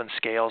 6-7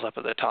 scales up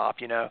at the top,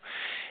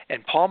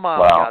 and Paul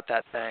Miles got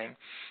that thing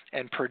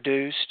and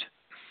produced,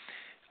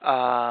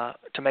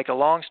 to make a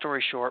long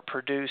story short,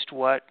 produced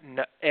what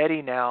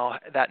Eddie now,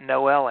 that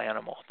Noel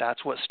animal.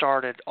 That's what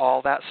started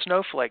all that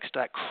snowflakes,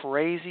 that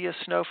craziest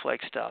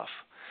snowflake stuff.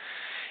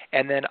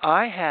 And then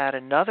I had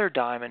another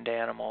diamond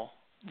animal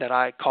that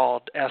I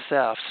called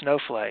SF,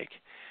 Snowflake,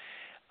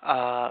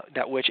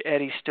 that which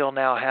Eddie still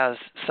now has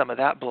some of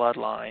that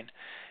bloodline.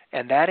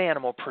 And that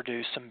animal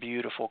produced some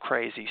beautiful,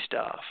 crazy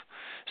stuff.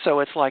 So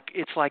it's like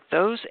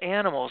those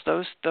animals,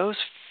 those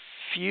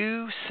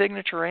few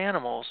signature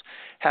animals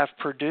have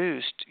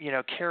produced,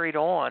 carried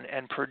on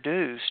and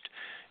produced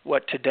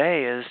what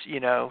today is,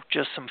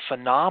 just some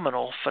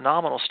phenomenal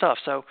stuff.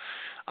 So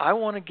I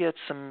want to get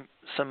some,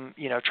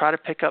 try to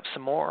pick up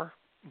some more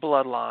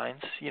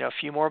bloodlines, a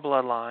few more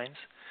bloodlines,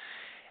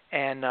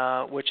 and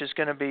which is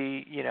going to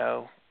be,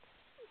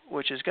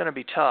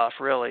 tough,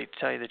 really, to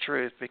tell you the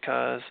truth,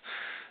 because,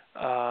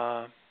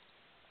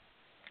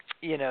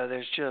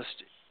 there's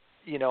just,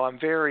 I'm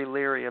very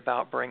leery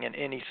about bringing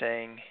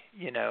anything,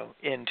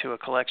 into a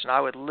collection.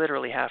 I would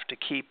literally have to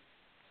keep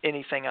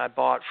anything I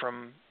bought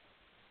from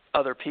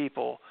other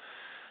people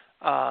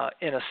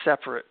in a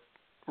separate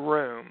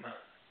room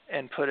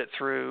and put it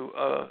through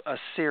a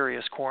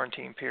serious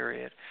quarantine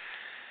period,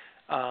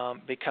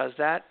 because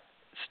that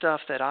stuff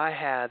that I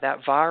had,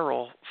 that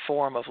viral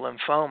form of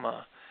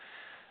lymphoma,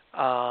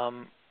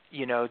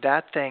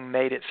 that thing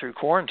made it through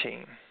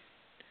quarantine.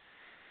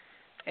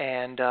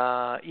 And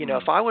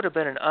if I would have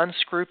been an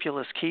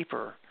unscrupulous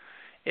keeper,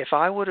 if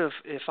I would have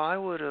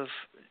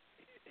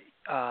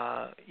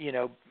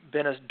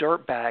been a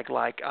dirtbag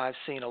like I've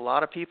seen a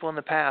lot of people in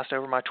the past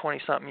over my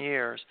 20-something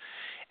years,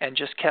 and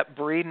just kept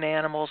breeding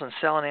animals and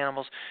selling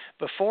animals,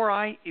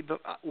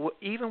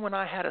 even when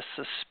I had a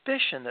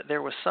suspicion that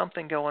there was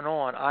something going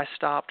on, I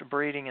stopped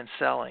breeding and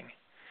selling.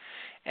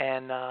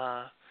 And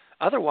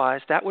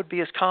otherwise, that would be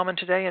as common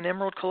today in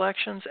emerald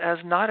collections as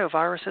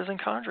nidoviruses in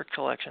chondric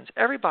collections.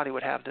 Everybody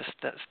would have this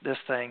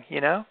thing,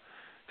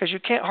 because you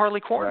can't hardly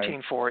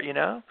quarantine for it,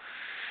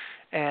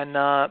 And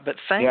but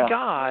thank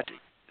God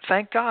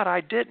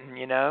I didn't,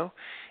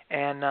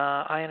 And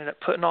I ended up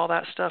putting all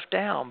that stuff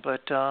down.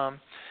 But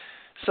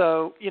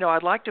so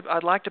I'd like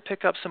to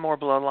pick up some more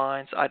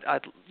bloodlines. I'd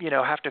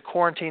have to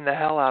quarantine the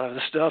hell out of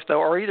the stuff though,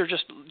 or either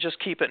just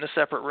keep it in a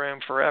separate room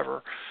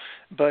forever.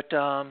 But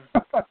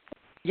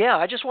yeah,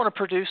 I just want to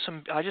produce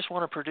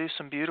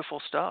some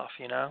beautiful stuff,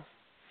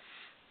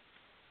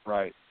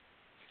 Right.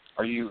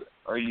 Are you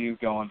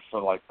going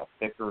for like the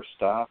thicker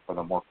stuff or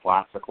the more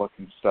classic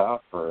looking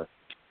stuff, or?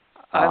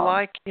 I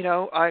like,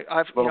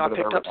 I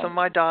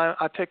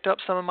picked up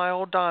some of my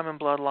old diamond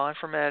bloodline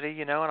from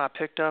Eddie, and I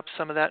picked up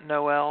some of that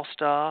Noel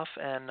stuff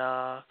and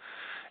the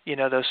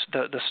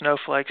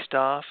snowflake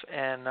stuff,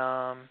 and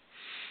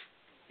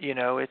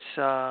it's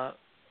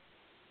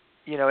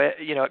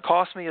it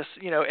cost me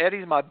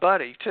Eddie's my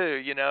buddy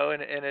too,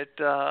 and it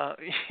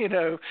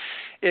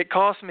it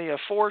cost me a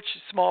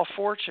small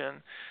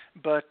fortune,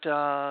 but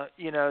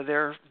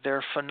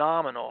they're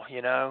phenomenal,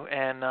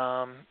 and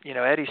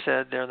Eddie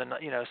said they're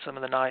some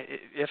of the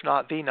if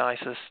not the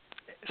nicest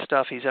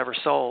stuff he's ever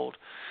sold,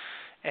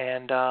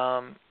 and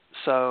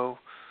so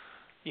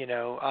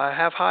I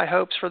have high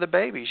hopes for the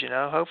babies.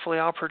 Hopefully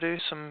I'll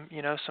produce some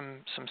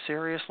some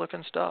serious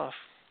looking stuff.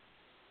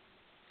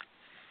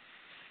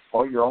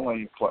 Well, you're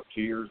only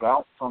 2 years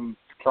out from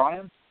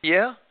trying?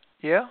 Yeah.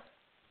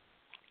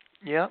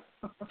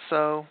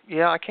 So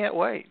I can't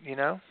wait.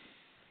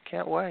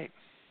 Can't wait.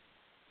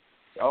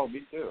 Oh,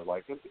 me too.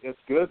 Like it's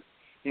good.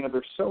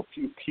 There's so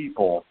few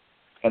people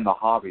in the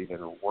hobby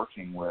that are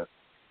working with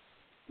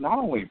not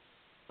only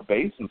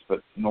basins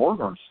but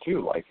northerns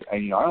too. Like I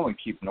only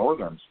keep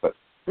northerns, but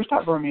there's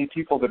not very many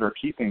people that are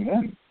keeping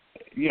them.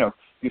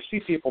 You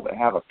see people that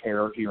have a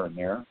pair here and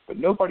there, but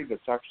nobody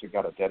that's actually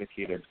got a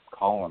dedicated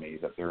colony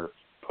that they're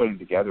putting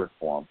together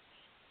for them.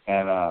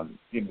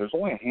 And there's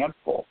only a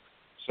handful.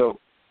 So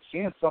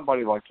seeing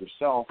somebody like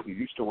yourself who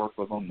used to work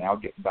with them now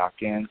getting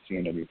back in,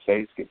 seeing a new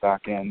face get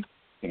back in,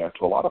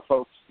 to a lot of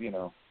folks,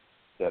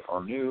 that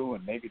are new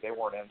and maybe they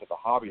weren't into the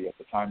hobby at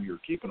the time you were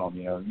keeping them,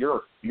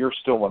 you're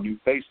still a new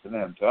face to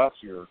them. To us,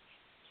 you're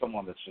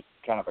someone that's just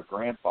kind of a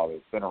grandfather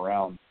that's been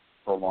around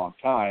for a long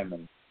time,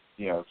 and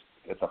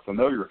it's a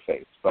familiar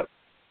face. But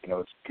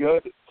it's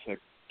good to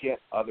get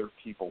other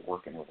people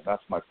working with them.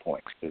 That's my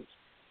point. Is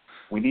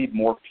we need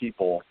more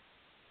people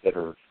that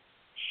are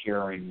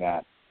sharing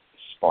that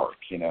spark.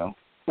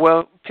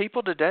 Well,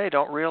 people today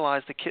don't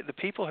realize the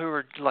people who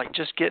are like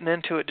just getting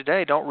into it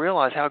today don't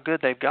realize how good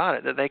they've got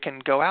it, that they can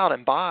go out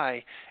and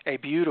buy a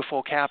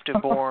beautiful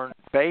captive-born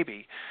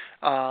baby.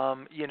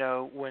 When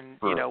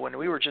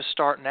we were just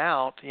starting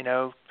out, and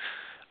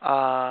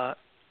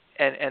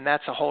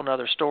that's a whole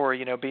nother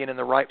story. Being in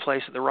the right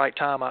place at the right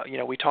time.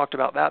 We talked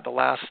about that the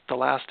last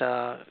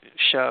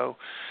show.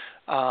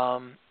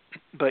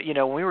 But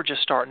when we were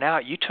just starting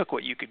out, you took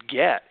what you could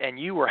get, and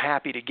you were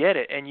happy to get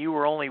it, and you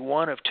were only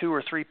one of 2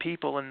 or 3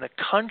 people in the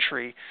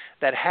country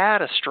that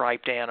had a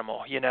striped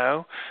animal.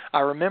 I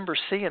remember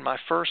seeing my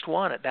first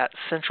one at that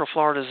Central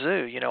Florida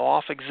Zoo,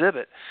 off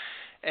exhibit,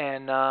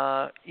 and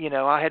I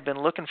had been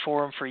looking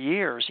for them for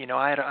years.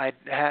 I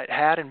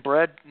had and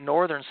bred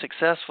northern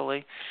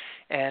successfully,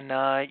 and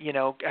I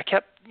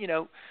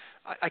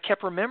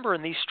kept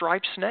remembering these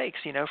striped snakes,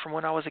 from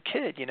when I was a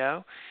kid,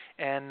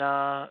 and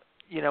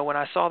when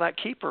I saw that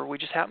keeper, we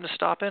just happened to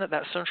stop in at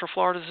that Central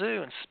Florida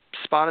Zoo and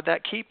spotted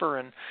that keeper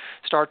and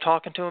started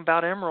talking to him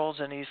about emeralds,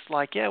 and he's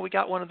like, yeah, we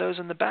got one of those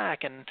in the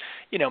back, and,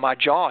 my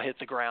jaw hit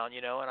the ground,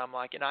 and I'm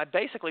like, and I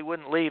basically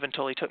wouldn't leave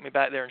until he took me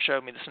back there and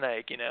showed me the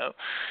snake,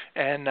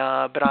 and,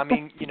 but I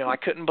mean, I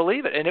couldn't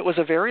believe it, and it was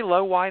a very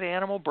low white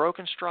animal,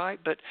 broken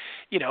stripe, but,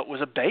 it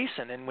was a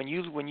basin, and when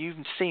you've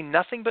seen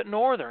nothing but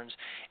northerns,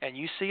 and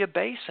you see a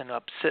basin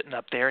sitting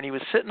up there, and he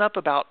was sitting up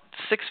about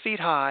 6 feet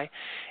high,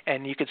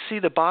 and you could see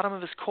the bottom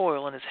of his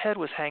coil, and his head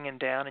was hanging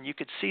down, and you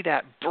could see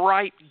that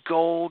bright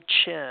gold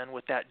chin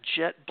with that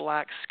jet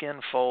black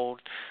skin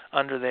fold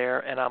under there,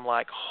 and I'm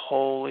like,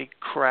 holy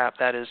crap,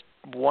 that is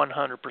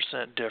 100%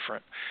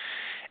 different.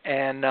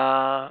 And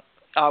I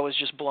was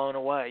just blown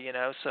away,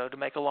 So to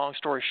make a long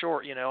story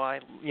short, I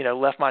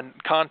left my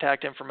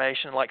contact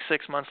information. Like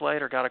 6 months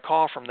later, got a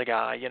call from the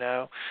guy,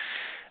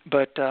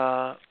 But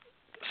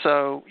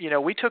so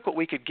we took what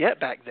we could get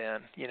back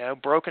then,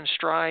 broken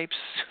stripes,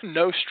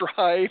 no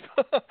stripe.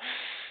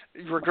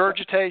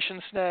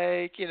 Regurgitation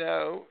snake,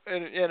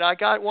 and I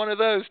got one of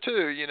those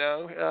too, he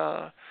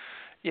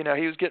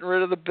was getting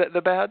rid of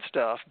the bad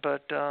stuff,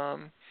 but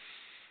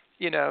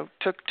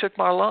took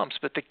my lumps.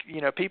 But the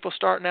people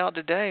starting out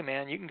today,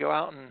 man, you can go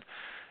out and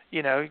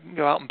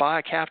buy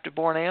a captive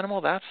born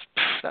animal. That's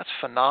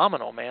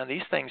phenomenal, man.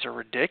 These things are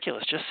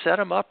ridiculous. Just set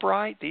them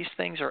upright. These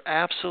things are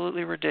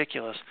absolutely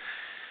ridiculous.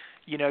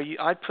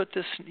 I'd put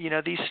these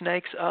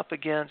snakes up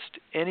against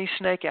any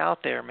snake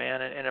out there,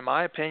 man. And in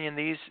my opinion,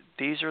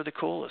 these are the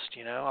coolest.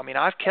 I mean,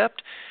 I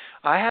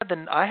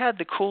had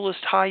the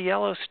coolest high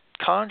yellow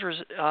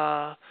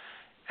chondros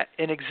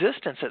in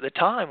existence at the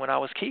time when I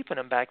was keeping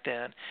them back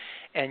then.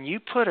 And you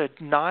put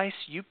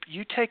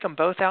you take them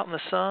both out in the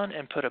sun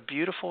and put a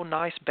beautiful,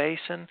 nice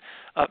basin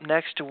up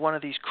next to one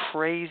of these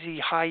crazy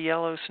high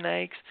yellow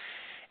snakes.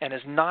 And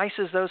as nice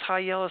as those high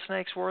yellow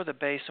snakes were, the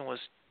basin was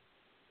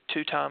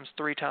 2 times,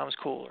 3 times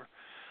cooler.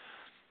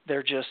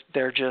 They're just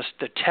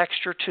the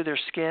texture to their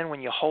skin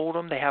when you hold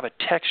them. They have a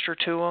texture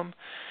to them.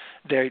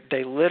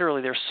 They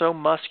literally, they're so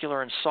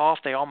muscular and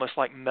soft they almost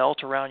like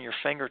melt around your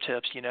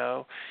fingertips,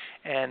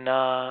 And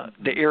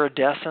the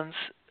iridescence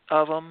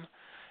of them,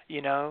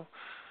 they're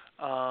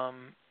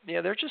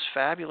just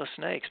fabulous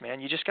snakes, man.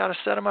 You just got to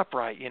set them up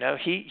right,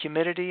 heat,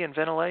 humidity, and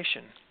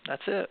ventilation.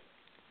 That's it,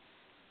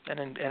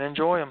 and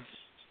enjoy them.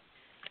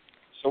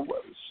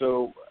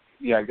 So.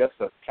 Yeah, I guess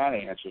that kind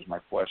of answers my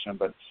question.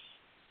 But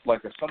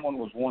like, if someone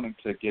was wanting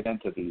to get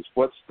into these,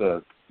 what's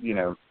the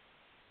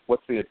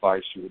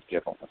advice you would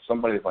give them? If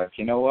somebody's like,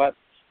 you know what,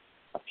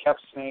 I've kept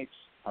snakes,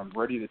 I'm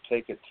ready to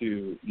take it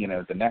to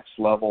the next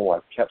level.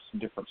 I've kept some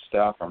different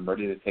stuff. I'm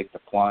ready to take the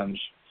plunge.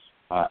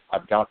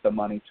 I've got the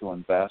money to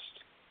invest,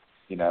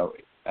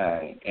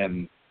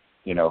 in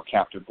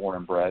captive born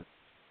and bred.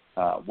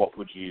 What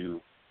would you?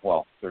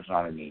 Well, there's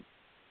not any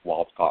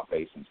wild caught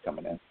basins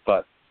coming in,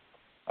 but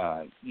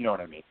you know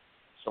what I mean.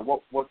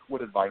 So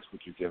what advice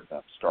would you give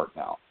them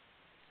starting out?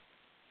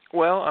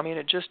 Well, I mean,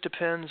 it just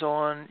depends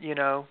on,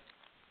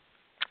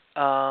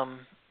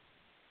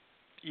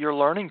 your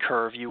learning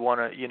curve you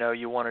want to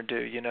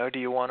do. Do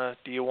you want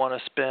to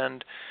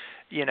spend,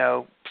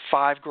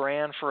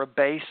 $5,000 for a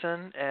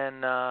basin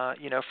and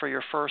for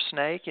your first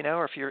snake,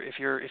 or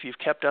if you've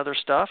kept other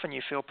stuff and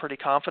you feel pretty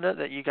confident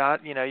that you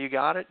got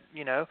it,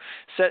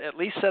 at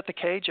least set the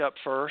cage up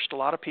first. A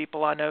lot of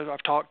people I know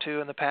I've talked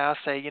to in the past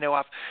say,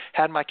 I've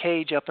had my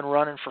cage up and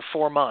running for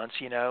 4 months,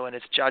 and I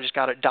just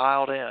got it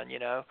dialed in,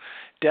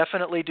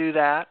 Definitely do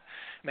that.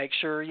 Make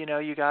sure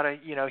you got a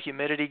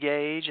humidity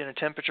gauge and a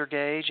temperature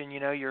gauge, and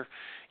you're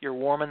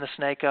warming the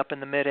snake up in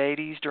the mid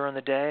 80s during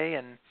the day,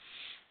 and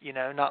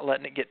not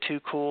letting it get too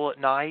cool at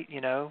night,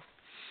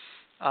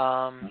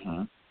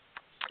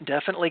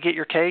 definitely get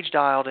your cage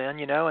dialed in,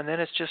 and then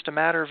it's just a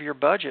matter of your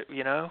budget,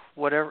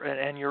 whatever,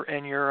 and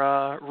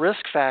your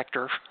risk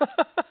factor.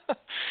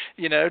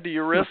 Do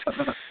you risk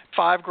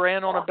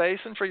 $5,000 on a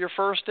basin for your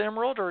first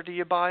emerald, or do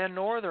you buy a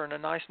northern, a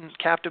nice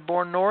captive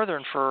born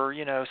northern for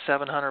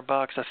 $700,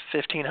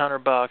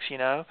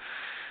 $1,500?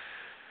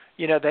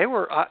 They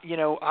were,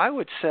 I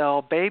would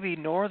sell baby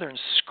northerns,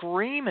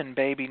 screaming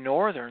baby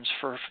northerns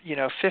for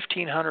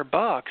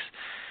 $1,500,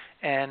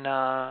 and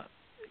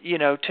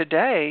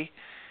today.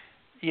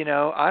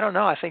 I don't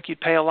know. I think you'd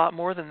pay a lot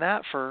more than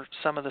that for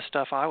some of the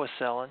stuff I was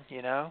selling,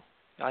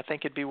 I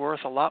think it'd be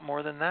worth a lot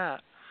more than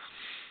that.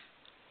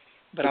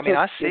 But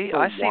I see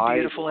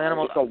beautiful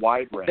animals. It's a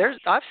wide range.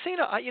 I've seen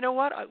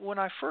when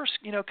I first,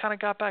 kind of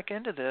got back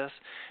into this,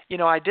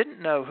 I didn't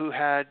know who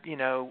had,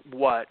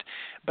 what.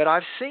 But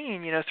I've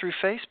seen, through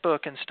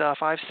Facebook and stuff,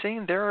 I've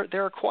seen there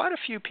are quite a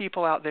few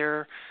people out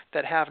there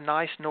that have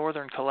nice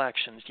northern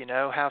collections,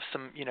 have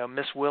some,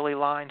 Miss Willie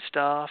line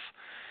stuff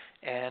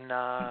and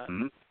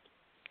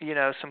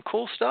some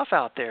cool stuff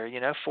out there.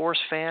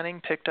 Forrest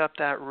Fanning picked up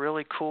that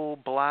really cool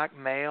black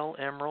male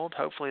emerald.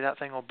 Hopefully that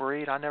thing will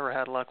breed. I never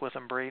had luck with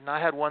them breeding. I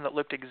had one that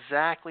looked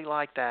exactly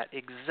like that.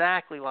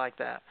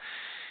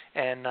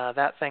 And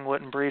that thing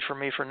wouldn't breed for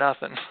me for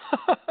nothing.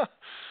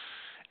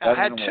 I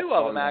had two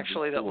of them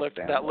actually that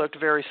looked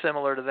very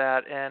similar to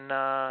that,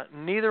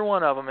 and neither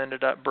one of them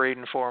ended up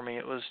breeding for me.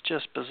 It was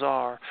just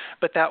bizarre.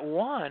 But that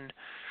one,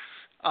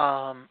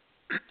 I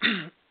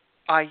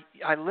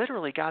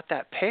literally got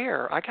that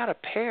pair. I got a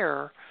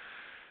pair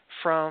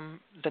from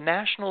the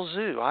National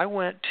Zoo. I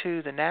went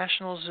to the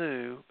National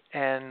Zoo,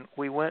 and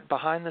we went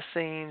behind the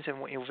scenes,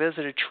 and we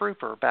visited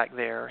Trooper back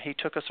there. He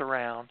took us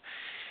around.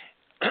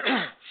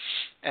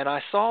 And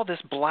I saw this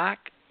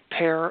black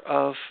pair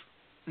of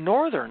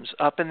northerns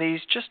up in these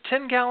just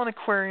 10-gallon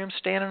aquariums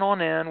standing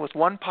on end with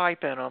one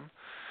pipe in them,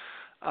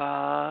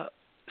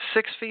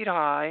 6 feet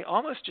high,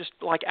 almost just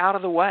like out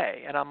of the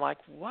way. And I'm like,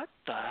 what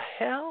the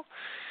hell?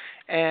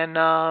 And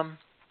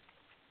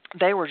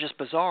they were just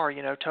bizarre,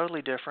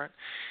 totally different.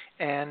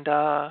 And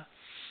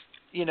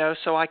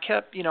so I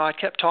kept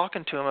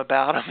talking to him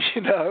about them,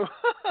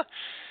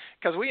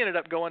 because we ended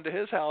up going to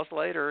his house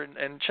later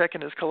and checking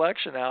his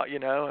collection out,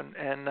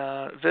 and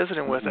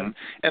visiting with him.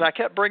 And I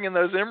kept bringing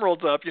those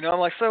emeralds up, I'm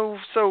like, so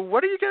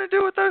what are you going to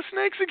do with those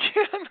snakes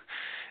again?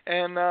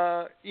 And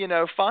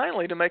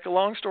finally, to make a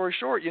long story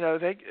short,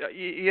 they,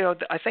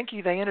 I think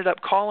they ended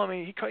up calling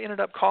me. He ended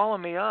up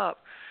calling me up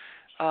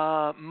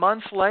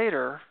months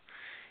later,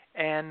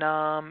 and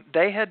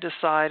they had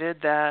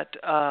decided that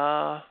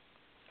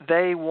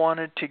they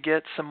wanted to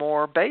get some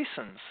more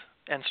basins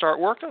and start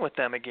working with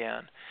them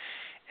again,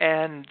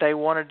 and they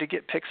wanted to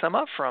pick some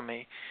up from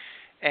me,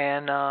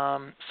 and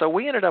so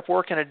we ended up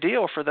working a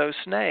deal for those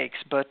snakes.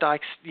 But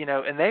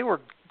and they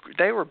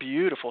were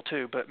beautiful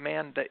too, but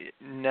man, they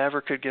never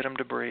could get them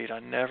to breed. I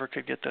never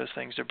could get those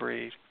things to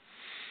breed.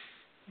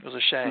 It was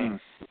a shame.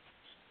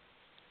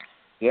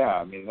 Yeah,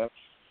 I mean that's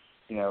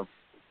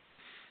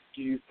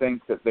do you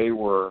think that they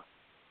were,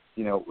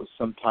 it was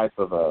some type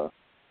of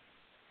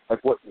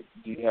what,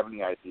 do you have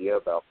any idea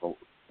about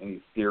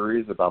any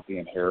theories about the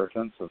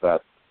inheritance of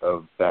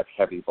that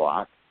heavy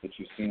black that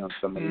you've seen on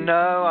some of these?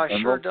 No, I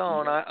sure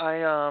don't.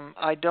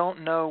 I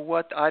don't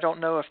know I don't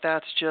know if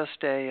that's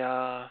just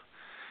a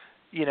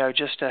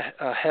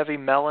heavy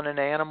melanin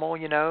animal,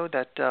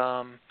 that,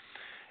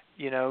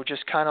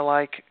 just kind of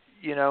like,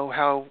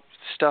 how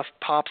stuff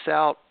pops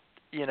out,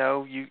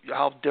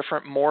 how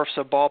different morphs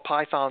of ball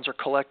pythons are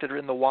collected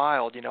in the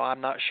wild.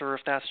 I'm not sure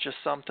if that's just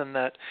something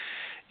that,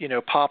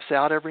 pops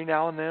out every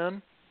now and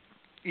then.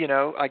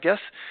 I guess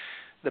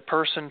the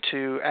person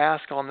to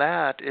ask on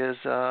that is,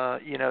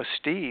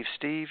 Steve.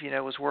 Steve,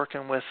 was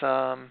working with,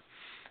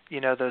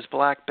 those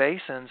black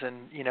basins,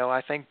 and,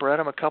 I think bred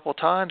them a couple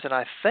times, and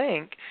I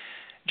think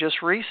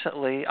just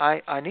recently,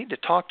 I need to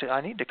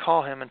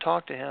call him and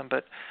talk to him,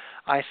 but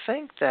I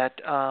think that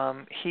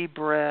he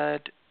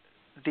bred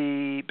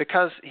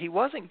because he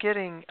wasn't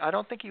getting, I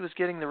don't think he was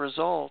getting the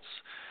results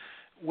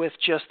with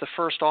just the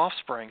first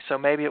offspring, so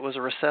maybe it was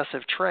a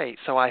recessive trait.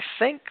 So I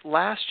think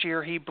last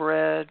year he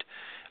bred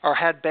or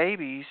had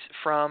babies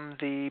from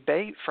the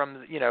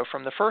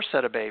first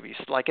set of babies,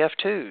 like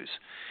F2s.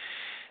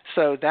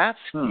 So that's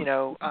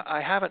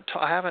I haven't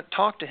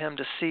talked to him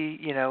to see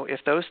if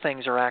those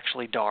things are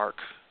actually dark,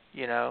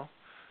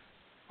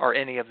 or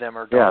any of them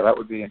are dark. Yeah, that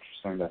would be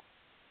interesting to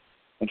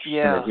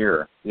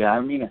hear. Yeah,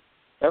 I mean, I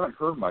haven't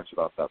heard much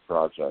about that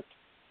project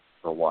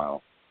for a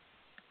while.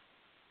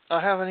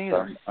 I haven't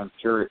either. So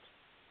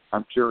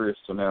I'm curious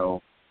to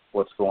know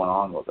what's going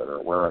on with it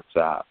or where it's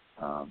at,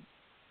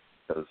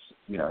 because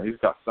he's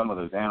got some of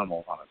those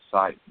animals on his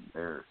site, and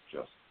they're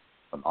just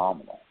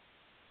phenomenal.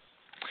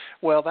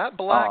 Well, that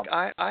black,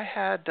 I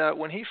had,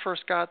 when he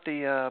first got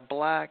the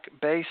black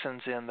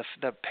basins in,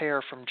 the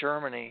pair from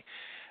Germany,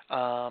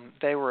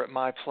 they were at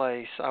my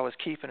place. I was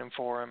keeping them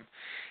for him.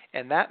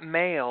 And that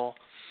male,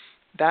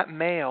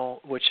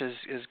 which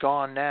is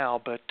gone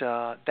now, but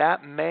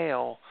that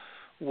male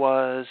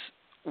was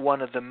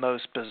one of the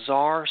most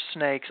bizarre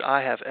snakes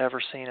I have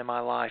ever seen in my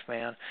life,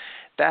 man.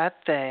 That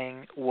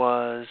thing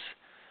was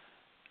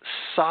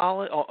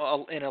solid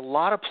in a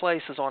lot of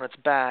places on its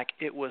back.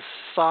 It was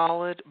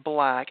solid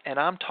black, and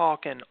I'm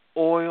talking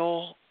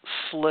oil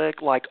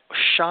slick, like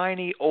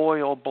shiny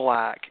oil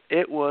black.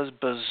 It was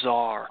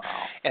bizarre.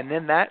 Wow. And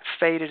then that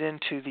faded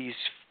into these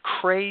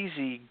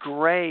crazy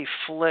gray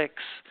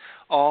flicks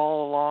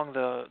all along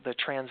the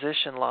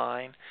transition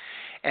line,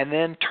 and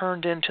then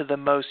turned into the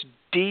most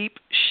deep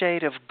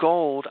shade of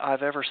gold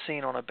I've ever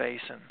seen on a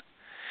basin.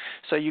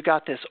 So you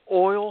got this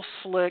oil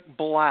slick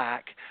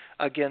black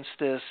against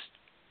this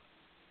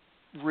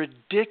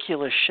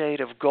ridiculous shade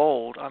of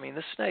gold. I mean,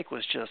 this snake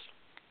was just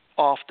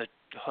off the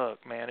hook,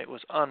 man. It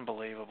was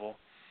unbelievable.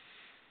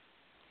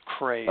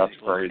 Crazy. That's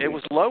crazy. It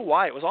was low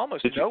white. It was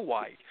almost no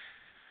white.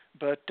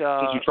 But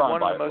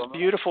one of the most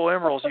beautiful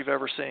emeralds you've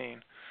ever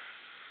seen.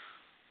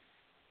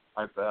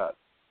 I bet.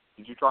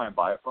 Did you try and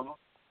buy it from him?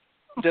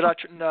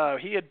 No,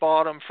 he had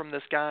bought them from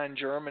this guy in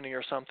Germany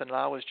or something, and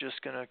I was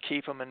just going to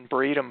keep them and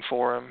breed them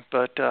for him.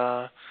 But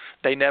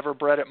they never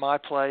bred at my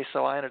place,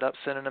 so I ended up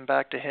sending them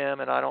back to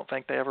him, and I don't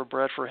think they ever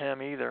bred for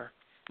him either.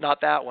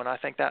 Not that one. I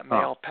think that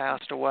male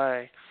passed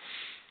away.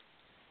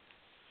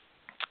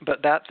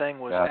 But that thing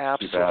was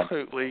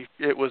absolutely,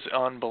 it was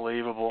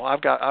unbelievable.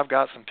 I've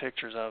got some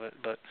pictures of it,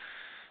 but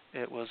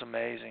it was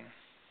amazing.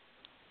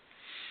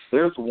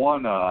 There's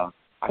one,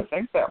 I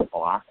think that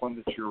black one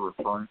that you're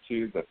referring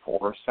to that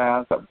Forrest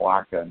has, that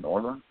black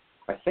Northern,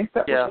 I think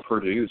that was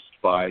produced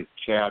by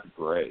Chad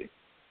Gray.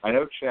 I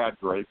know Chad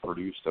Gray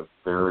produced a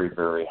very,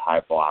 very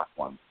high black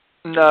one.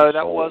 No,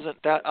 that wasn't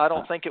that. I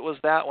don't think it was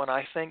that one.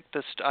 I think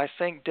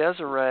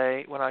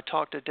Desiree, when I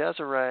talked to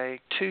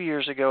Desiree 2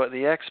 years ago at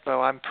the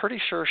expo, I'm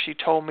pretty sure she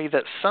told me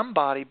that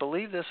somebody,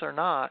 believe this or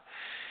not,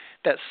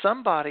 that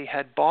somebody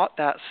had bought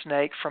that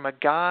snake from a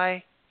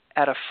guy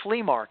at a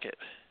flea market.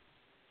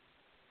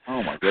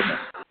 Oh my goodness.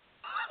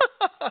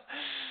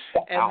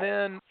 And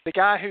then the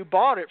guy who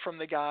bought it from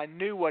the guy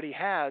knew what he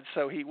had,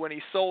 so when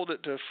he sold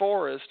it to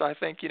Forrest, I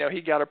think,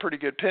 he got a pretty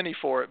good penny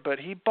for it, but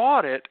he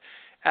bought it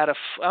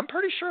I'm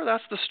pretty sure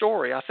that's the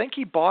story. I think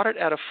he bought it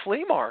at a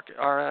flea market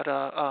or at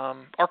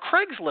or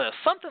Craigslist,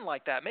 something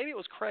like that. Maybe it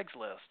was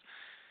Craigslist.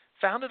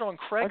 Found it on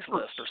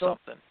Craigslist or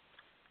something.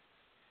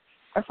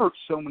 I've heard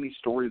so many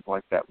stories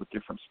like that with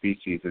different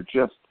species. They're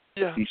just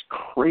these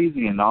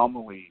crazy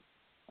anomaly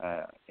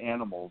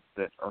animals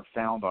that are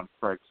found on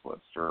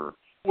Craigslist or.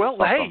 Well,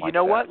 hey, you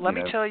know what? Let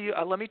me tell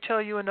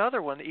you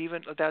another one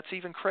that's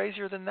even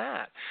crazier than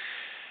that.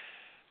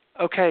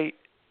 Okay.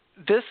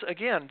 This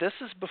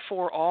is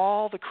before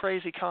all the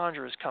crazy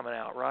conjurers coming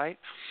out, right?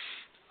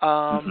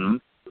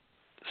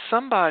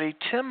 Somebody,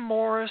 Tim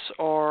Morris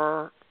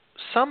or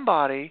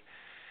somebody,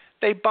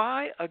 they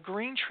buy a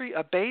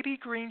baby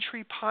green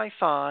tree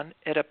python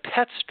at a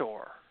pet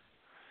store.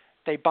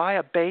 They buy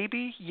a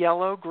baby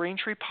yellow green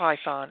tree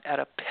python at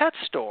a pet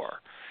store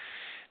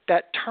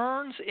that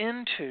turns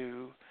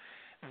into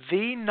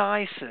the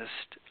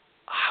nicest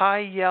high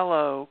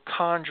yellow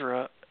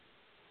chondra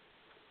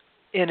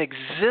in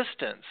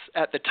existence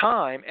at the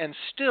time, and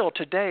still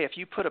today, if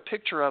you put a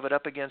picture of it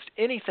up against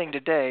anything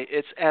today,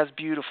 it's as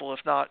beautiful, if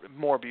not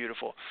more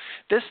beautiful.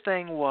 This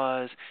thing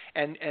was,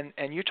 and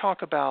you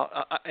talk about,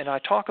 and I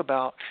talk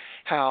about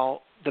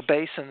how the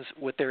basins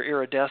with their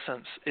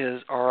iridescence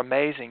are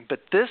amazing, but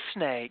this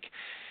snake,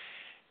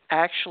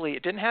 actually,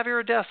 it didn't have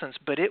iridescence,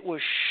 but it was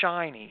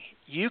shiny.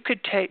 You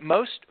could take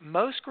most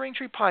green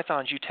tree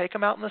pythons, you take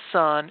them out in the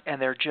sun,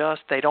 and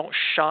they don't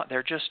shine.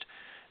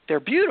 They're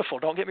beautiful,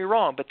 don't get me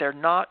wrong, but they're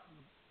not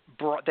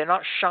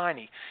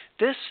shiny.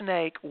 This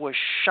snake was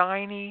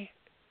shiny,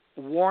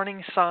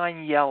 warning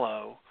sign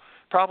yellow,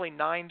 probably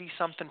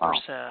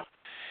 90-something%,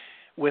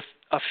 with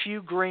a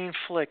few green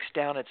flicks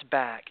down its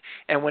back.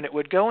 And when it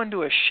would go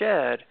into a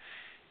shed,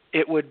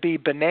 it would be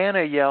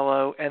banana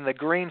yellow, and the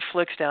green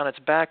flicks down its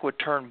back would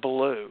turn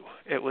blue.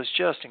 It was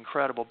just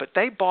incredible. But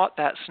they bought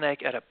that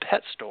snake at a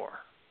pet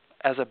store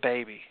as a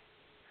baby.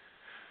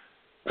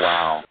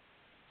 Wow.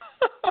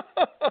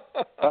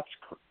 That's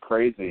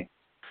crazy.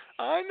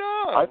 I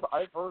know.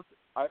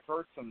 I've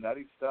heard some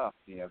nutty stuff.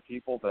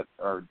 People that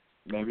are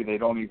maybe they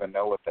don't even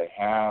know what they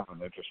have,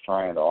 and they're just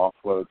trying to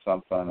offload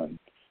something and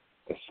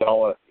to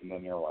sell it, and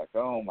then you're like,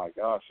 oh my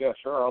gosh, yeah,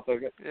 sure, I'll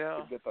take it.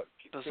 Yeah.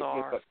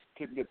 Bizarre.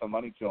 Couldn't get the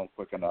money to them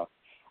quick enough.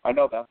 I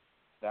know that's.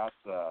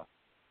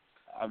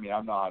 I mean,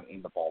 I'm not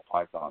into ball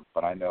pythons,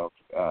 but I know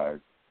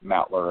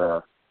Matt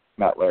Lair.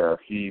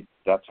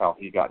 That's how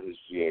he got his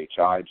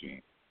GHI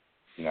gene.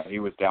 He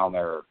was down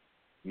there,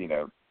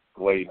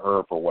 Glade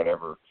Herb or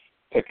whatever,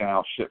 picking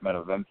out shipment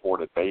of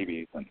imported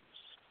babies and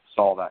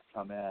saw that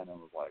come in and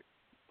was like,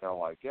 they're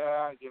like,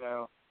 yeah,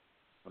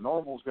 the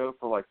normals go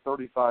for like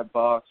 $35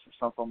 or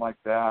something like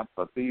that,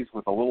 but these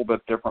with a little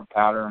bit different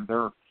pattern,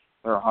 they're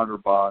 $100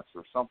 or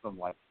something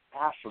like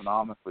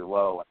astronomically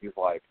low. And he's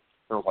like,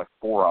 there was like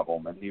 4 of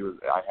them, and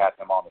I had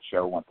him on the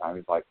show one time.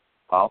 He's like,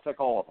 I'll take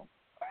all of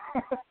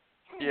them.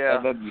 Yeah.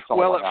 And then you saw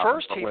well, at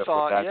first he with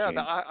thought,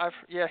 that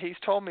he's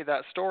told me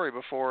that story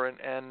before,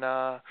 and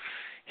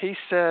he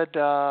said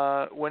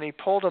when he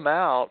pulled them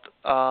out,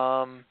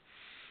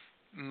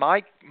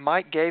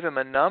 Mike gave him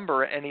a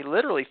number, and he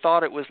literally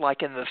thought it was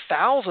like in the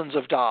thousands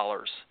of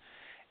dollars.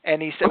 And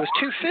he said it was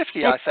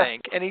 $250, I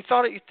think, and he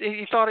thought it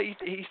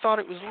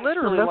was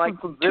literally like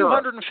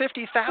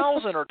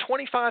 250,000 or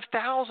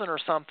 25,000 or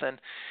something,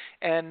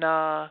 and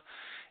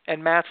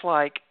Matt's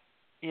like,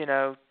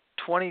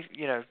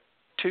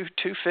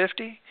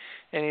 250,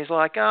 and he's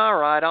like, all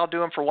right, I'll do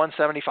them for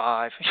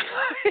 175.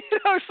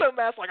 So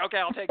Matt's like, okay,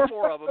 I'll take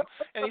 4 of them,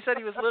 and he said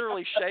he was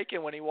literally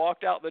shaking when he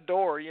walked out the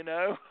door,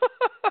 Yeah,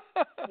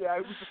 he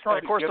was just trying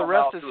and of course to get the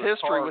rest is him out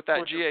history with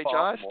that GHI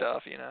possible.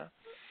 stuff,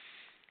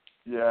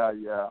 Yeah.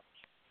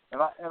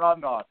 And I'm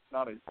not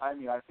I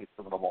mean, I think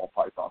some of the ball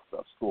python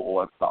stuff's cool.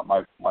 That's not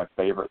my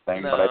favorite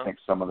thing, No. but I think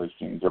some of those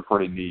genes are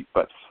pretty neat.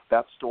 But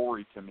that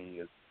story to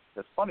me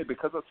it's funny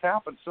because it's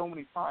happened so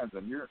many times,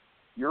 and you're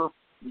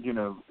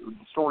the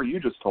story you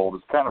just told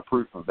is kind of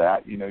proof of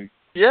that.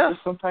 Yeah.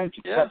 Just sometimes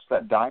you catch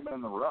that diamond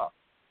in the rough.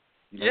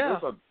 Yeah.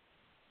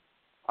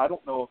 I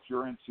don't know if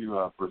you're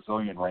into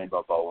Brazilian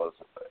rainbow boas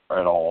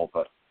at all,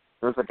 but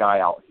there's a guy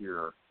out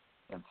here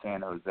in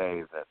San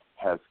Jose that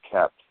has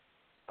kept.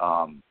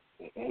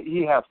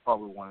 He has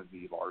probably one of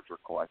the larger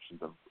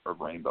collections of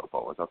rainbow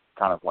boas. That's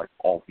kind of like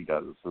all he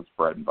does is his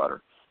bread and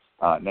butter.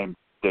 Named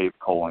Dave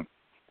Colling,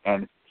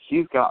 and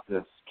he's got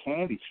this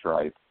candy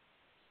stripe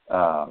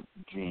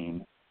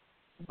gene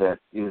that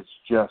is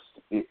just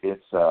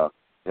it's a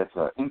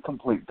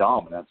incomplete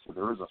dominant. So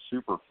there is a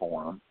super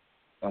form,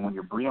 and when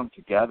you breed them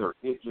together,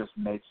 it just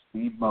makes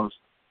the most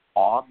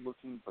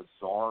odd-looking,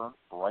 bizarre,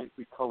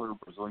 brightly colored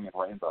Brazilian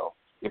rainbow.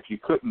 If you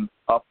couldn't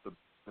up the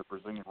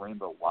Brazilian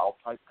rainbow wild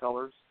type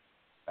colors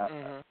as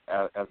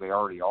they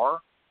already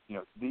are,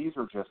 these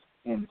are just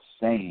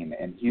insane.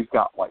 And he's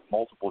got like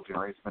multiple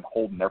generations. He's been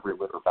holding every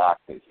litter back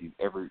that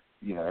every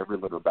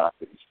litter back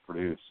that he's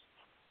produced.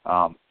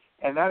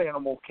 And that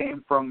animal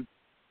came from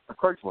a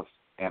Craigslist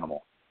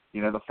animal.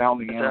 The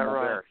founding animal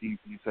right? there. He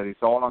said he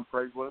saw it on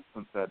Craigslist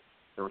and said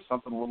there was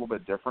something a little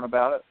bit different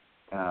about it.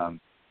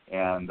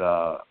 And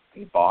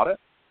he bought it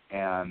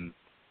and,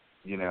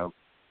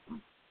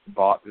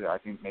 I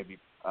think maybe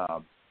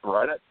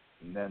bred it,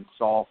 and then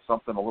saw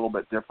something a little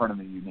bit different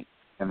in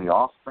the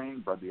offspring,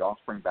 bred the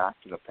offspring back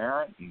to the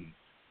parent, and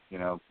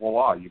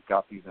voila, you've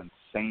got these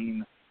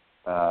insane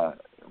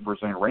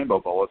Brazilian rainbow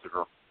boas that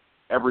are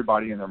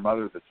everybody and their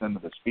mother that's into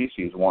the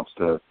species wants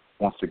to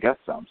get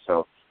some.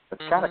 So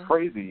it's kind of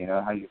crazy,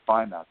 how you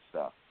find that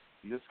stuff.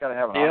 You just got to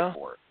have an eye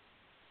for it.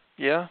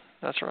 Yeah,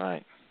 that's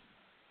right.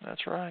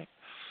 That's right.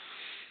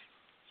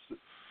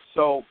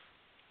 So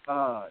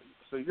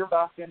you're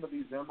back into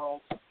these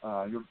emeralds.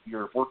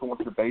 You're working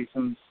with your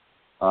basins.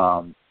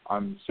 I'm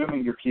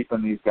assuming you're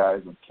keeping these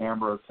guys in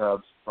Canberra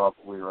tubs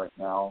probably right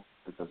now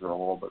because they're a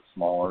little bit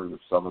smaller. They're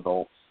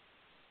subadults.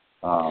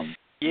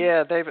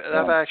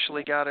 I've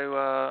actually got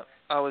to.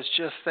 I was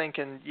just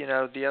thinking,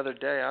 the other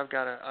day, I've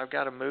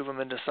got to move them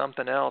into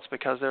something else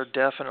because the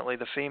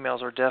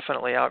females are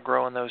definitely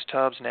outgrowing those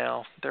tubs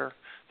now. They're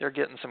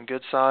getting some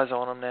good size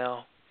on them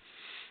now.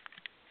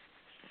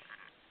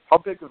 How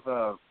big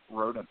of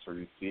rodents are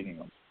you feeding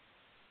them,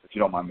 if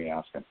you don't mind me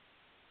asking?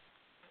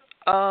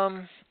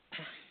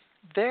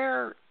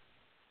 They're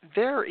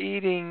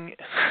eating.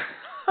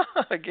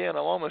 Again,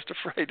 I'm almost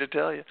afraid to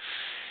tell you.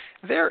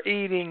 They're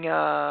eating.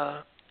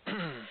 Let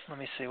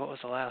me see. What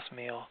was the last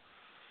meal?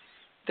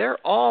 They're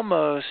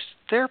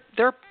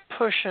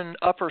pushing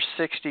upper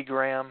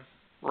 60-gram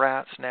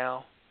rats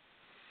now.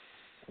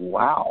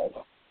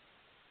 Wow,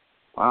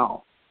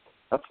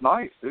 that's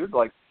nice, dude.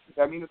 Like,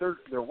 I mean,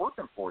 they're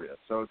working for you,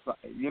 so it's not,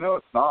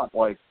 it's not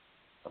a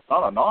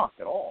knock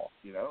at all.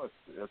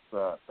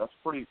 That's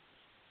pretty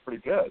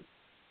good.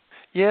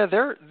 Yeah,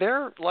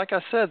 they're like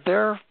I said,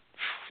 they're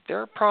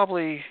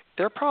probably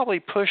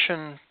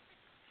pushing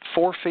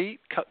 4 feet,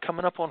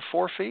 coming up on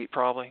 4 feet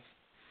probably.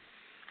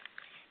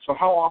 So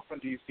how often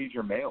do you feed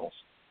your males?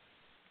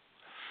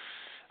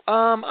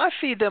 I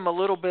feed them a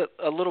little bit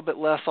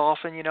less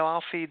often.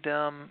 I'll feed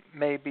them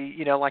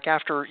maybe, like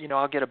after,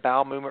 I'll get a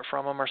bowel movement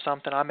from them or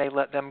something. I may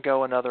let them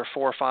go another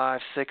 4,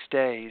 5, 6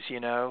 days.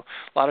 A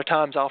lot of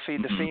times I'll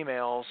feed the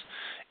females,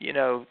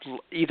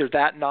 either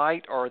that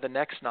night or the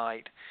next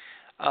night.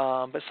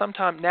 But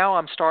sometimes now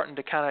I'm starting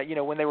to kind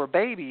of, when they were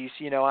babies,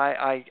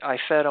 I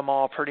fed them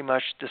all pretty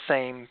much the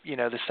same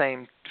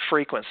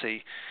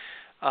frequency.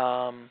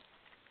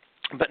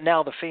 But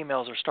now the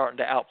females are starting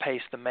to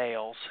outpace the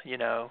males,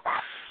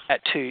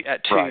 at two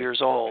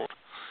years old.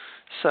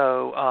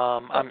 So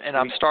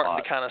I'm starting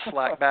to kind of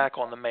slack back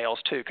on the males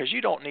too, because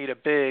you don't need a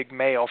big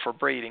male for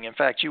breeding. In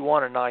fact, you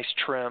want a nice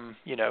trim,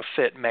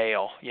 fit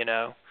male.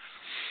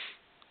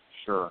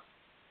 Sure.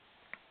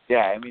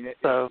 Yeah, I mean,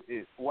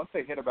 once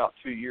they hit about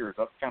 2 years,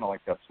 that's kind of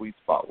like that sweet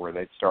spot where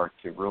they start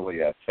to really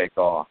take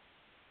off.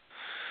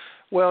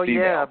 Well,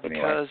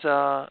 females,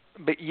 yeah,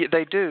 because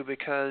they do,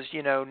 because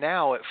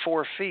now at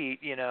 4 feet,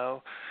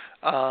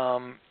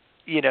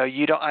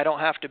 I don't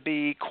have to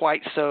be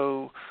quite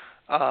so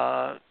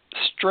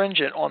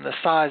stringent on the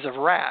size of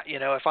rat.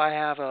 If I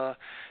have a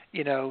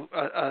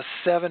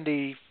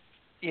 70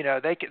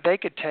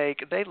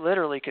 they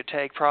literally could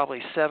take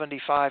probably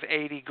 75,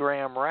 80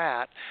 gram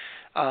rat,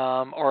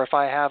 or if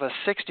I have a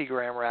 60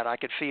 gram rat, I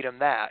could feed them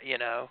that.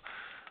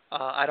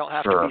 I don't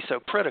have to be so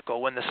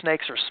critical when the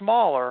snakes are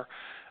smaller.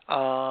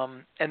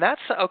 And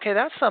that's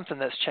something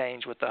that's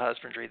changed with the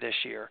husbandry this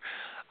year.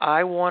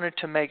 I wanted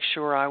to make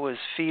sure I was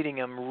feeding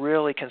them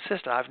really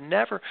consistent.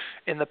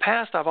 In the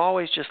past, I've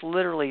always just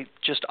literally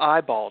just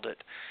eyeballed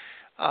it.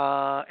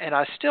 And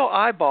I still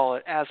eyeball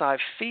it as I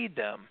feed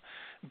them.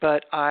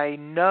 But I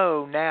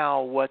know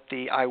now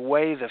I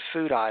weigh the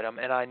food item,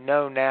 and I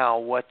know now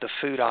what the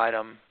food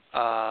item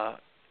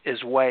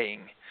is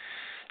weighing.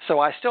 So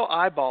I still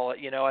eyeball it,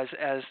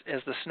 as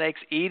the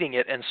snake's eating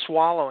it and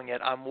swallowing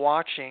it. I'm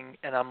watching,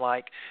 and I'm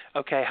like,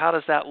 okay, how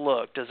does that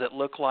look? Does it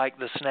look like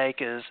the snake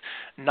is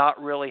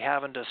not really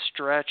having to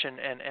stretch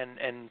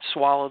and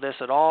swallow this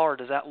at all, or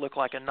does that look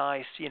like a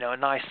nice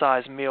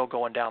sized meal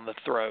going down the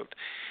throat?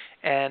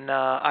 And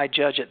I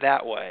judge it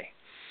that way.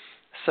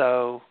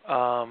 So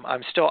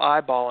I'm still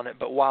eyeballing it,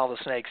 but while the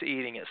snake's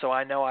eating it. So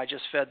I know I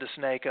just fed the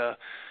snake a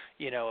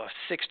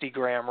 60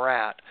 gram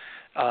rat.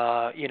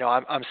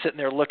 I'm sitting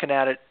there looking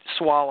at it,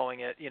 swallowing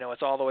it.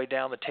 It's all the way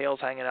down, the tail's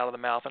hanging out of the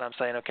mouth, and I'm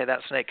saying, okay, that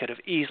snake could have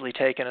easily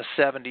taken a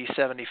 70,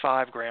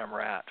 75 gram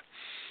rat.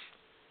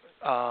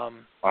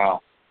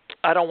 Wow.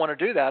 I don't want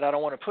to do that. I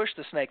don't want to push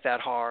the snake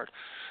that hard.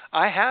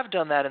 I have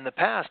done that in the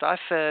past. I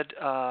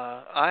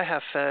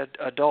have fed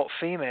adult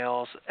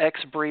females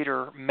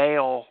ex-breeder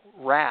male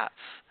rats,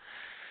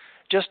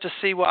 just to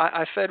see what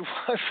I fed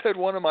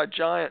one of my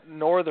giant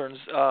northerns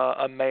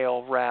a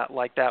male rat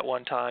like that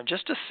one time,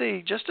 just to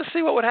see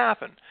what would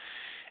happen.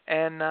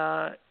 And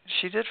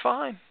she did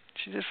fine.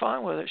 She did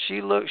fine with it.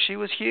 She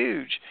was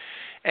huge,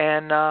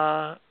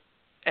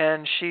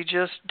 and she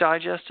just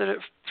digested it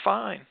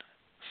fine.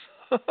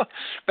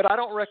 But I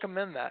don't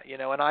recommend that,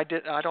 and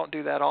I don't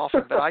do that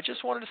often. But I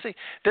just wanted to see.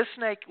 This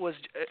snake was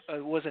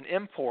an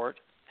import,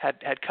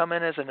 had come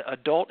in as an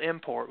adult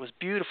import. Was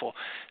beautiful,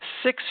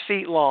 6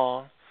 feet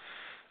long.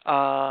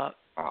 Wow.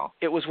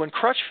 It was when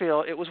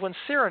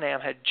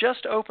Suriname had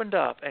just opened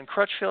up, and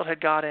Crutchfield had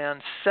got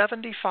in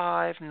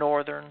 75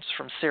 northerns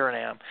from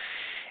Suriname.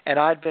 And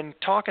I'd been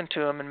talking to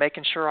them and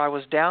making sure I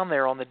was down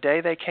there on the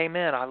day they came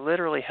in. I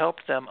literally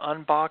helped them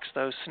unbox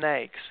those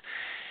snakes.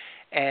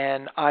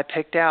 And I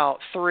picked out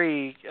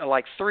 3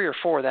 or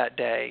 4 that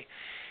day.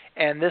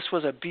 And this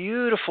was a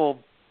beautiful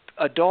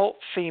adult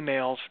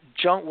female,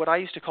 what I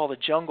used to call the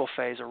jungle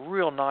phase, a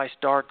real nice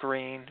dark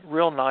green,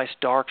 real nice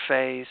dark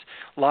phase,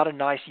 a lot of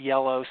nice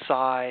yellow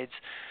sides,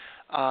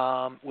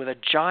 with a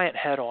giant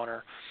head on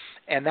her.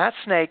 And that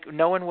snake,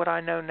 knowing what I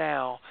know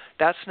now,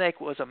 that snake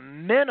was a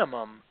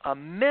minimum,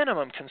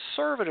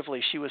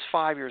 conservatively, she was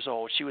 5 years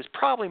old. She was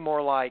probably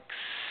more like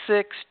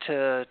 6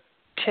 to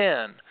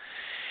 10.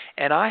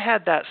 And I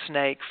had that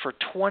snake for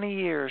 20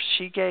 years.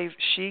 She gave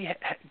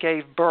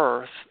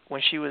birth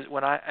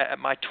at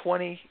my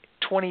 20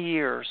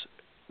 years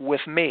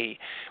with me,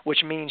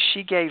 which means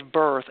she gave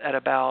birth at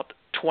about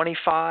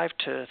 25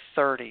 to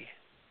 30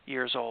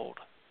 years old.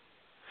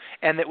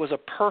 And it was a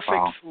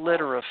perfect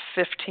litter of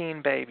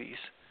 15 babies.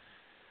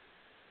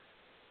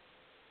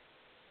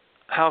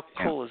 How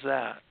cool is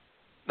that?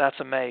 That's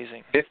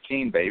amazing.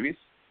 15 babies?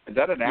 Is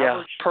that an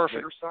average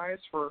perfect litter size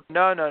for?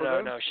 No.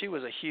 She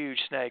was a huge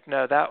snake.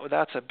 No,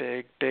 that's a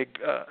big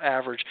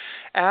average.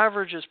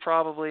 Average is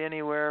probably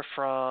anywhere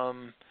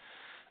from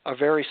a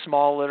very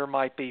small litter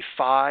might be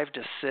 5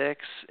 to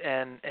 6,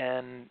 and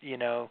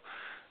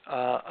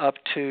up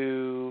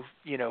to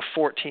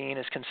 14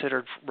 is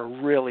considered a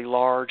really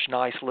large,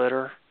 nice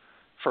litter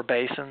for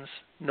basins.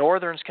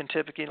 Northerns can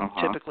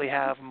typically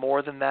have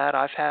more than that.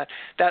 I've had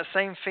that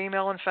same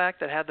female, in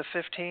fact, that had the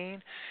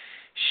 15.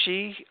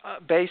 She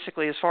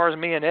basically, as far as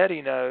me and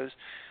Eddie knows,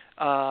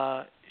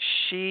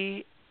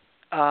 she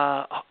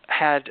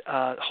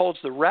holds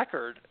the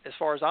record as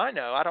far as I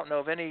know. I don't know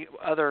of any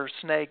other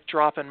snake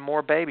dropping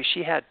more babies.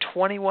 She had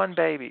 21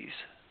 babies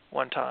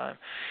one time.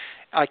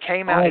 I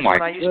came out. Oh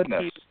my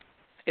goodness!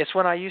 It's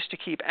when I used to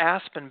keep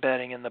aspen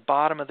bedding in the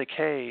bottom of the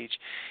cage,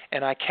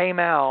 and I came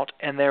out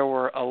and there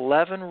were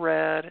 11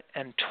 red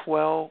and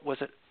 12.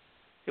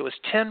 It was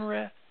 10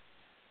 red.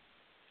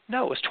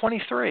 No, it was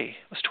 23. It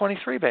was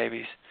 23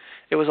 babies.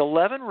 It was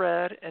 11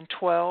 red and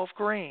 12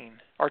 green,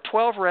 or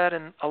 12 red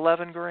and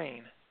 11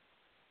 green.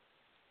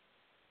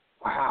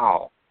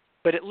 Wow.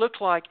 But it looked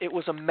like it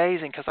was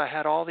amazing because I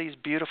had all these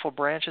beautiful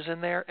branches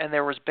in there, and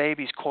there was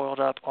babies coiled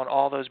up on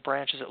all those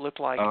branches. It looked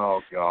like.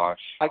 Oh gosh.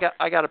 I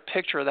got a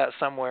picture of that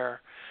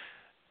somewhere.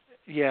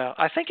 Yeah,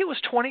 I think it was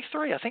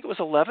 23. I think it was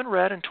 11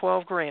 red and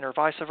 12 green, or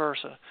vice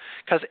versa.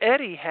 Because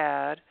Eddie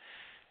had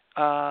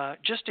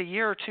just a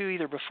year or two,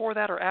 either before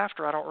that or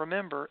after, I don't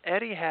remember.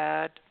 Eddie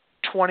had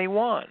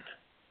 21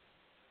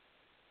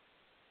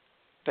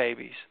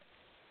 babies.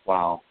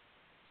 Wow.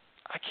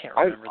 I can't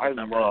remember the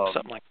number.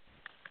 Something like.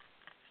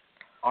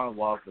 I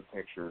love the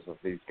pictures of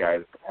these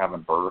guys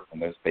having birth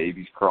and those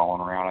babies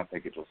crawling around. I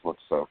think it just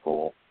looks so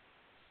cool.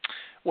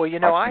 Well, you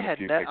know, I've I seen a had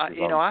few pictures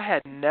of them. I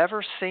had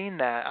never seen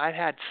that. I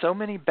had so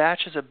many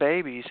batches of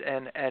babies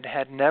and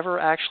had never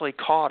actually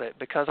caught it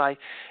because I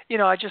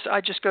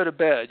just go to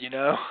bed, you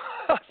know.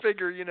 I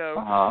figure,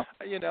 Uh-huh.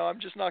 I'm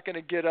just not going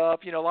to get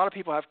up. You know, a lot of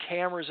people have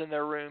cameras in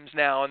their rooms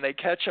now and they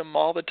catch them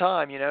all the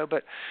time, you know,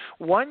 but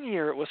one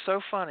year it was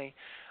so funny.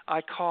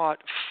 I caught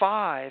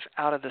 5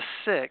 out of the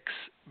 6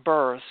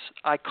 births.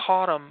 I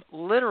caught them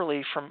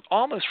literally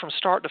almost from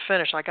start to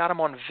finish. I got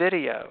them on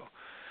video.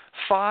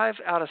 5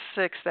 out of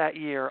 6 that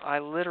year, I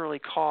literally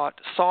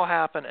saw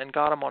happen and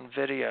got them on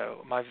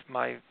video. My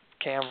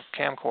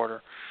camcorder.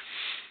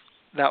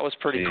 That was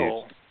pretty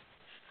cool.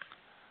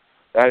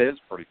 That is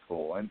pretty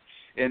cool.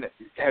 And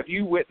have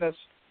you witnessed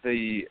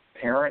the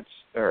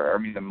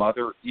the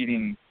mother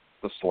eating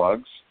the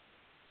slugs?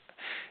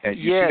 And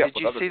Yeah.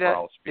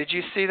 Did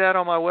you see that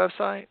on my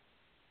website?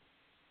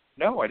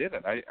 No, I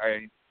didn't. I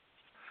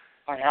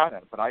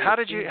hadn't. But How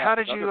did you?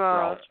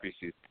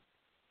 Species.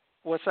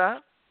 What's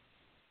that?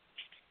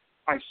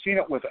 I've seen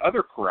it with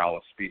other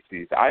corallus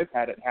species. I've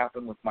had it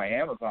happen with my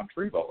Amazon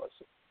tree boas.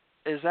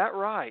 Is that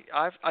right?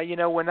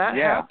 When that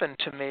happened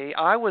to me,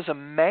 I was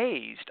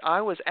amazed.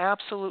 I was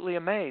absolutely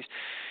amazed.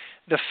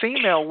 The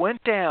female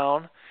went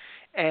down,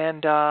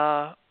 and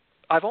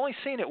I've only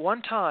seen it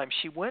one time.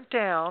 She went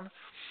down,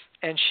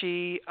 and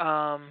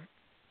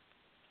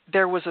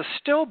there was a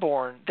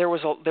stillborn. There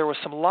was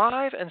some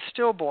live and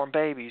stillborn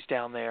babies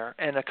down there,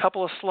 and a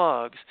couple of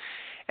slugs.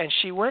 And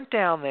she went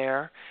down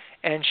there,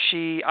 and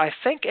she, I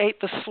think,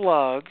 ate the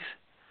slugs,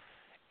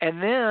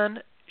 and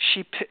then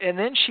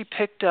she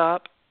picked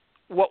up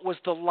what was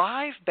the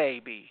live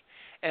baby.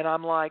 And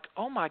I'm like,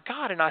 oh my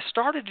God. And I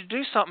started to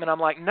do something, and I'm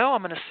like, no,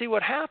 I'm going to see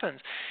what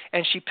happens.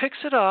 And she picks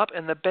it up,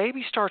 and the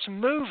baby starts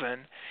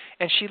moving,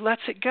 and she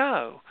lets it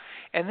go.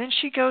 And then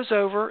she goes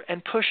over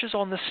and pushes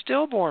on the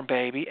stillborn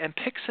baby and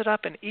picks it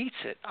up and eats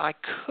it. I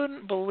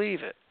couldn't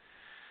believe it.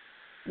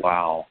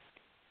 Wow.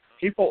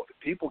 People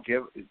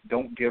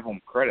don't give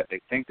them credit.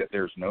 They think that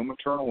there's no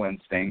maternal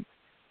instinct,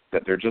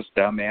 that they're just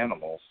dumb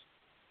animals.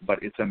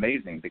 But it's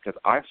amazing because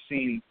I've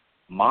seen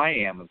my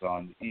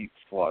Amazons eat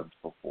slugs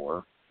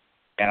before,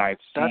 and I've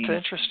seen That's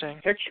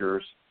interesting.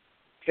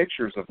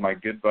 pictures of my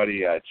good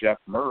buddy Jeff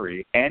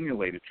Murray,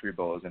 annulated tree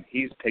boas, and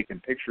he's taken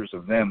pictures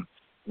of them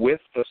with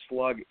the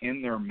slug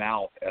in their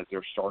mouth as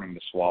they're starting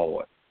to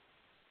swallow it.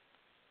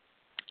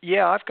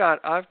 Yeah,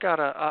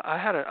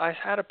 I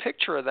had a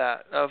picture of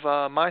that,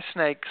 of my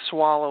snake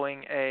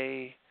swallowing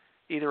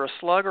either a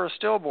slug or a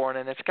stillborn,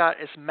 and it's got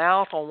its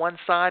mouth on one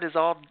side is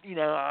all, you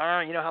know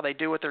how they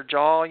do with their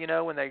jaw,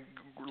 when they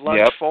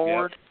lunge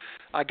forward. Yep.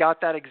 I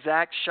got that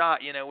exact shot,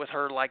 with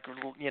her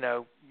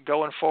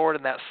going forward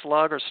and that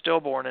slug or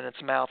stillborn in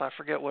its mouth. I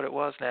forget what it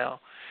was now.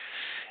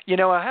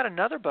 I had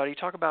another buddy,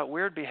 talk about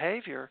weird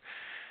behavior.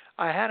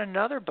 I had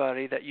another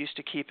buddy that used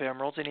to keep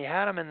emeralds, and he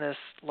had them in this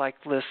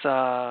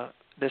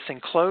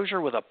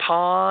enclosure with a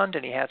pond,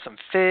 and he had some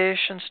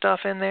fish and stuff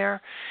in there,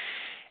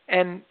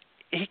 and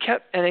he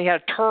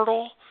had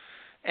turtle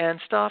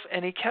and stuff,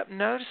 and he kept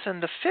noticing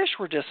the fish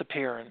were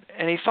disappearing,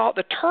 and he thought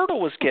the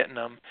turtle was getting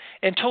them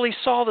until he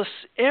saw this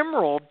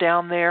emerald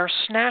down there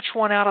snatch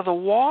one out of the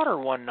water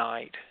one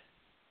night.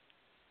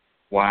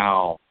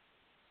 Wow.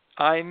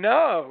 I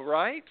know,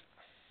 right?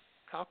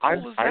 How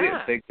cool is that? I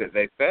didn't think that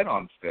they fed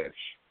on fish.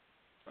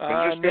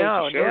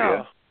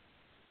 No.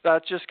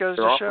 That just goes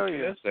to show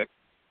you.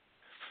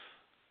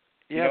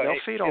 Yeah, they'll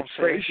feed on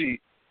fish.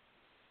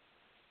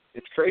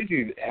 It's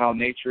crazy how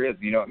nature is.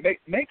 It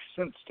makes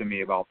sense to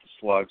me about the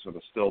slugs or the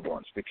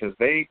stillborns because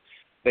they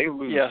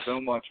lose so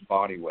much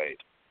body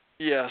weight.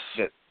 Yes.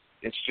 That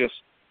it's just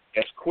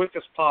as quick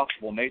as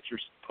possible.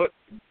 Nature's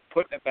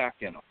putting it back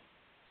in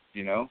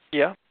them.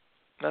 Yeah,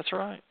 that's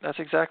right. That's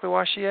exactly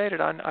why she ate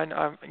it.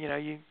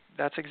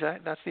 That's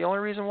the only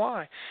reason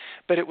why.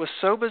 But it was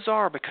so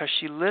bizarre because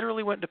she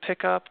literally went to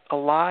pick up a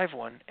live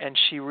one, and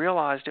she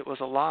realized it was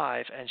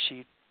alive, and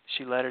she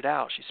let it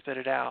out. She spit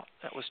it out.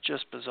 That was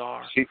just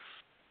bizarre.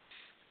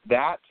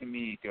 That to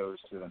me goes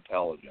to the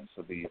intelligence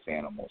of these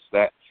animals.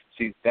 That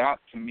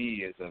to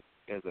me is a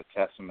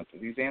testament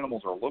that these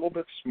animals are a little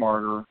bit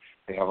smarter.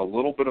 They have a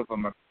little bit of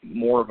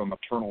more of a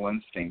maternal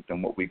instinct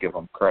than what we give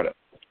them credit.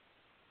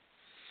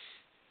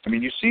 I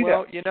mean, you see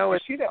that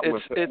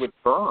with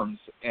Burns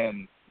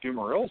and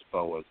Dumoril's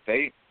boas.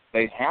 They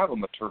have a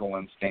maternal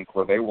instinct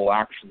where they will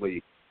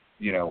actually,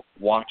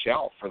 watch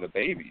out for the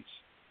babies.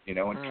 And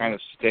kind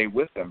of stay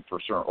with them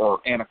or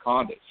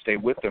anacondas, stay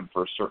with them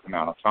for a certain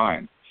amount of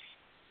time.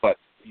 But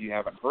you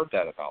haven't heard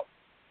that about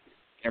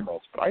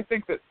emeralds. But I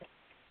think that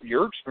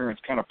your experience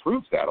kind of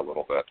proves that a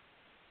little bit.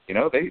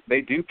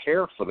 They do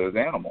care for those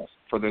animals,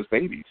 for those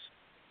babies.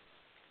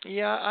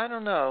 Yeah, I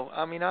don't know.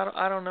 I mean,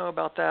 I don't know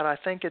about that. I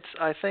think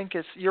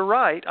it's. You're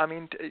right. I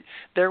mean,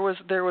 there was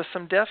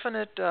some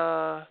definite,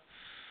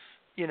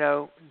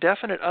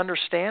 definite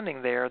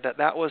understanding there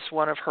that was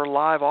one of her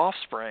live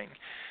offspring.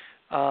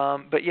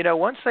 But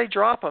once they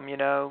drop them,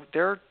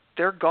 they're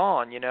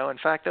gone. In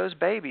fact, those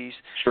babies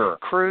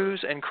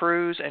cruise and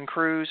cruise and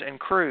cruise and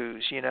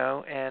cruise.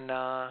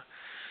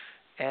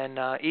 And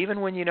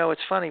even when,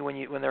 it's funny,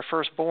 when they're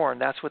first born,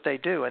 that's what they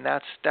do, and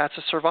that's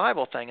a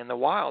survival thing. In the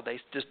wild, they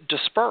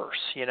disperse,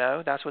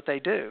 that's what they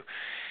do.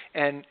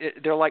 And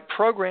they're like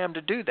programmed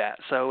to do that.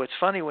 So it's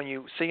funny when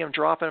you see them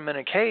dropping them in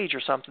a cage or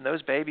something,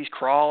 those babies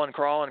crawl and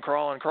crawl and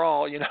crawl and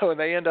crawl, and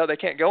they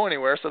can't go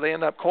anywhere, so they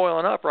end up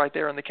coiling up right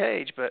there in the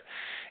cage. But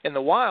in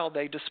the wild,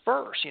 they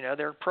disperse,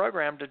 they're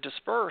programmed to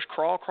disperse,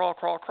 crawl, crawl,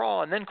 crawl,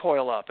 crawl, and then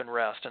coil up and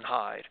rest and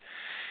hide.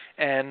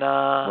 And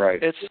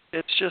right.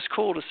 it's just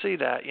cool to see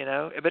that,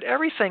 But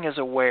everything is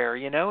aware,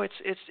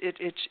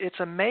 it's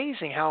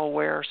amazing how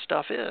aware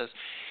stuff is.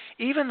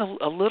 Even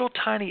a little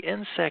tiny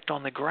insect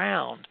on the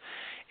ground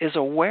is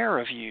aware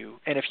of you,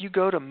 and if you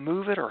go to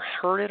move it or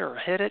hurt it or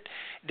hit it,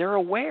 they're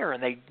aware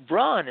and they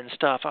run and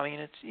stuff. I mean,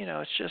 it's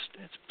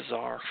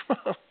bizarre.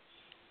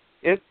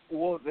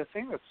 Well, the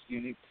thing that's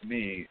unique to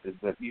me is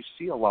that you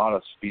see a lot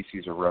of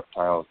species of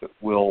reptiles that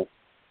will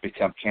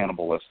become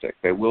cannibalistic.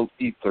 They will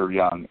eat their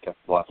young if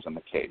left in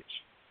the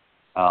cage.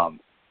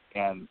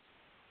 And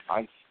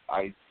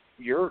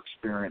your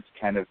experience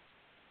kind of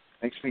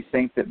makes me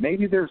think that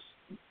maybe there's,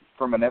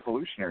 from an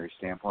evolutionary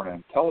standpoint,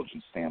 an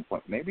intelligence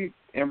standpoint, maybe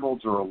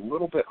emeralds are a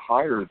little bit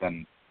higher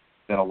than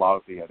a lot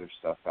of the other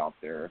stuff out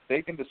there. If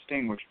they can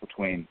distinguish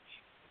between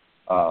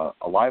a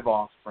live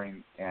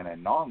offspring and a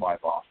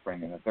non-live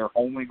offspring, and if they're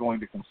only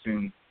going to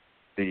consume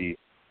the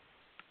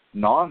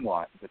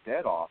the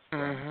dead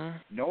offspring,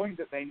 knowing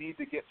that they need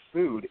to get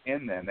food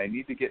in them, they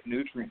need to get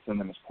nutrients in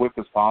them as quick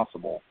as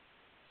possible.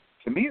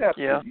 To me, that's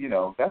a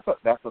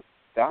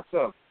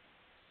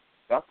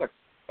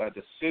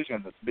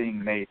decision that's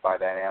being made by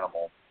that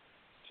animal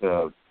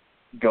to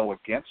go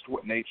against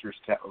what nature's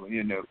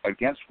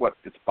against what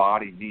its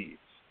body needs,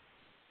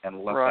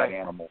 and let that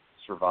animal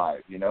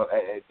survive.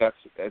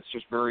 That's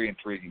just very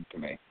intriguing to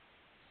me.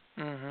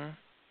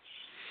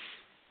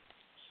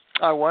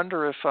 I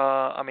wonder if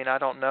I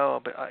don't know,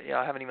 but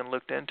I haven't even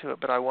looked into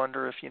it. But I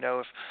wonder if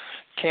if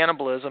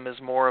cannibalism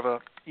is more of a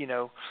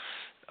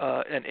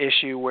an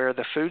issue where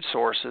the food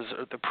sources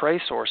or the prey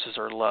sources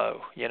are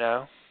low.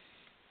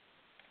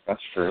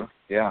 That's true.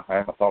 Yeah, I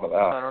haven't thought of that.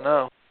 I don't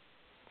know.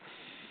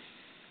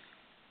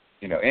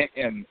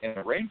 In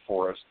the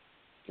rainforest,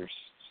 there's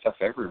stuff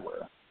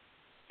everywhere.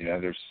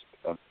 There's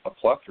a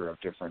plethora of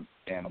different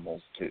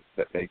animals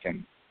that they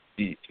can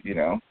eat.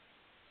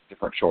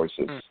 Different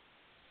choices.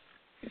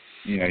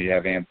 You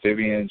have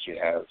amphibians, you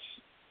have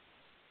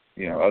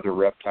other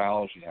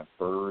reptiles, you have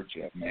birds,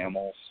 you have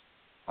mammals.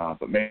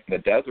 But maybe in the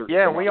desert.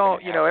 Yeah, we all,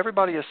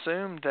 everybody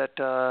assumed that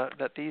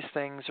that these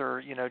things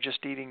are,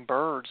 just eating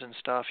birds and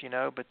stuff,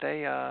 but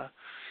they,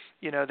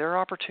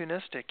 they're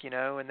opportunistic,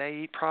 and they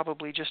eat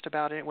probably just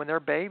about it when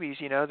they're babies.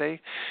 They,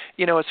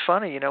 it's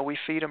funny, we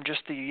feed them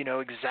just the,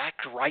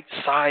 exact right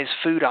size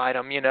food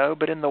item,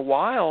 but in the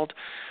wild,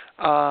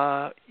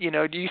 do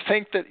you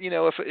think that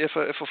if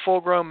a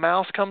full-grown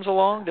mouse comes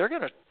along, they're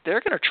gonna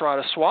try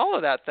to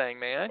swallow that thing,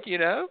 man,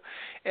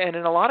 and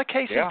in a lot of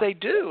cases they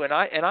do, and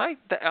I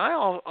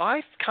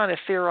kind of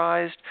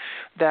theorized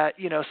that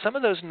some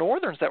of those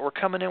northerns that were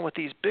coming in with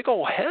these big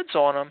old heads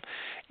on them,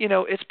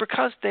 it's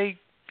because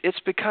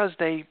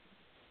they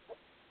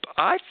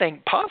I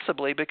think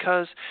possibly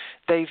because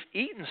they've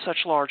eaten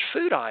such large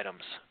food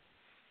items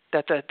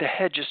that the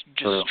head just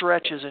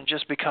stretches and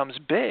just becomes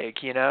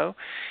big,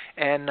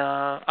 and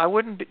I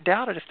wouldn't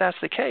doubt it if that's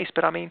the case.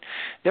 But I mean,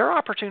 they're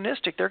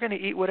opportunistic. They're going to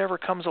eat whatever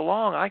comes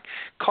along. I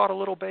caught a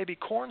little baby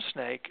corn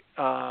snake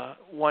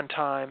one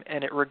time,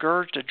 and it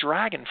regurged a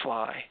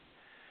dragonfly.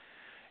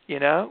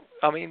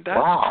 I mean,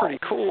 that's pretty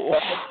cool.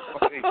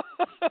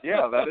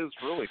 Yeah, that is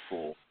really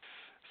cool.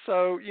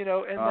 So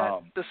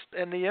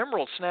and the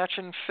emerald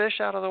snatching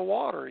fish out of the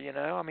water.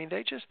 I mean,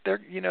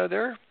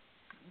 they're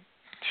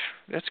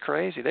it's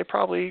crazy. They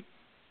probably,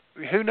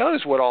 who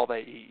knows what all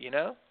they eat,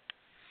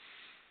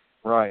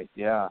 Right.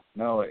 Yeah.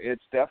 No,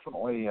 it's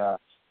definitely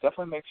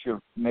makes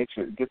you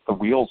get the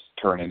wheels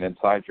turning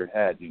inside your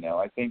head.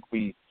 I think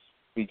we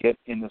get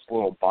in this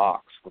little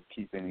box with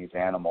keeping these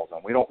animals,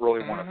 and we don't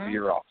really want to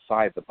veer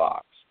outside the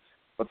box.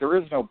 But there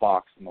is no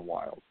box in the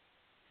wild.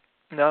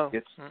 No.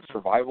 It's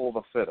survival of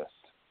the fittest.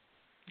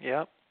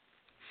 Yep.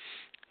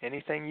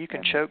 Anything you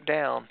can choke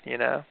down,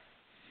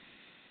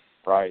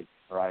 Right.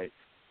 Right.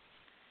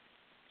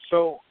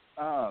 So,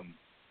 I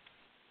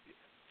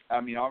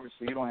mean,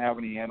 obviously you don't have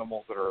any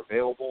animals that are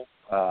available.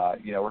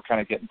 We're kind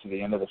of getting to the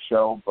end of the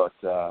show, but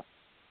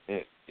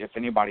if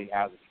anybody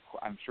has,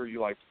 I'm sure you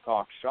like to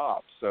talk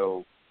shop.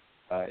 So,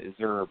 is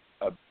there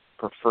a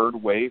preferred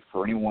way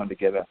for anyone to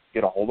get a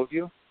hold of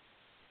you?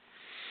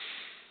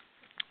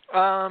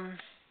 Well,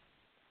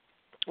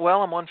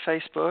 I'm on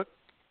Facebook.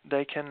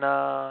 They can,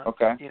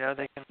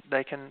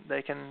 they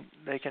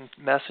can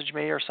message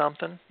me or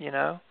something,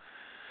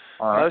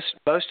 All right.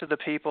 Most of the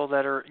people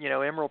that are,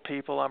 emerald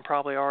people, I'm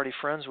probably already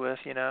friends with,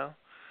 Yeah.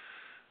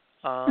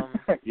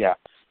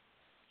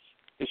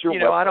 Is your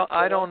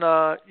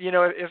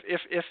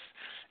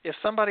if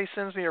somebody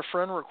sends me a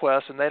friend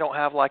request and they don't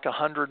have like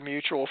 100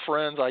 mutual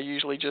friends, I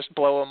usually just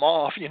blow them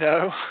off,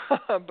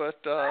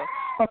 But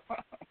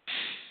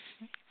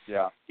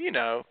yeah.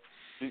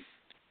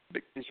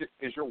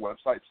 Is your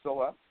website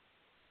still up?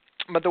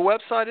 But the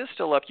website is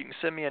still up. You can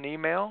send me an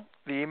email.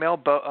 The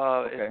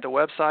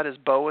website is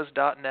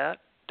boas.net,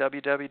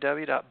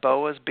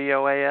 www.boas,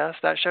 B-O-A-S.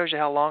 That shows you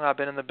how long I've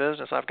been in the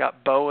business. I've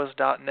got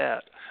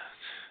boas.net.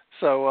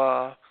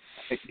 So,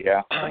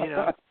 yeah.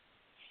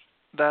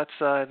 That's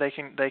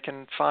they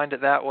can find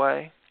it that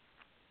way.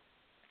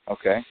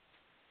 Okay.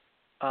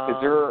 Is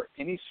there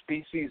any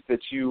species that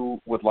you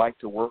would like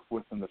to work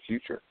with in the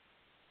future?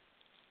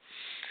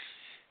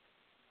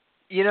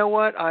 You know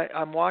what?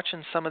 I'm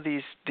watching some of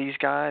these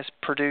guys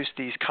produce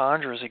these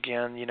chondros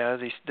again.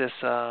 This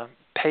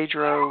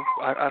Pedro.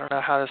 I don't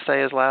know how to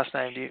say his last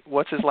name.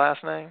 What's his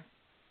last name?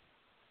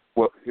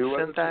 Who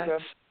was Syntax?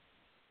 it?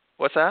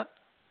 What's that?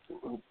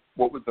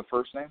 What was the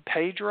first name?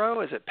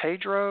 Pedro? Is it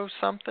Pedro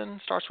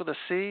something? Starts with a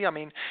C. I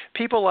mean,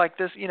 people like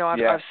this.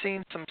 I've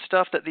seen some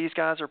stuff that these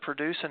guys are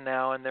producing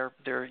now, and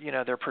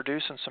they're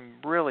producing some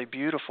really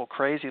beautiful,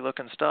 crazy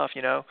looking stuff.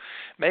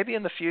 Maybe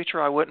in the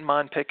future I wouldn't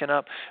mind picking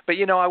up, but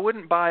I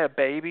wouldn't buy a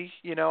baby.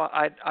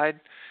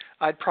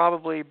 I'd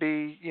probably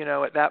be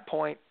at that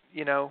point.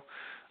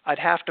 I'd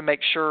have to make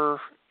sure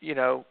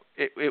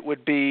it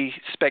would be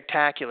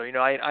spectacular.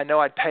 I know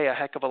I'd pay a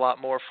heck of a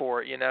lot more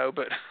for it,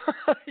 but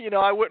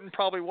I wouldn't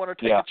probably want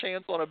to take a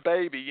chance on a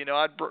baby.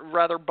 I'd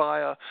rather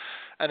buy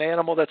an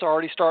animal that's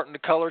already starting to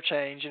color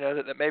change,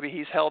 that maybe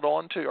he's held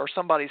on to or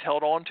somebody's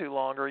held on to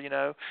longer.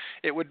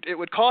 It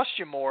would cost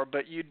you more,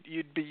 but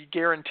you'd be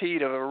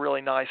guaranteed of a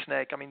really nice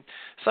snake. I mean,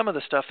 some of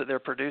the stuff that they're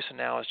producing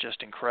now is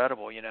just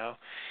incredible,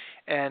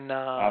 And,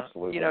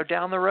 Absolutely.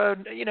 Down the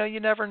road, you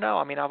never know.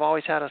 I mean, I've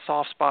always had a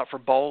soft spot for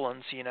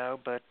Bolins,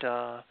 but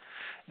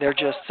they're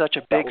just such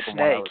a big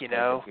snake,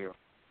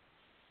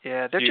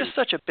 Yeah, they're just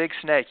such a big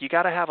snake. You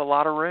got to have a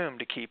lot of room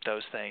to keep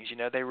those things.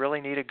 They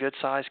really need a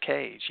good-sized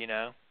cage,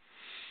 Yeah.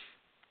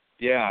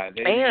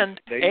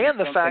 And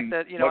the fact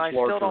that, I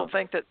still don't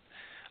think that,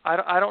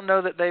 I don't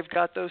know that they've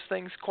got those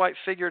things quite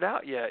figured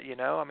out yet,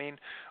 I mean,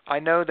 I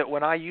know that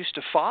when I used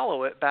to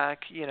follow it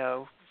back,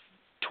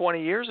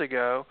 20 years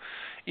ago,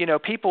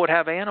 people would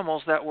have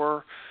animals that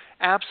were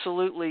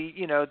absolutely,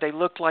 they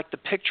looked like the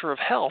picture of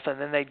health, and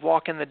then they'd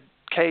walk in the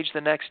cage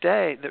the next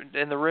day,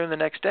 in the room the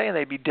next day, and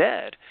they'd be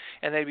dead,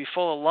 and they'd be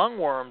full of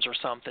lungworms or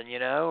something,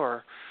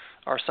 or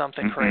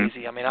something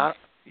crazy. I mean,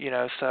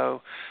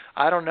 so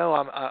I don't know.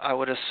 I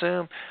would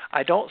assume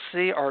I don't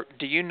see. Or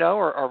do you know?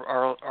 Or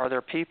are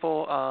there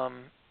people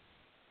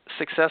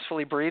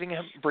successfully breeding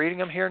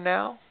them here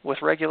now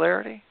with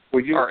regularity,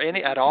 or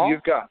any at all?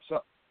 You've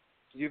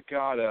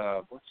got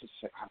what's his?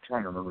 I'm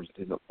trying to remember. Is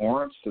it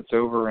Lawrence that's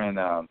over in?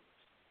 I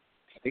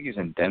think he's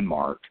in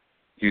Denmark.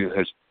 He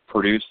has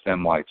produced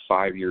them like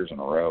 5 years in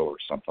a row or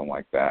something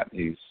like that.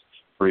 He's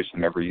produced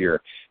them every year.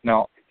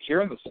 Now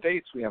here in the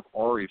States we have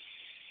Ari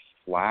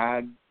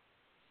Flagle.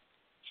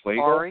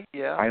 Ari,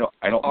 yeah. I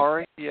don't.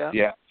 Ari, yeah.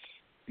 Yeah.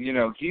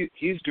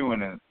 He's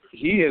doing it.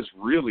 He is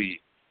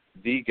really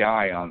the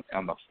guy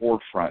on the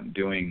forefront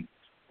doing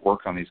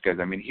work on these guys.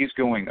 I mean, he's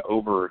going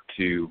over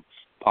to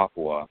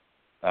Papua.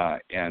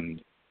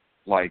 And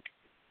like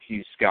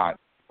he's got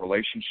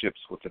relationships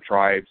with the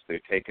tribes.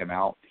 They take him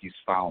out. He's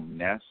found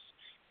nests.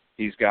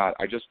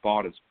 I just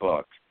bought his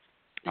book.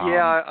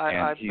 Yeah,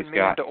 I've been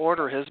meaning to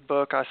order his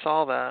book. I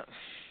saw that.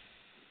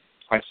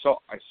 I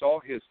saw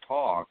his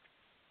talk.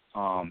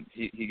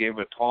 He gave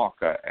a talk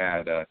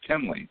at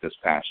Tinley this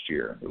past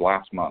year,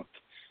 last month,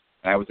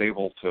 and I was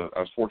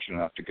fortunate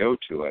enough to go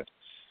to it,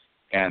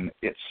 and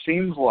it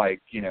seems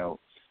like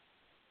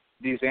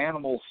these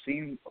animals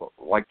seem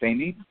like they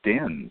need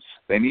dens.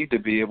 They need to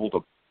be able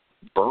to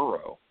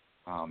burrow.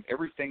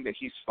 Everything that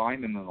he's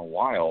finding in the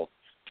wild,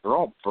 they're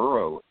all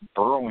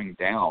burrowing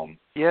down.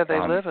 Yeah, they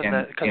live in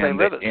that because they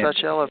live at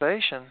such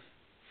elevation.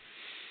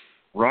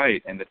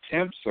 Right, and the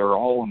temps are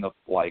all in the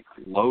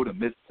low to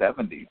mid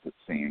 70s. It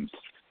seems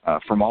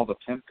from all the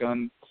temp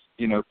gun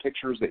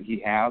pictures that he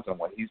has and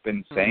what he's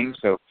been saying.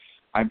 So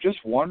I'm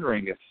just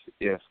wondering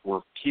if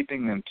we're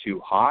keeping them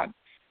too hot.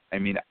 I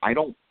mean, I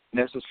don't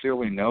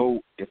necessarily know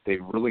if they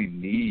really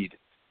need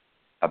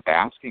a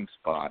basking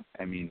spot.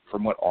 I mean,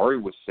 from what Ari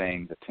was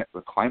saying,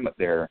 the climate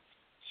there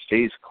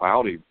stays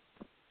cloudy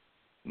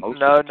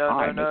most of the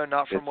time. No,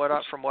 not from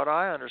what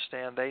I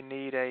understand. They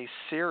need a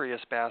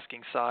serious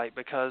basking site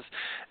because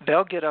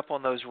they'll get up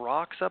on those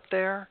rocks up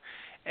there,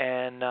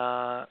 and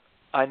I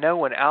know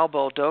when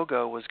Albo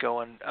Dogo was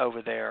going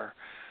over there,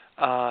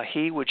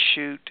 he would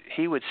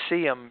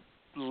see them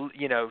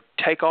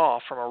take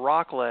off from a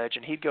rock ledge,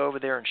 and he'd go over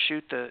there and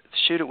shoot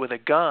it with a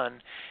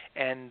gun,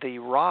 and the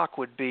rock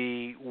would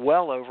be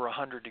well over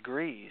 100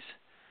 degrees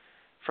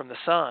from the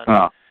sun.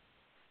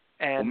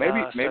 And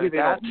well, maybe they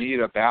don't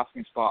need a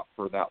basking spot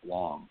for that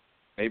long.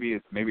 Maybe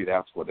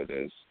that's what it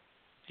is.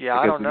 Yeah,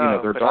 because, I don't know,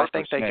 they're but I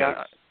think snakes. they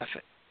got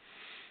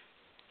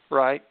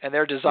right, and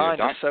they're designed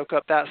to soak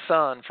up that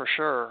sun for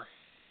sure.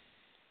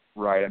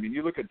 Right. I mean,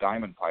 you look at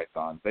diamond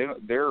pythons;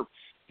 they're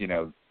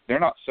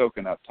not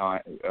soaking up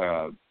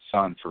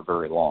sun for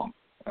very long.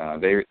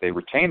 They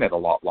retain it a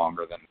lot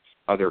longer than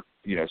other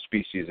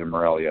species in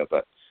Morelia,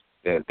 but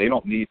they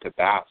don't need to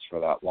bask for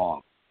that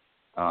long.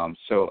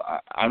 So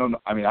I don't.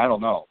 I mean, I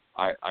don't know.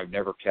 I've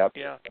never kept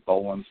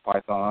Bowen's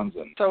pythons,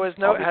 and so is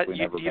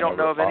you don't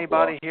know of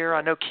anybody here?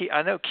 I know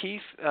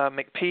Keith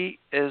McPete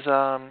is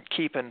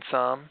keeping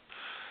some.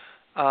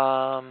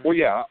 Well,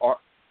 yeah.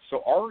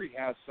 So Ari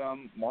has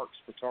some. Mark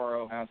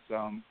Spataro has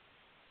some.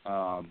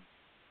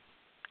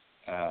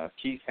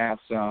 Keith has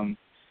some.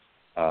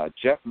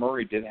 Jeff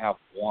Murray did have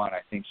one.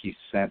 I think he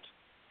sent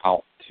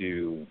out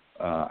to.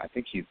 I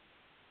think he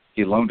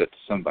loaned it to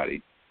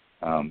somebody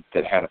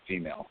that had a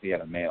female. He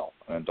had a male,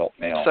 an adult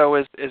male. So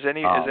has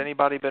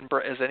anybody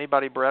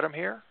bred them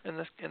here in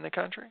the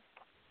country?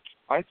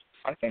 I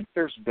think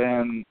there's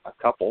been a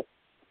couple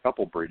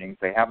breedings.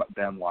 They haven't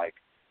been like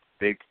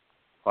big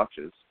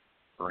clutches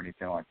or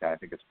anything like that. I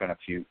think it's been a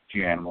few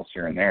animals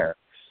here and there.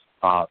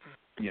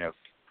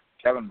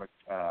 Kevin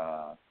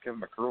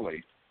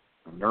McCurley,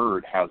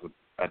 Nerd, has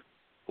a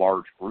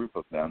large group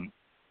of them.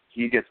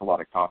 He gets a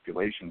lot of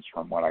copulations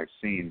from what I've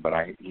seen, but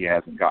he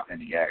hasn't gotten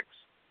any eggs.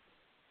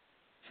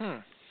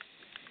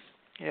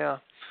 Yeah.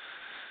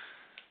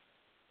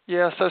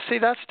 Yeah. So see,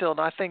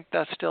 I think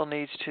that still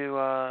needs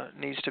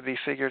to be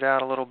figured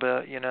out a little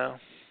bit,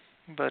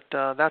 But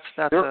that's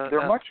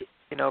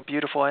a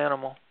beautiful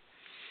animal.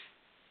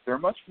 They're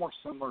much more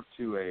similar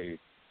to a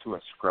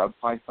scrub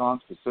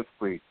python,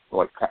 specifically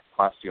like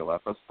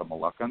Plastiolepis, the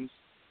Moluccans,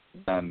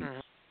 and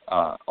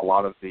a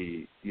lot of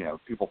the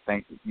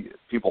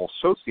people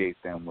associate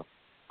them with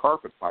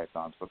carpet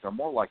pythons, but they're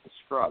more like a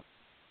scrub.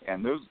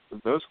 And those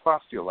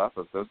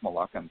Plastiolepis, those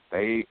Moluccans,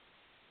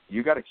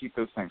 you got to keep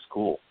those things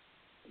cool.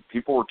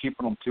 People were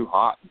keeping them too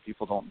hot, and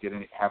people don't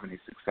have any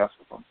success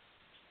with them.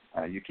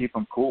 You keep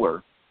them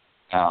cooler.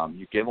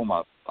 You give them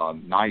a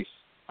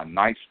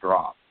nice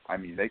drop. I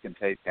mean, they can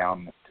take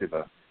down to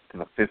the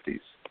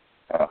 50s,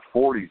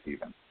 40s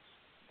even,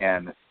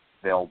 and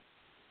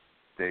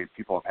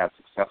people have had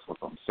success with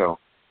them. So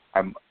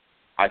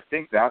I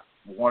think that's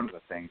one of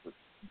the things that's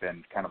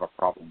been kind of a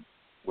problem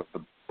with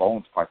the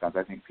Bowen's pythons.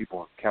 I think people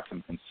have kept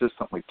them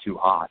consistently too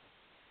hot.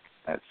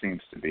 It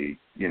seems to be,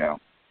 I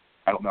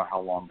don't know how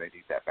long they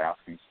need that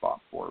basking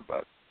spot for,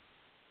 but,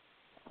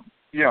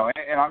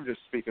 and I'm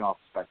just speaking off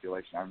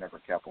speculation. I've never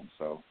kept them,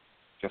 so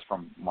just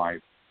from my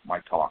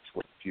talks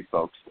with a few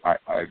folks, I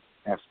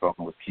have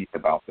spoken with Keith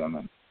about them,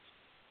 and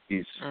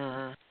he's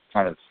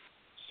kind of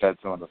said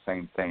some of the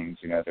same things.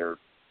 They're,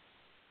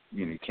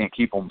 you can't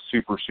keep them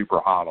super, super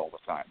hot all the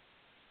time.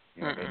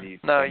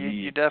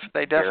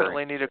 They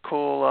definitely need a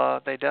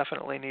cool. They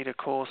definitely need a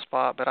cool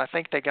spot, but I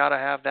think they got to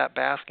have that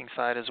basking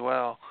site as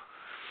well.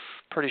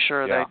 Pretty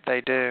sure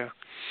they do.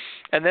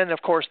 And then of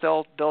course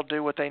they'll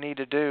do what they need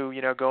to do.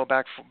 Go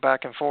back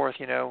and forth.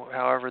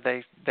 However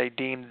they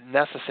deem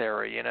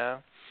necessary.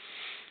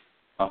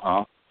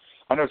 I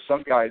know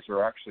some guys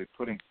are actually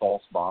putting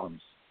false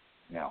bottoms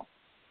now,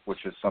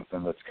 which is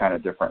something that's kind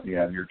of different.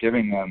 You're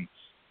giving them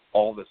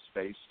all the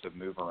space to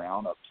move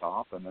around up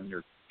top, and then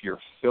you're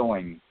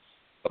filling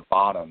the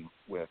bottom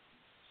with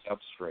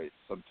substrate,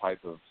 some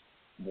type of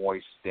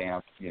moist,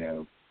 damp,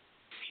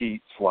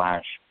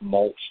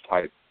 peat/mulch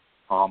type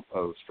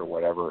compost or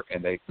whatever,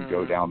 and they can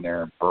go down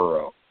there and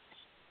burrow.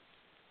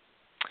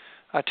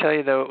 I tell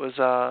you though, it was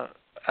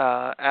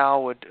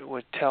Al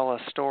would tell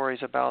us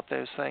stories about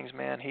those things,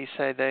 man. He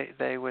said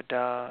they would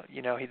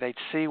they'd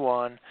see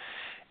one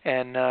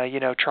and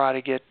try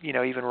to get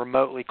even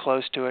remotely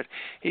close to it.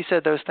 He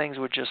said those things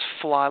would just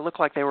fly, look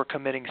like they were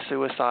committing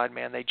suicide,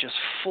 man. They just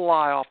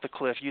fly off the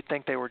cliff. You'd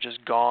think they were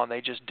just gone. They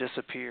just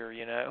disappear.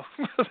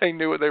 They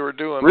knew what they were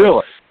doing.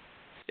 Really?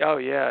 Oh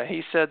yeah.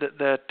 He said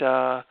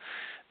that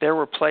there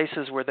were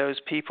places where those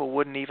people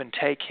wouldn't even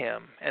take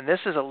him. And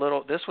this was a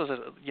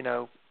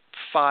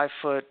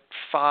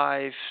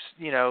 5'5",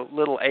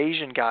 little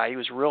Asian guy. He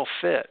was real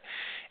fit.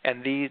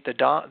 And these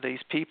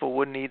people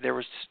wouldn't even, there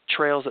was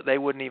trails that they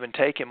wouldn't even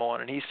take him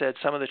on. And he said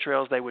some of the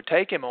trails they would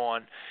take him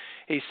on,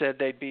 he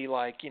said he'd be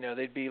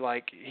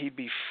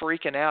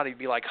freaking out. He'd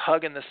be like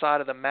hugging the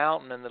side of the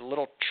mountain, and the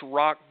little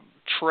rock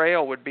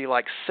trail would be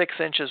like 6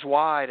 inches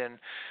wide, and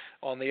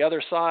on the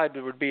other side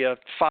there would be a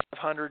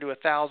 500 to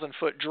 1,000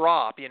 foot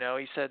drop. He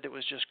said it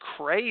was just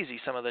crazy,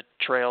 some of the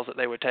trails that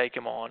they would take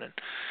him on.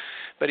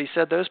 But he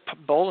said those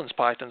Bowen's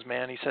pythons,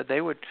 man, he said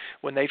they would,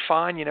 when they'd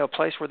find, a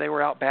place where they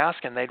were out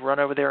basking, they'd run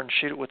over there and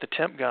shoot it with the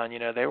temp gun.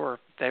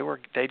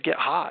 They'd get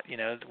hot,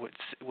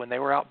 when they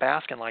were out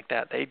basking like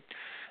that.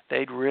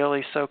 They'd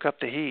really soak up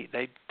the heat.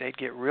 They'd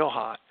get real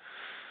hot.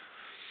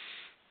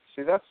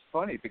 See, that's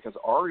funny because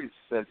Ari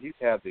said he's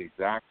had the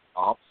exact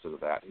opposite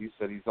of that. He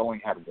said he's only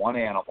had one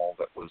animal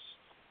that was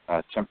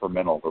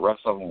temperamental. The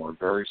rest of them were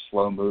very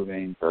slow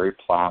moving, very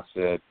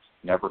placid,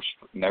 never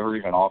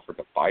even offered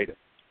to bite it.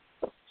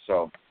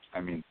 So,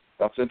 I mean,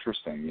 that's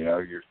interesting.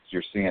 You're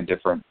seeing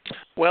different.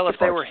 Well, if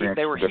they were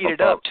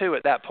heated up too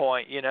at that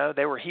point,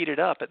 they were heated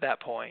up at that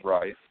point.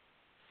 Right.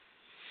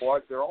 Well,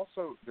 they're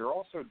also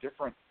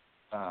different.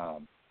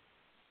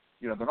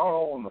 They're not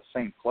all in the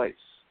same place.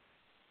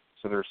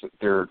 So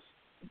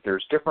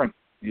there's different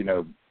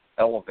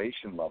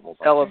elevation levels.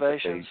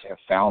 Elevations. They have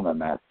found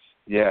them at.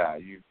 Yeah,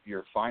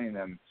 you're finding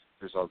them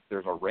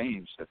there's a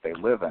range that they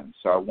live in.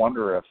 So I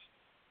wonder if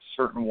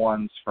certain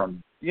ones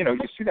from, you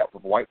see that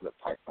with white-lipped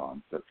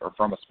pythons that are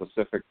from a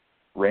specific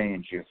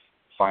range. You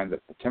find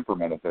that the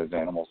temperament of those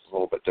animals is a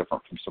little bit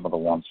different from some of the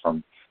ones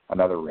from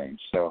another range.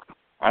 So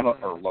I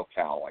don't, or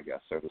locale, I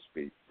guess, so to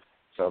speak.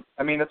 So,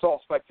 I mean, it's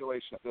all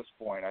speculation at this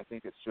point. I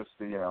think it's just,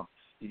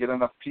 you get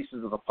enough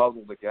pieces of the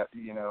puzzle to get,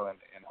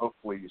 and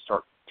hopefully you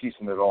start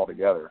piecing it all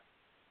together.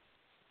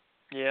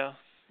 Yeah.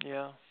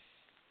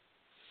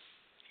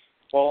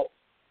 Well,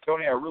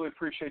 Tony, I really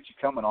appreciate you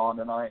coming on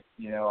tonight.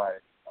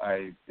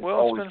 It's well,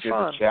 always it's good been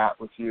fun to chat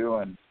with you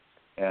and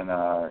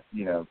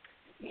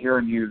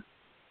hearing you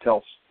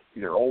tell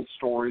either old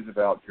stories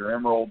about your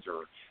emeralds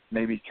or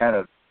maybe kind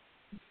of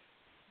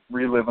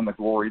reliving the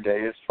glory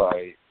days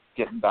by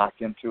getting back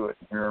into it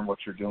and hearing what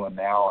you're doing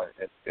now.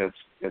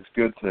 It's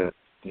good to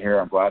hear.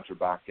 I'm glad you're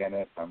back in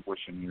it. I'm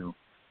wishing you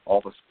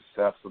all the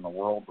success in the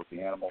world with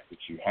the animals that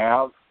you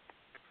have.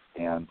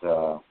 And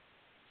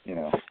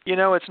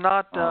it's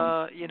not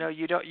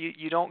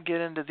you don't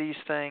get into these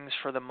things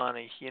for the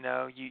money.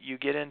 You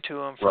get into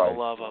them for right. the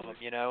love of them.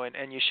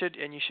 And you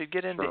should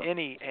get into Sure.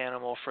 any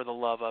animal for the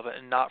love of it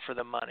and not for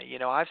the money.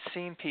 I've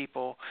seen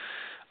people,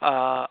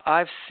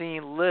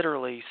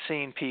 literally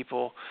seen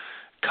people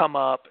come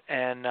up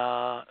and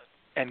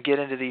get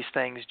into these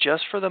things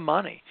just for the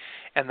money,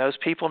 and those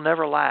people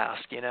never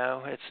last. They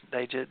don't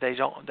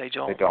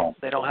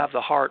have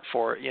the heart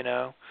for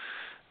it.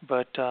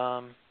 But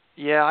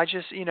yeah, I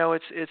just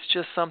it's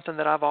just something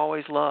that I've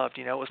always loved.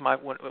 It was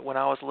when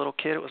I was a little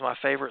kid, it was my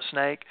favorite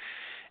snake,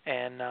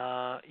 and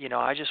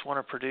I just want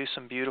to produce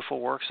some beautiful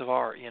works of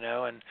art.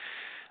 And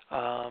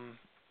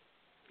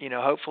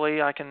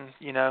hopefully I can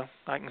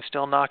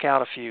still knock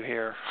out a few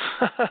here.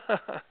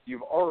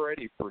 You've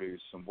already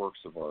produced some works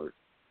of art,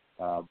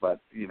 but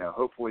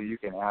hopefully you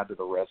can add to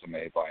the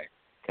resume by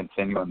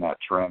continuing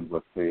that trend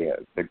with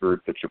the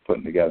group that you're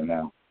putting together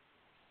now.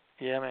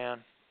 Yeah,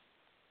 man.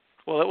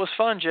 Well, it was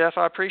fun, Jeff.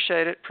 I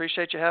appreciate it.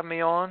 Appreciate you having me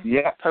on.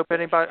 Yeah. Hope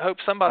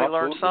somebody Absolutely,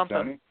 learned something.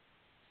 Tony.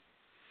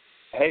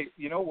 Hey,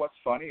 what's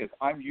funny is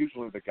I'm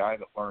usually the guy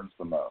that learns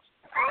the most.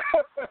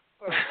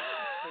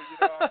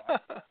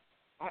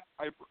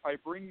 I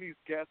bring these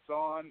guests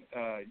on,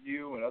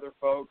 you and other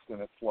folks, and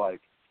it's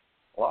like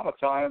a lot of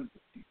times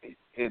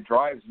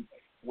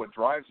what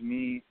drives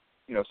me,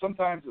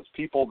 sometimes it's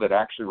people that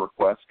actually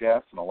request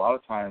guests, and a lot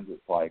of times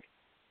it's like,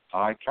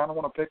 I kind of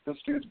want to pick this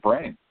dude's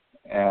brain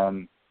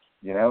and,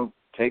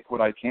 take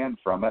what I can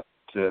from it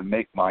to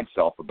make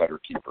myself a better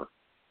keeper,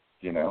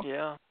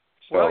 Yeah.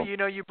 So, well,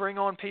 you bring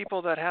on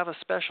people that have a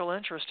special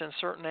interest in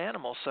certain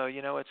animals, so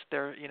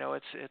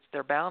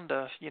they're bound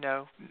to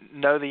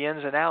know the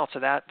ins and outs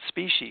of that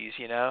species,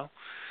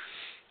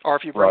 Or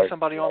if you bring right.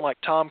 somebody on like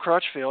Tom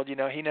Crutchfield, he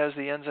knows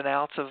the ins and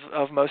outs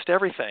of most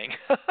everything.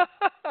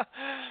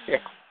 Yeah,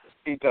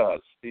 he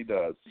does.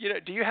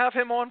 Do you have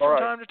him on from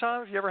time to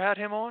time? Have you ever had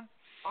him on?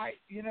 I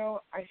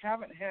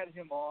haven't had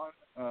him on.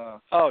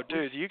 Oh,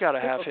 dude, you got to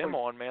have him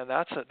on, man.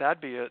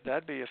 That'd be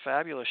a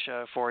fabulous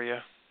show for you.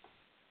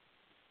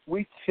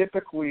 We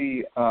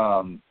typically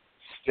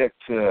stick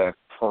to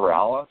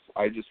Corrales.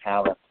 I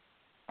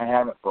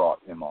haven't brought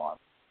him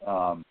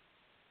on.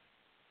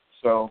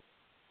 So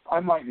I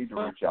might need to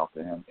reach out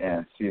to him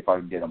and see if I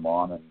can get him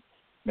on and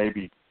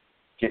maybe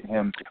get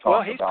him to talk about.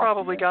 Well, he's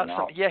probably got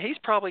some. Yeah, he's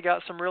probably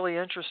got some really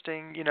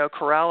interesting,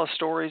 Corrales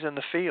stories in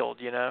the field.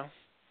 Yeah.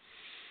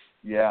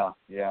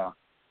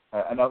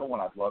 Another one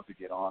I'd love to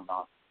get on,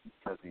 not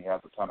because he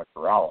has a ton of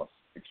Corrales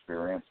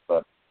experience,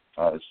 but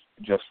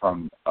just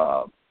from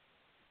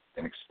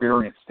an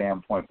experience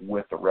standpoint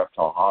with the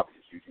reptile hobby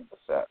is Eugene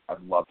Bissett.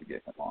 I'd love to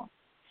get him on.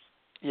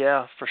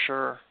 Yeah, for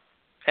sure.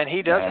 And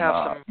he does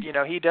have some,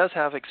 he does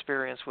have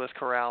experience with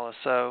Corrales,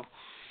 so.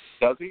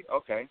 Does he?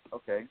 Okay.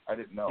 I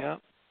didn't know. Yeah.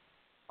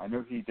 I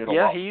knew he did a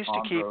lot. He used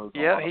to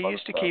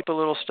keep a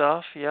little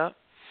stuff. Yeah.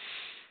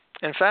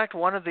 In fact,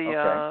 one of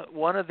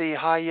the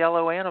high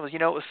yellow animals,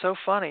 it was so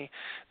funny.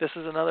 This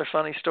is another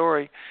funny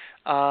story.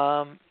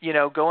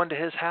 Going to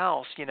his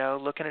house,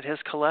 looking at his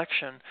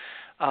collection.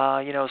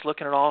 I was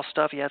looking at all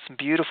stuff. He had some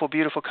beautiful,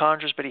 beautiful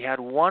chondros, but he had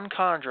one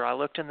chondro. I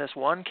looked in this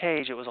one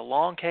cage. It was a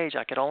long cage.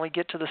 I could only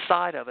get to the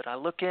side of it. I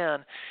look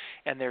in,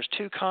 and there's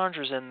two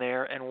chondros in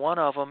there, and one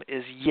of them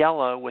is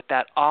yellow with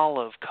that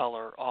olive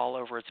color all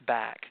over its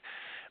back,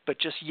 but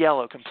just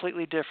yellow,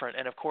 completely different.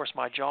 And, of course,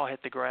 my jaw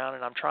hit the ground,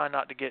 and I'm trying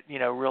not to get,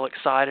 real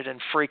excited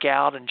and freak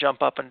out and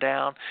jump up and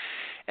down.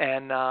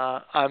 And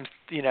I'm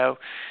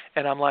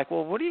like,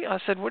 well, what do you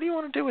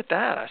want to do with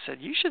that? I said,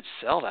 you should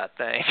sell that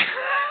thing.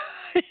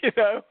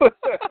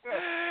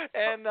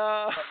 And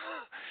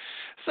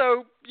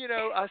so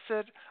I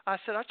said, I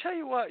tell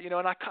you what, and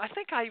I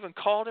think I even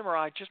called him,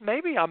 or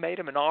maybe I made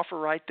him an offer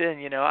right then.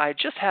 I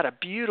just had I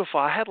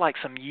had like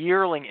some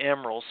yearling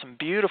emeralds, some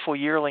beautiful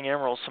yearling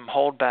emeralds, some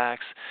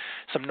holdbacks,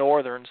 some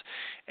northerns,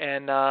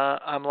 and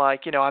I'm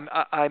like,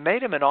 I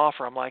made him an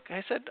offer. I'm like,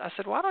 I said,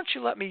 why don't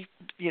you let me,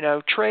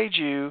 trade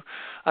you?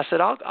 I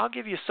said, I'll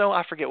give you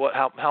I forget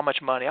how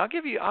much money. I'll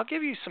give you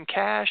some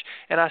cash,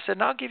 and I said,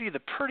 and I'll give you the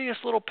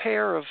prettiest little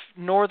pair of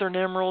northern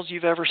emeralds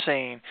you've ever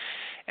seen.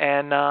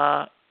 And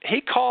he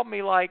called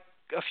me like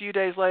a few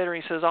days later.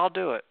 And he says, I'll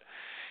do it.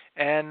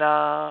 And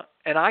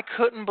I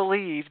couldn't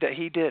believe that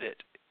he did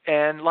it.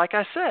 And like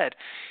I said,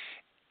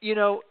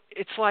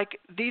 it's like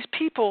these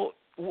people,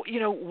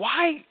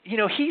 why,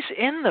 he's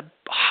in the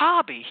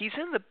hobby, he's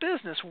in the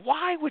business.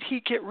 Why would he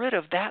get rid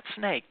of that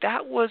snake?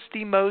 That was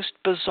the most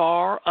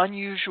bizarre,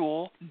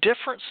 unusual,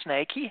 different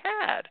snake he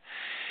had.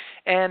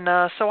 And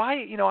so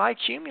I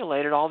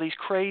accumulated all these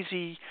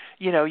crazy,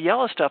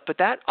 yellow stuff, but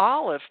that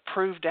olive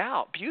proved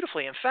out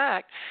beautifully. In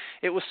fact,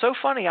 it was so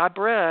funny. I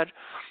bred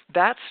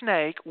that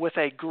snake with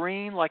a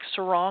green, like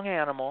sarong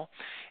animal,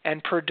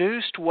 and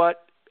produced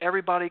what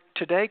everybody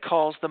today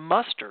calls the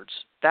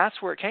mustards. That's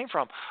where it came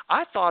from.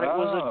 I thought it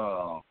was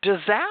a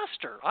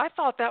disaster. I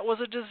thought that was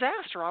a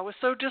disaster. I was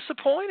so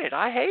disappointed.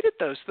 I hated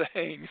those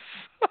things.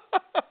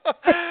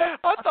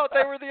 I thought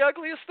they were the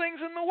ugliest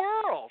things in the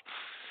world.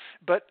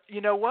 But you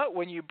know what?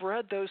 When you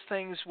bred those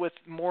things with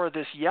more of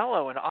this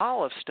yellow and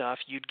olive stuff,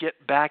 you'd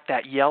get back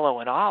that yellow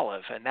and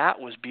olive, and that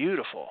was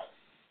beautiful.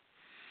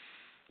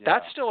 Yeah.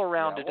 That's still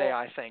around today,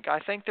 I think. I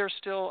think there's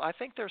still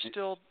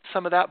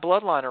some of that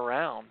bloodline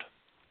around.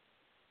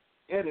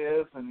 It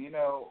is, and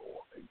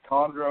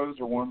chondros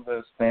are one of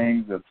those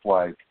things that's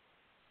like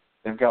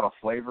they've got a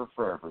flavor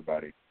for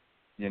everybody.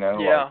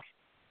 Yeah. Like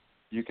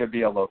you could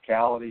be a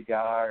locality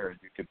guy, or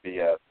you could be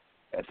a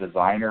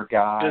designer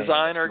guy.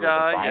 Designer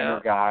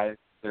guy.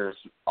 There's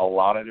a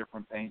lot of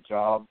different paint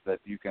jobs that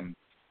you can,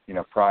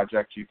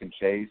 projects you can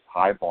chase.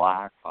 High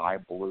black, high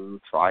blue,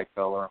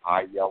 tricolor,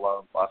 high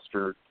yellow,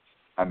 mustard.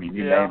 I mean,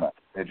 you name it.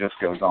 It just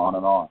goes on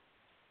and on.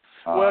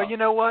 Well, you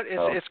know what?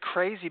 It's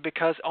crazy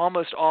because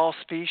almost all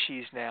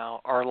species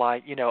now are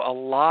like, a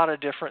lot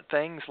of different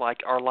things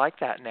are like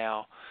that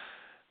now.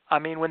 I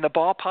mean, when the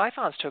ball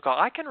pythons took off,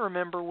 I can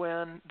remember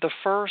when the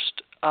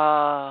first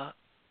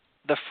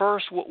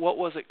what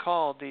was it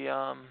called?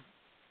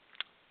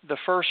 The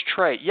first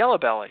trait, yellow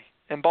belly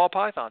in ball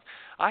pythons.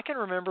 I can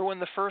remember when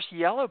the first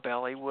yellow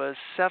belly was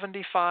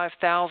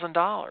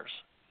 $75,000.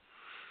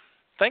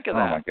 Think of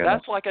that.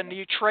 That's like a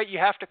new trait. You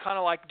have to kind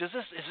of like, does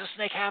this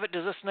snake have it?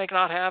 Does this snake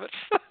not have it?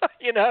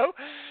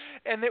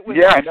 And it was.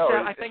 Yeah, I know.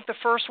 I think the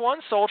first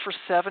one sold for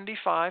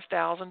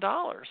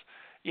 $75,000.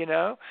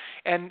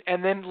 And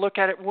then look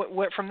at it,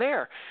 went from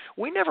there.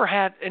 We never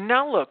had, and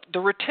now look, the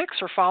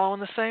retics are following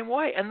the same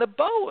way, and the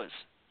boas,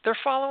 they're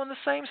following the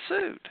same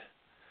suit.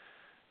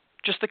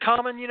 Just the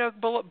common,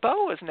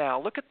 boas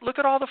now. Look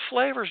at all the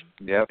flavors.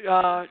 Yep.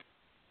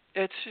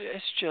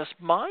 It's just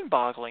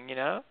mind-boggling,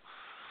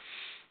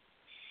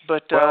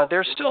 But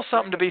there's still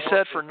something to be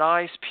said for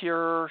nice,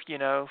 pure,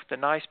 the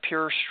nice,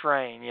 pure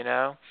strain,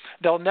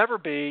 They'll never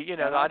be,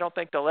 I don't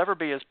think they'll ever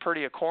be as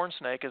pretty a corn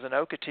snake as an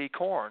Okatee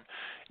corn.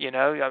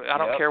 I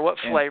don't care what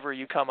flavor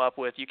you come up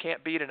with. You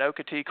can't beat an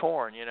Okatee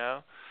corn,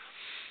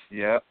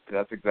 Yep,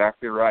 that's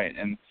exactly right.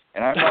 And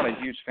I'm not a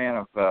huge fan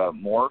of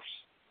morphs.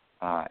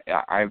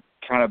 I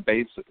kind of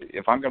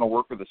if I'm going to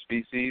work with a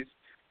species,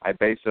 I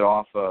base it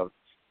off of,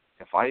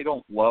 if I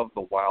don't love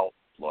the wild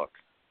look,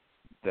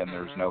 then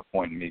there's no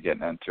point in me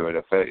getting into it.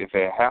 If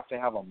they have to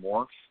have a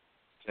morph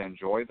to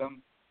enjoy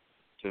them,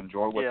 to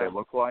enjoy what they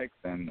look like,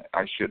 then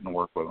I shouldn't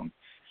work with them.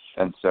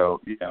 And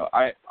so,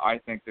 I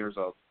think there's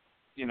a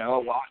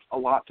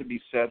lot to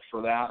be said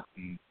for that.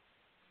 And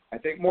I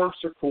think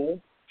morphs are cool,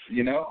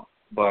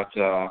 but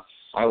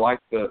I like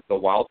the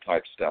wild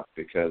type stuff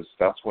because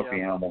that's what the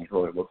animals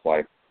really look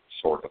like,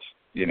 sort of.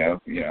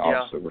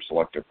 Obviously we're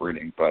selective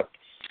breeding, but.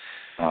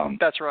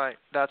 That's right.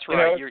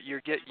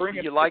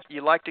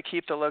 You like to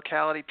keep the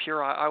locality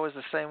pure. I was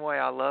the same way.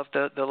 I love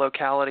the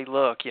locality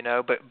look,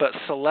 but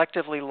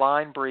selectively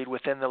line breed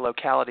within the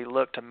locality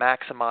look to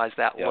maximize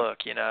that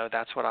look.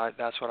 That's what I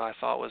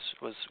thought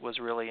was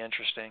really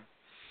interesting.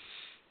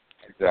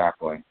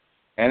 Exactly.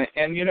 And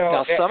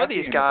now some of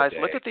these guys,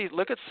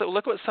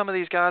 look what some of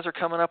these guys are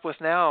coming up with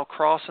now,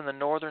 crossing the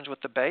northerns with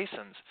the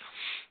basins.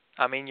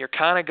 I mean, you're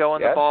kind of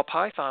going the ball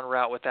python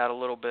route with that a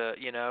little bit,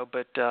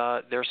 but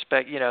there's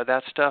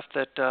that stuff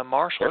that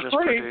Marshall just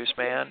produced,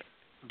 man.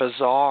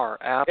 Bizarre,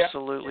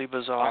 absolutely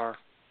bizarre.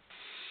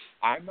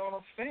 I'm not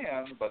a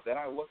fan, but then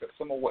I look at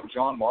some of what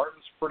John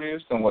Martin's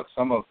produced and what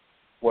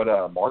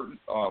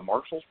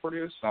Marshall's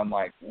produced, and I'm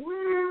like,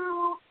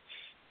 well,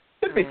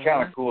 it'd be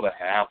kind of cool to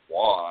have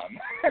one.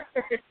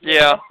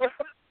 Yeah.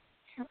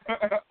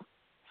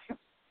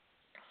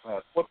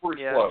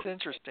 Slippery slope. It's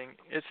interesting.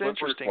 It's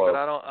interesting, but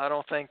I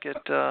don't think it.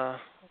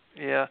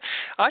 Yeah,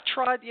 I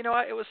tried. It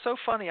was so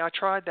funny. I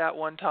tried that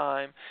one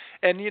time,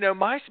 and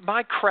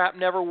my crap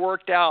never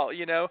worked out.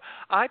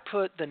 I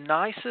put the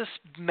nicest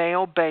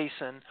male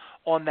basin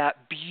on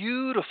that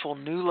beautiful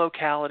new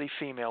locality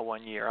female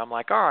one year. I'm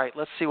like, all right,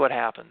 let's see what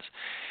happens.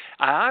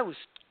 I was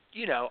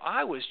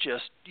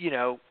just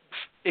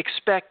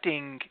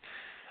expecting.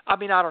 I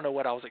mean, I don't know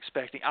what I was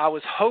expecting. I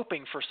was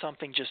hoping for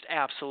something just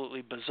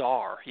absolutely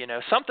bizarre,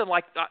 something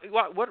like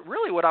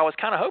what I was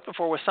kind of hoping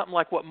for was something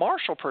like what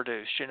Marshall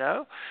produced,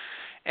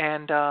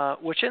 and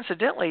which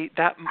incidentally,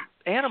 that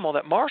animal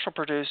that Marshall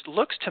produced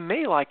looks to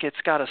me like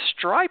it's got a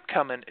stripe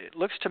coming. It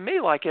looks to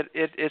me like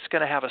it's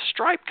going to have a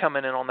stripe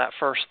coming in on that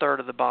first third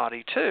of the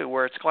body too,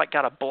 where it's like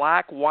got a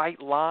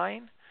black-white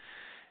line.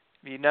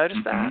 Have you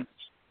noticed that?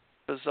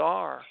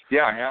 Bizarre.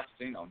 Yeah, I have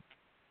seen them.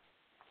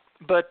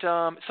 But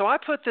so I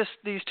put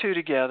these two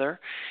together,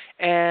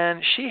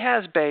 and she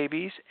has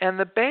babies, and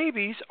the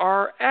babies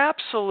are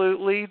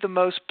absolutely the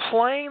most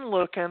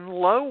plain-looking,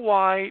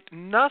 low-white,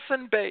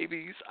 nothing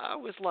babies. I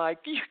was like,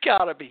 you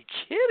got to be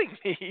kidding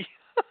me.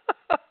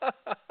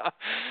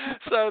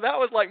 So that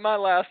was like my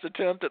last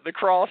attempt at the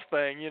cross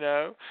thing,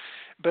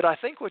 But I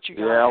think what you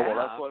got to have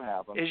that's what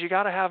happened. is you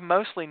got to have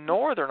mostly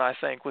northern, I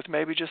think, with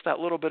maybe just that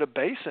little bit of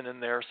basin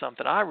in there or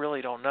something. I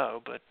really don't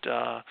know, but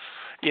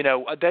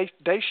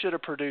they should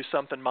have produced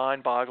something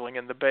mind-boggling,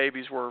 and the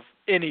babies were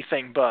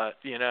anything but,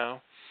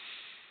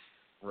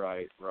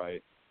 Right.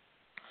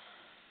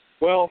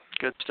 Well,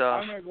 good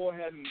stuff. I'm gonna go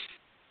ahead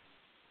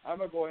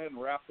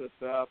and wrap this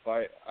up.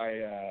 I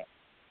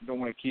don't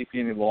want to keep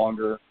you any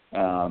longer,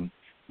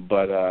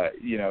 but I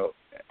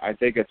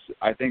think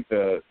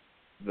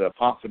the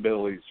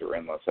possibilities are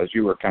endless, as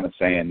you were kind of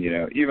saying.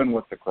 Even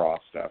with the cross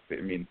stuff,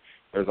 I mean,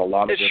 there's a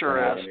lot of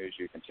different avenues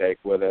you can take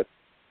with it.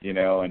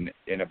 And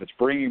if it's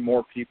bringing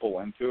more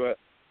people into it,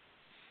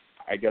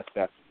 I guess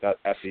that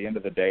at the end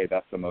of the day,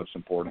 that's the most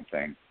important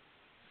thing.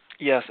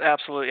 Yes,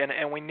 absolutely,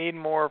 and we need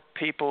more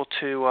people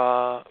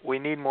to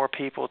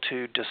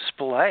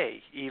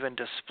display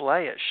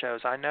at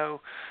shows. I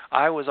know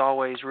I was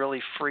always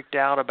really freaked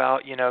out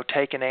about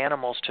taking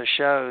animals to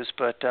shows,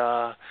 but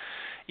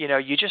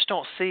you just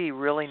don't see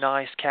really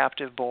nice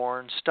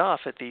captive-born stuff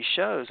at these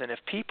shows. And if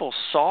people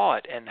saw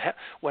it, and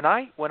when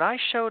I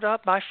showed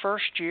up my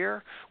first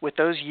year with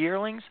those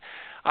yearlings,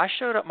 I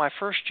showed up my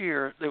first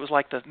year. It was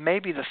like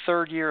maybe the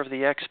third year of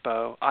the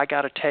expo. I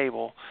got a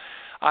table.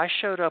 I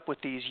showed up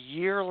with these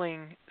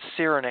yearling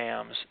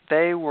Surinams.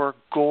 They were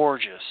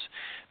gorgeous,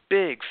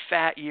 big,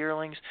 fat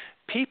yearlings.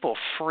 People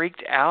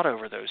freaked out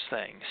over those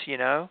things,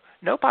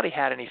 Nobody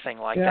had anything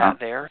like that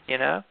there,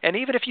 And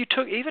even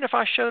if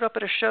I showed up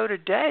at a show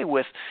today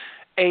with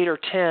 8 or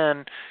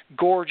 10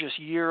 gorgeous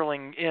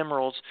yearling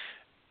emeralds,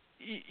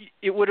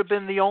 I would have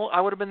been the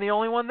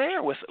only one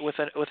there with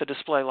a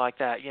display like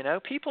that,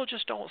 People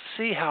just don't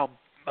see how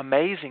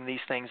amazing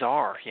these things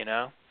are,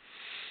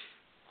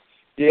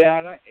 Yeah,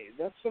 and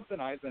that's something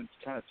I've been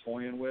kind of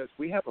toying with.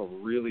 We have a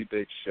really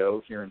big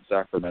show here in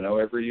Sacramento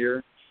every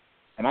year.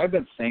 And I've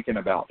been thinking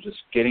about just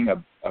getting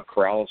a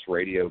Corrales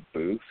Radio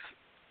booth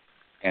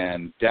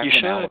and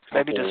decking out a couple,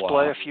 maybe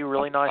display a few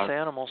really nice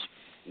animals.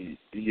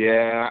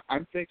 Yeah,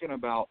 I'm thinking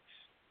about.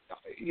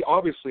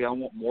 Obviously, I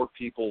want more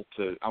people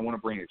I want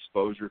to bring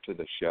exposure to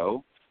the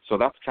show, so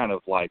that's kind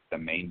of like the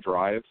main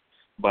drive.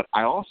 But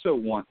I also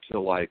want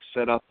to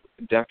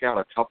deck out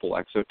a couple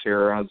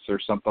exoterras or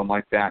something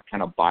like that,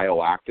 kind of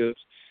bioactive,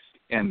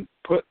 and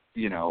put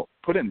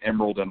an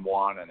emerald in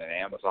one and an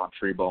Amazon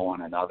tree boa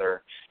in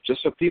another,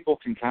 just so people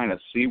can kind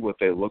of see what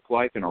they look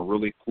like in a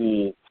really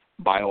cool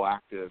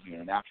bioactive,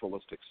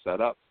 naturalistic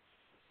setup,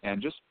 and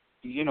just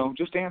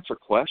answer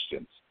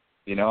questions.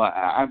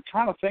 I'm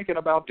kind of thinking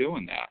about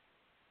doing that.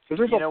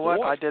 Because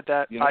what? I did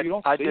that.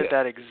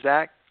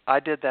 I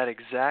did that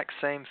exact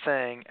same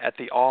thing at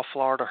the All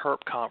Florida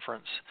Herp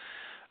Conference.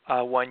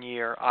 One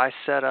year, I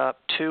set up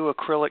 2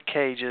 acrylic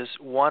cages.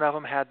 One of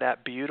them had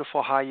that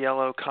beautiful high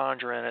yellow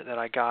chondra in it that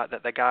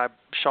the guy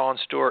Sean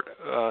Stewart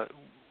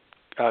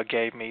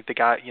gave me. The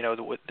guy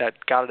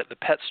that got it at the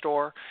pet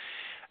store,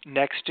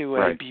 next to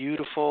a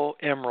beautiful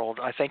emerald.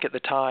 I think at the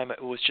time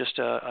it was just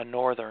a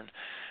northern,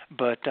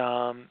 but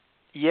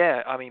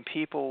yeah, I mean,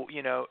 people,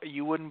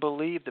 you wouldn't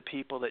believe the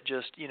people that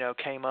just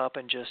came up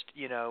and just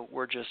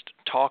were just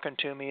talking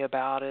to me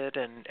about it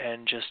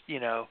and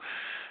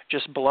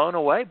just blown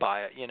away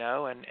by it,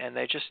 and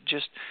they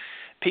just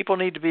people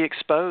need to be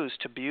exposed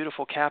to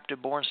beautiful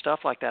captive-born stuff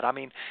like that. I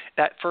mean,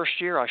 that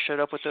first year I showed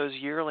up with those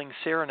yearling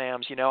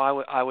Surinams,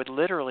 I would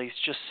literally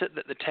just sit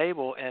at the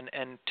table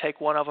and take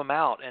one of them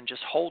out and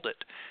just hold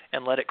it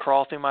and let it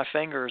crawl through my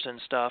fingers and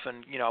stuff,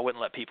 and, I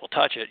wouldn't let people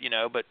touch it,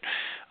 but,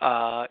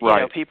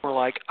 people were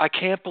like, I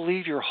can't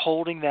believe you're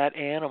holding that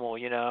animal,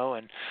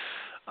 and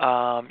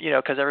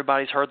because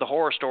everybody's heard the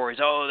horror stories.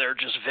 Oh, they're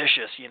just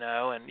vicious,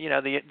 and you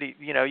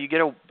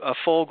get a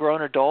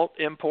full-grown adult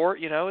import.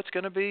 It's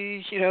going to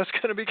be,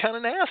 kind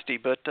of nasty.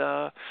 But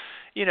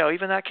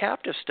even that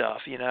captive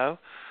stuff,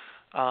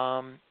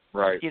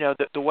 Right. You know,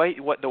 the way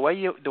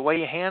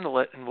you handle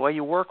it and the way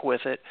you work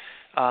with it,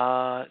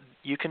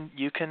 you can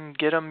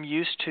get them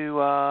used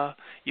to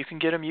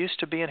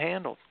being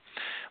handled.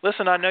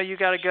 Listen, I know you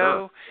got to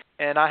go,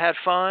 and I had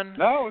fun.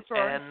 No, it's all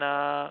right. And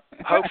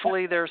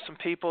hopefully there's some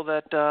people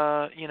that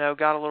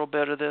got a little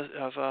bit of this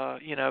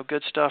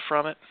good stuff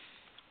from it.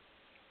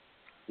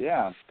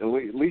 Yeah, at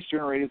least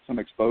generated some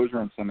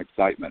exposure and some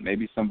excitement.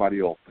 Maybe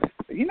somebody will,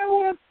 you know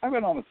what? I've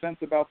been on the fence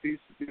about these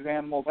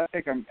animals. I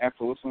think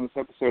after listening to this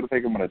episode, I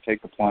think I'm going to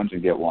take the plunge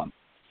and get one.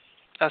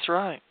 That's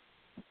right.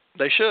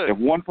 They should. If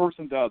one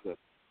person does it,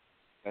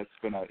 it's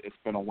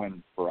been a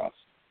win for us.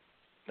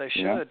 They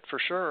should, for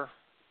sure.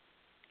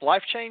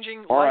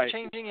 Life-changing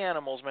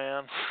animals,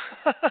 man.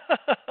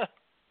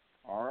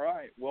 All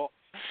right. Well,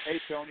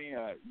 hey, Tony,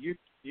 you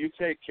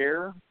take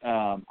care.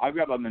 I've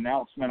got an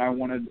announcement I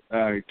wanted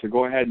to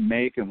go ahead and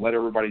make and let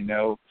everybody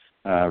know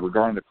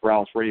regarding the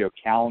Corrales Radio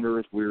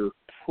calendars. We're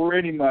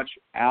pretty much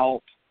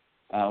out.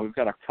 We've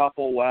got a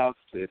couple left.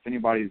 If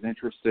anybody's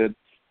interested,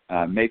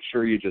 make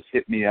sure you just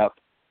hit me up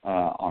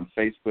on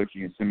Facebook.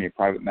 You can send me a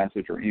private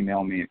message or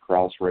email me at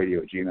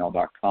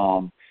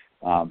corralesradio@gmail.com.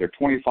 They're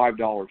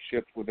 $25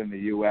 shipped within the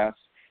U.S.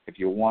 If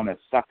you want a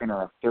second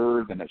or a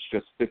third, then it's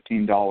just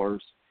 $15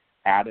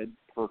 added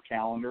per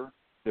calendar.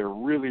 They're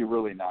really,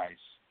 really nice,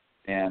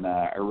 and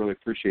I really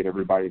appreciate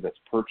everybody that's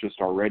purchased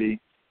already,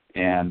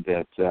 and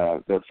that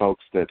the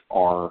folks that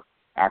are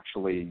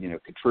actually,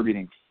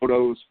 contributing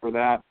photos for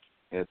that.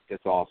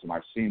 It's awesome.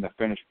 I've seen the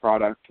finished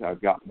product.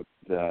 I've gotten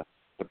the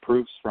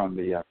proofs from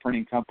the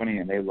printing company,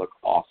 and they look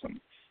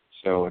awesome.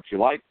 So if you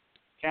like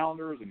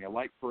calendars and you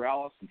like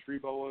Corrales and tree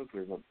boas,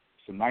 there's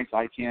some nice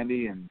eye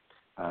candy, and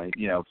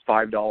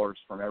 $5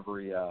 from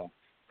every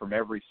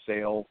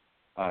sale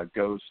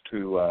goes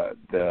to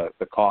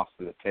the cost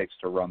that it takes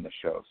to run the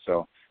show.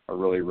 So I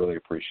really, really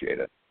appreciate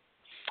it.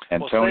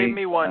 And well, Tony, save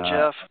me one,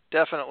 Jeff.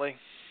 Definitely.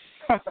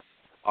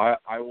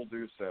 I will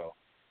do so.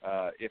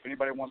 If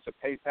anybody wants to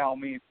PayPal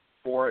me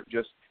for it,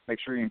 just make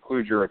sure you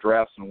include your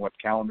address and what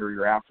calendar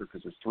you're after,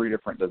 because there's 3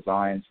 different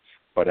designs.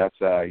 But that's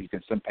you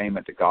can send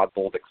payment to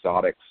Godbold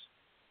Exotics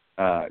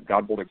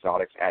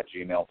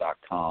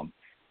 @gmail.com.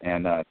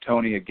 And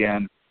Tony,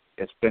 again,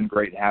 it's been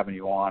great having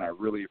you on. I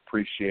really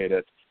appreciate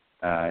it.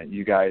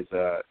 You guys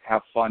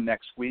have fun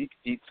next week.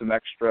 Eat some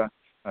extra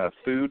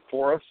food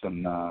for us,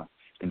 and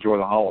enjoy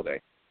the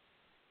holiday.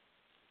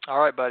 All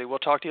right, buddy. We'll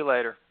talk to you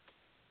later.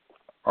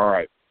 All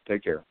right.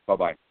 Take care.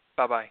 Bye-bye.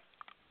 Bye-bye.